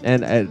down.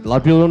 And a lot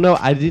of people don't know.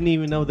 I didn't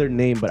even know their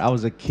name, but I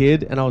was a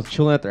kid and I was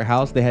chilling at their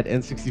house. They had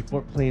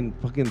N64 playing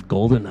fucking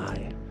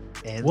GoldenEye.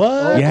 And What?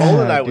 Oh, Yeah,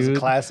 GoldenEye was a dude.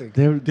 classic.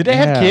 Did they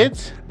have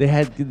kids? They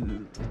had,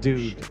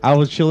 dude. I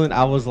was chilling.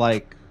 I was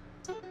like,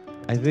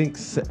 I think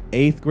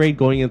 8th grade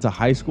going into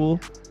high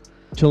school,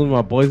 chilling with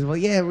my boys. I'm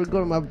like, yeah, we're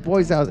going to my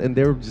boys' house, and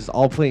they were just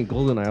all playing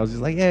GoldenEye. I was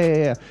just like,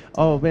 yeah.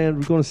 Oh man,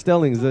 we're going to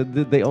Stellings.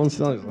 They own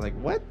Stellings. I'm like,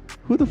 what?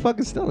 Who the fuck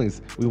is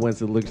Stellings? We went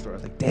to the liquor store. I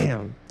was like,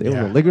 damn, they own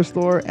Yeah. a liquor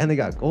store and they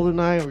got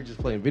GoldenEye. And we're just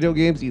playing video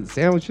games, eating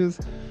sandwiches.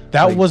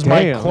 That Like, was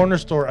my damn. corner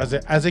store as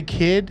a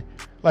kid,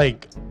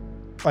 like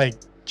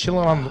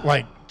chilling on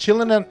On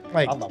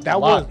the that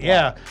block. was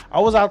yeah. I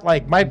was out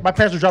like my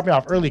parents would drop me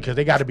off early because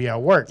they got to be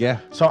at work. Yeah.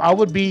 So I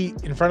would be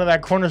in front of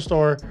that corner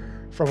store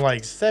from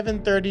like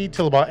 7:30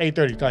 till about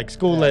 8:30, like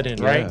school let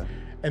in, right? Yeah.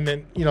 And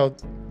then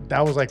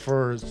that was like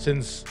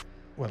since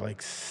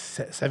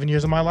 7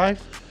 years of my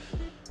life.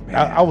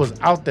 I was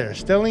out there.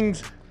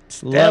 Stellings.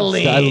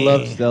 I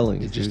love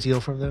Stellings. Did you dude. steal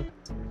from them?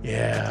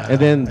 Yeah. And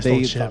then I stole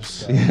they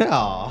chips. Yeah,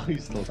 oh, you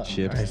stole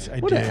chips. I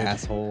What did. an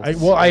asshole.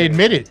 I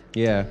admit it.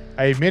 Yeah.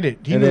 I admit it.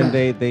 He And knew-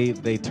 then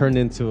they turned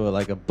into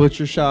a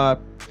butcher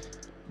shop.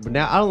 But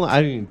now I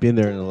haven't even been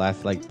there in the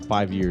last like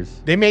 5 years.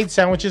 they made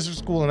sandwiches for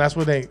school, and that's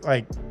what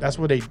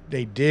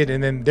they did.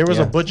 And then there was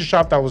a Yeah. butcher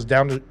shop that was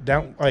down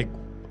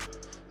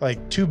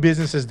like two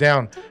businesses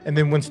down. And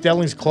then when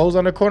Stellings closed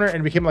on the corner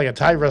and became like a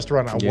Thai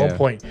restaurant at one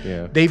point,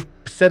 Yeah. they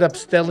set up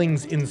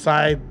Stellings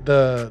inside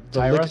the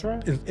Thai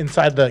restaurant?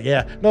 inside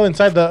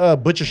the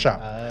butcher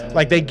shop.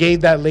 Like they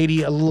gave that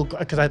lady a little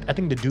because I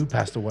think the dude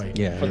passed away.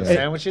 Yeah. For the yeah.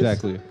 sandwiches?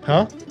 Exactly.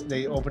 Huh?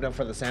 They opened up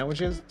for the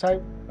sandwiches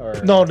type? Or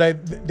No,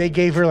 they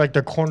gave her like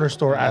the corner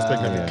store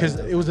aspect of it yeah. because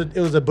it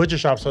was a butcher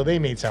shop, so they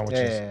made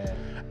sandwiches. Yeah.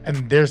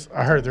 And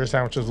I heard their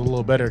sandwiches a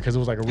little better because it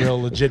was like a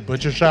real legit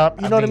butcher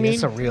shop. You know what I mean?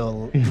 It's a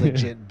real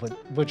legit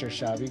butcher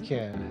shop. You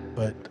can't.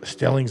 But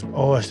Stellings,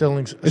 a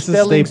Stellings It's a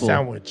Stellings staple.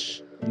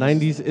 sandwich.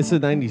 90s. It's a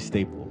 90s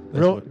staple. That's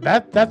Real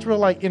what- that's real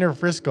like inner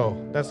Frisco.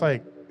 That's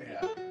like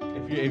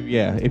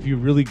if you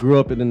really grew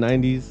up in the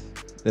 90s,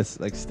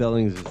 that's like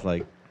Stellings is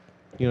like,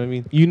 you know what I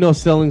mean? You know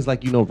Stellings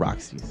like you know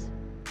Roxy's.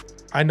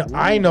 I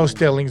know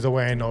Stellings the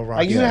way I know Like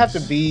Rocky. you have to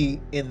be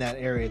in that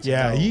area to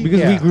Yeah, know. Because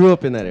we Yeah. grew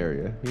up in that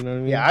area. You know what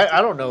I mean? Yeah,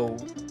 I don't know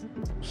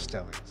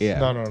Stellings. Yeah.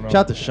 No. Shout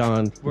out to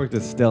Sean. Worked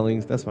at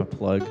Stellings. That's my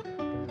plug.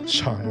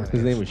 Sean.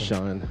 His name was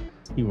Sean.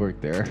 He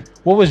worked there.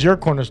 What was your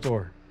corner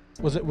store?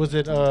 Was it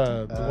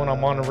the one on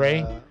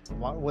Monterey?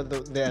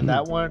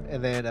 That one,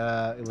 and then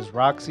it was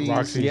Roxy's.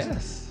 Roxy's.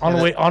 Yes.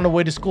 On the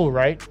way to school,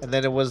 right? And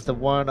then it was the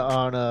one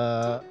on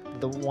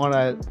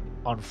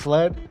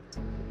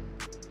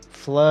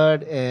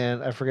Flood,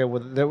 and I forget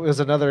what. There was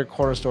another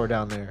corner store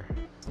down there.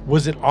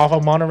 Was it off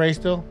of Monterey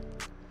still?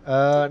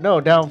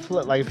 No, down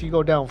Flood. Like if you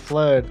go down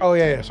Flood. Oh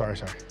yeah. Sorry.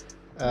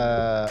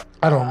 I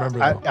don't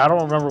remember. I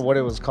don't remember what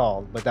it was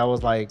called, but that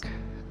was like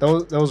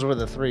those were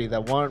the three.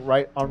 That one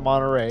right on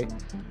Monterey,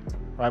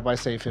 right by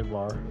Safe and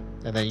Bar,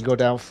 and then you go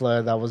down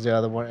Flood. That was the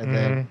other one,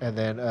 and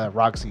then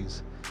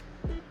Roxy's.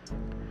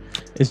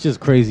 It's just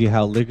crazy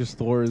how liquor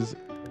stores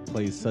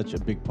plays such a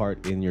big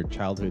part in your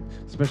childhood,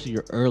 especially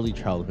your early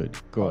childhood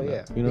growing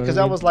up. You know because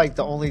what I that mean? was like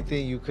the only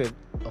thing you could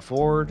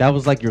afford. That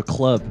was like your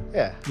club.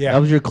 Yeah. Yeah. That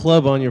was your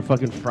club on your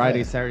fucking Friday,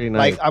 Yeah. Saturday night.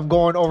 Like, I'm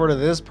going over to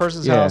this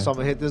person's Yeah. house, so I'm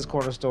gonna hit this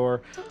corner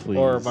store,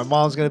 or Please. my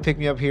mom's gonna pick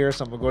me up here,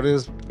 so I'm gonna go to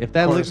this. if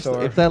that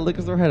corner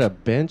liquor store had a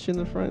bench in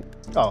the front,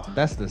 Oh,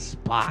 that's the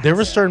spot. There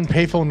were certain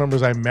payphone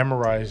numbers I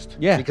merized.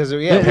 yeah, because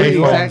Yeah,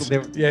 Payphones.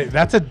 exactly. Yeah,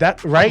 that's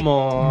that right. Come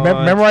on,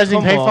 Memorizing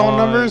come payphone on,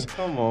 numbers.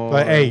 Come on.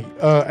 Like, hey,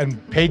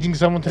 and paging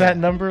someone to that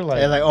number.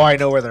 Like, and like, oh, I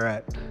know where they're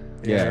at.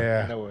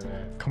 yeah. I know where they're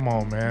at. Come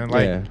on, man.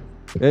 Like,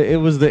 yeah. It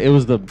was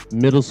the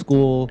middle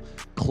school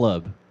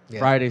club. Yeah.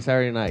 Friday,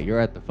 Saturday night. You're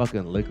at the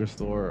fucking liquor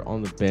store,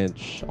 on the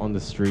bench, on the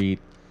street,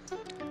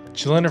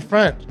 chill in the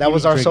front. That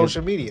was our Drinking-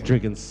 social media.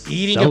 drinking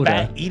Eating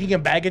soda, a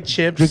bag of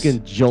chips.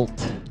 drinking Jolt,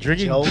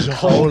 drinking Jolt Jolt.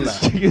 Cola.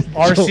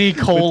 RC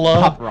Cola.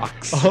 Pop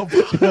Rocks.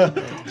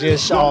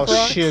 Just all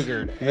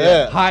sugared.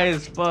 Yeah. High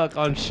as fuck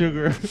on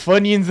sugar.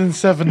 Funyuns and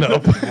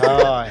 7-Up.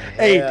 Oh,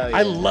 Hey, hell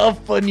I yeah.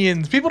 love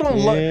Funyuns. People don't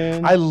love.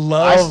 Man. I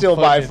love. I still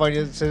buy Funyuns.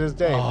 Funyuns to this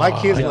day. My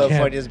kids I love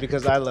can't. Funyuns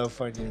because I love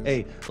Funyuns.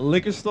 Hey,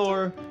 liquor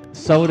store,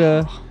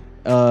 soda,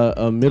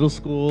 a middle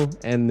school,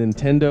 and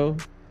Nintendo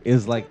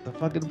is like the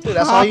fucking. Dude,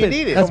 that's all you poppin'.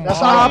 needed. That's That's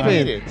all you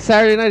poppin'. needed.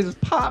 Saturday night is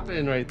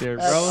popping right there,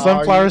 That's bro. all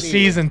Sunflower you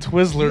seeds and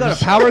Twizzlers. You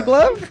got a power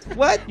glove?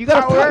 What? You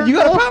got Power a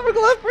power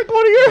glove for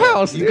going to your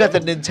house? You got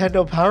the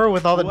Nintendo Power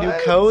with all the new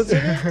What? codes in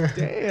it?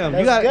 Damn. Let's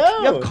You got go.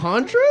 you have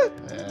Contra?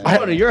 I-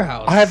 Go to your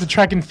house. I have the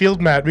track and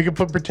field mat. We could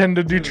pretend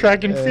to do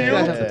track and You guys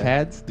field. have the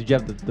pads? Did you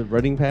have the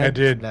running pad? I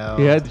did. No.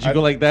 Yeah. Did you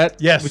go like that?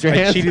 Yes, With your I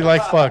hands? cheated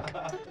like fuck.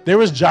 There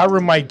was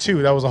Gyromite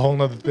too. That was a whole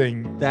nother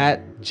thing.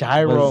 That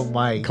Gyro was-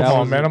 Mike. Come that on,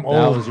 was- man, I'm That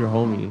old. was your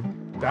homie.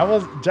 That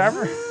was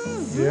Gyro.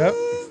 Yep.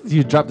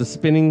 You dropped the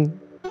spinning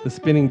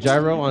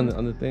gyro on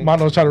the thing.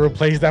 Mono's trying to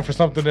replace that for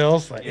something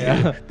else. Like,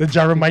 Yeah. the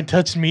Gyromite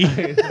touched me.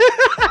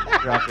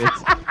 Drop it.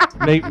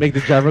 Make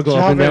the gyro go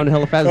up and down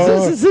hella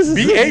fast.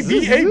 B-A,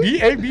 B-A,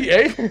 B-A,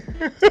 B-A.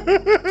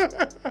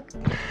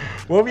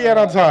 What we at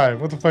on time?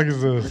 What the fuck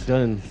is this?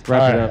 Done.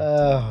 Wrap it Alright.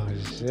 up.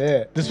 Oh,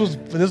 shit. This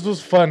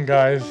was fun,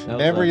 guys. That was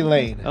Memory a-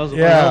 lane. That was a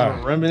Yeah.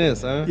 fun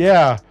reminisce, huh?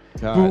 Yeah.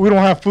 God. We don't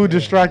have food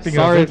distracting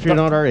Sorry us. if you're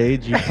not our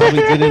age. You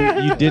probably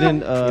didn't. You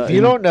didn't. If you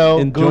don't know,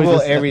 enjoy Google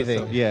this everything.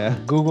 episode. Yeah.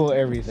 Google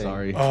everything.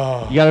 Sorry.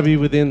 Oh, You gotta be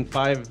within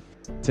 5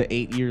 to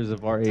 8 years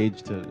of our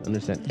age to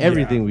understand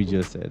everything we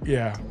just said.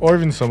 yeah, or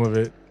even some of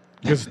it.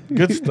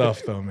 Good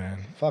stuff though, man.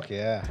 Fuck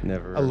yeah.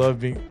 Never. I love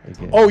being.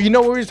 again. Oh, you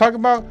know what we were talking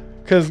about?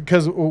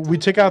 Cause we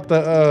took out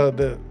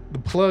the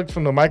plugs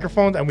from the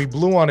microphones and we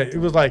blew on it. It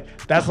was like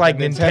that's like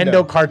Nintendo,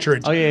 Nintendo.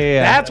 cartridge. Oh,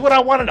 yeah. That's what I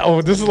wanted.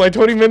 Oh, this is like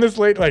 20 minutes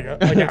late, like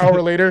an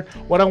hour later.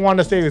 What I want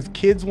to say is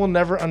kids will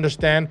never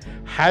understand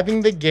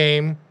having the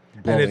game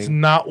and it's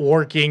Blowing. not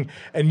working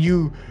and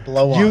you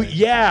Blow on it.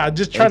 yeah,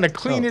 just trying to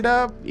clean oh. it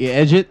up. You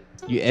edge it.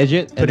 You edge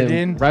it. Put and it then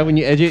in. Right when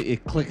you edge it,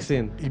 it clicks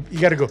in. You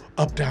got to go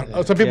up down.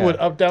 Oh, some people Yeah. would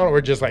up down or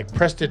just like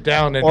pressed it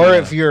down and Or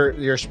if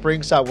your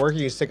spring stopped working,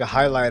 you stick a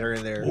highlighter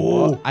in there.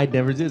 Ooh. I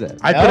never did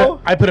that. No?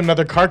 I put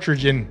another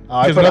cartridge in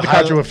I because put another a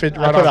cartridge would fit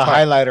right I put on a top.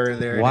 highlighter in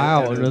there. and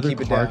Wow, it'll another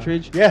keep it down.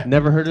 cartridge? Yeah.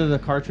 Never heard of the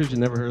cartridge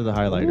and never heard of the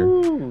highlighter.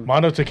 Ooh.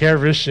 Mono took care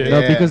of his shit. No,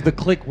 Yeah. because the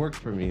click worked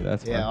for me.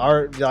 That's Yeah, why.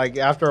 our like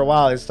after a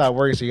while it stopped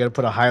working, so you got to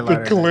put a The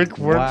highlighter. click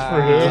works Wow.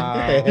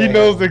 for him. He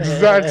knows the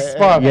exact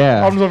spot.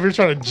 Yeah. I'm over here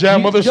trying to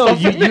jam other no,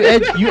 stuff. you, in you there.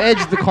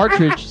 edge the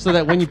cartridge so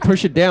that when you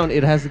push it down,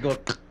 it has to go.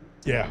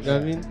 Yeah. You know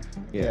what I mean?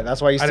 Yeah,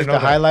 that's why you I stick didn't the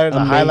know that. highlighter. The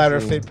highlighter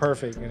Amazing. fit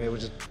perfect, and it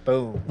was just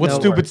boom. What No.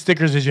 stupid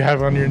stickers did you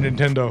have on your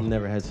Nintendo?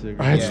 Never had stickers.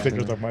 I had Yeah.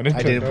 stickers on my Nintendo.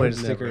 I didn't put Never.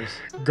 stickers.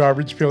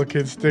 Garbage Pail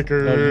Kid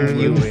stickers. No,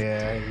 You, would.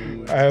 yeah,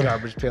 you I have-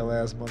 garbage pail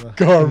ass mother.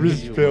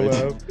 Garbage You Pail would.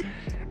 ass.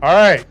 All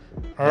right.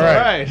 All All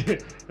right.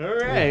 right. All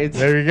right.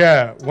 There we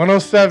go.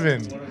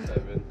 107.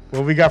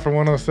 What we got for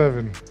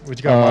 107? What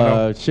you got,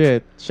 Mono?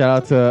 Shit. Shout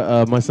out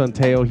to my son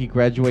Teo. He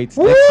graduates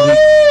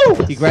next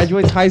week. He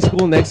graduates high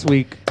school next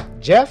week.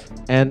 Jeff?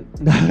 And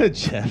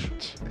Jeff.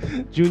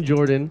 June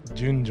Jordan.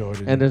 June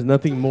Jordan. And there's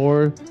nothing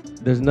more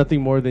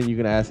than you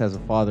can ask as a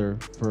father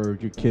for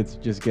your kids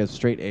to just get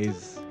straight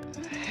A's.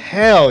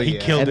 Hell He yeah.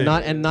 killed it.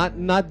 And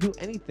not do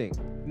anything.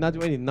 Not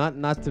do anything.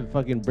 Not to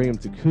fucking bring him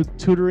to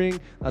tutoring,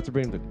 not to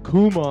bring him to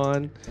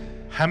Kumon.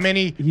 How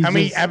many He's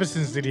just-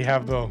 absences did he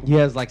have though? He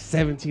has like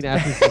 17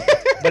 absences.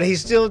 But he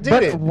still did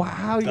But it.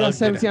 wow, you Doug got did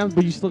 17 it. absences,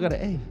 but you still got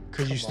an A.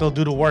 Because you still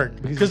do the work.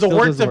 Because he Because the still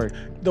work's does the work.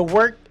 the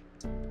work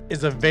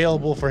is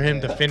available for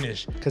him to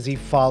finish. Because he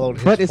followed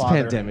his But it's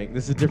father. pandemic.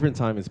 This is a different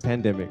time. It's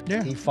pandemic.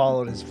 Yeah. He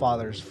followed his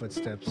father's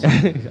footsteps. I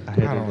had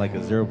it like a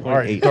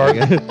 0.8. All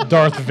right,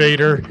 Darth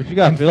Vader. What you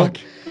got, Phil?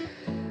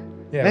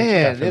 Yeah, Man, what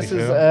you got, this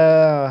Philly is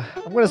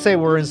Phil? I'm gonna say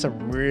we're in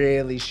some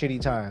really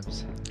shitty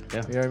times.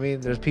 Yeah. You know what I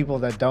mean? There's people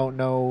that don't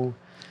know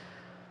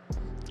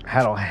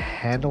how to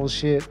handle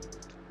shit.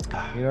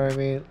 You know what I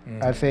mean?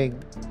 I think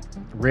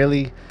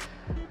really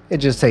it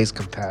just takes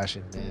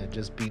compassion, man.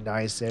 Just be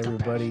nice to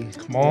everybody.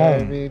 Come You know what I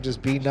on. mean?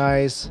 Just be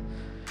nice.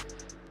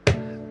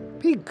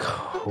 Be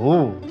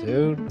cool,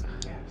 dude.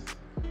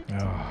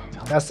 Oh,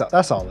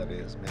 That's all it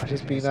is, man.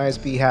 Just be nice,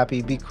 be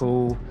happy, be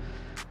cool.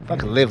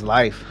 Fucking live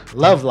life.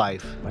 Love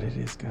life. But it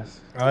is,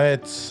 Gus.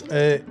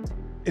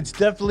 it's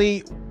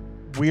definitely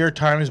weird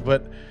times,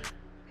 but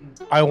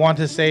I want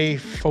to say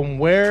from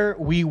where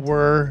we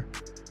were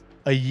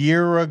a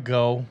year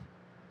ago,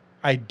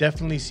 I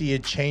definitely see a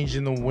change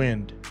in the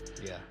wind.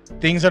 Yeah.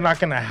 Things are not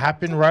going to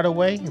happen right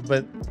away,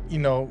 but you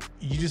know,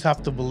 you just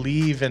have to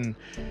believe, and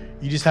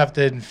you just have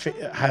to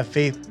have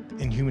faith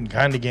in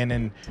humankind again.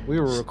 And we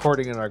were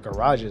recording in our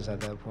garages at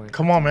that point.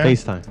 Come on, man.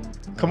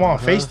 FaceTime. Come on,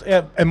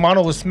 and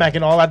Mono was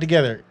smacking all that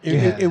together.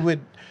 It would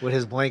with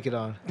his blanket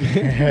on.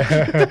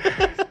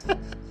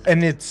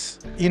 And it's,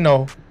 you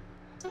know,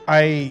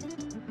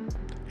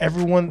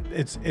 everyone.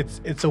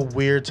 It's a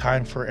weird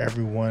time for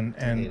everyone,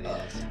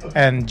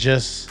 and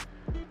just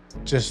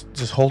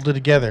hold it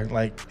together.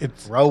 Like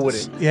it's roll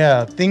with it.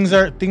 Yeah, things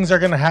are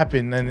gonna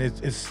happen, and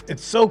it's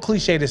so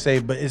cliche to say,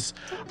 but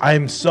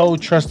I'm so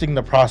trusting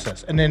the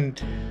process, and then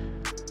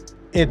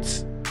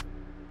it's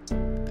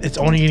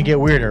only gonna get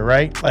weirder,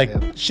 right? Like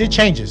shit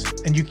changes,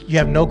 and you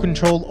have no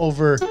control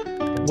over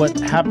what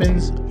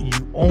happens. You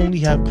only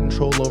have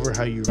control over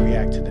how you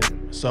react to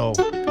them. So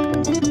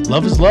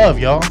love is love,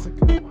 y'all.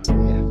 Yeah,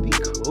 be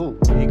cool.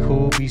 Be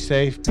cool, be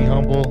safe, be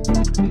humble.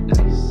 Be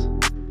nice.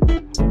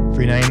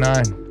 Free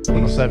 99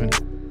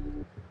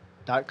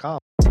 107.com.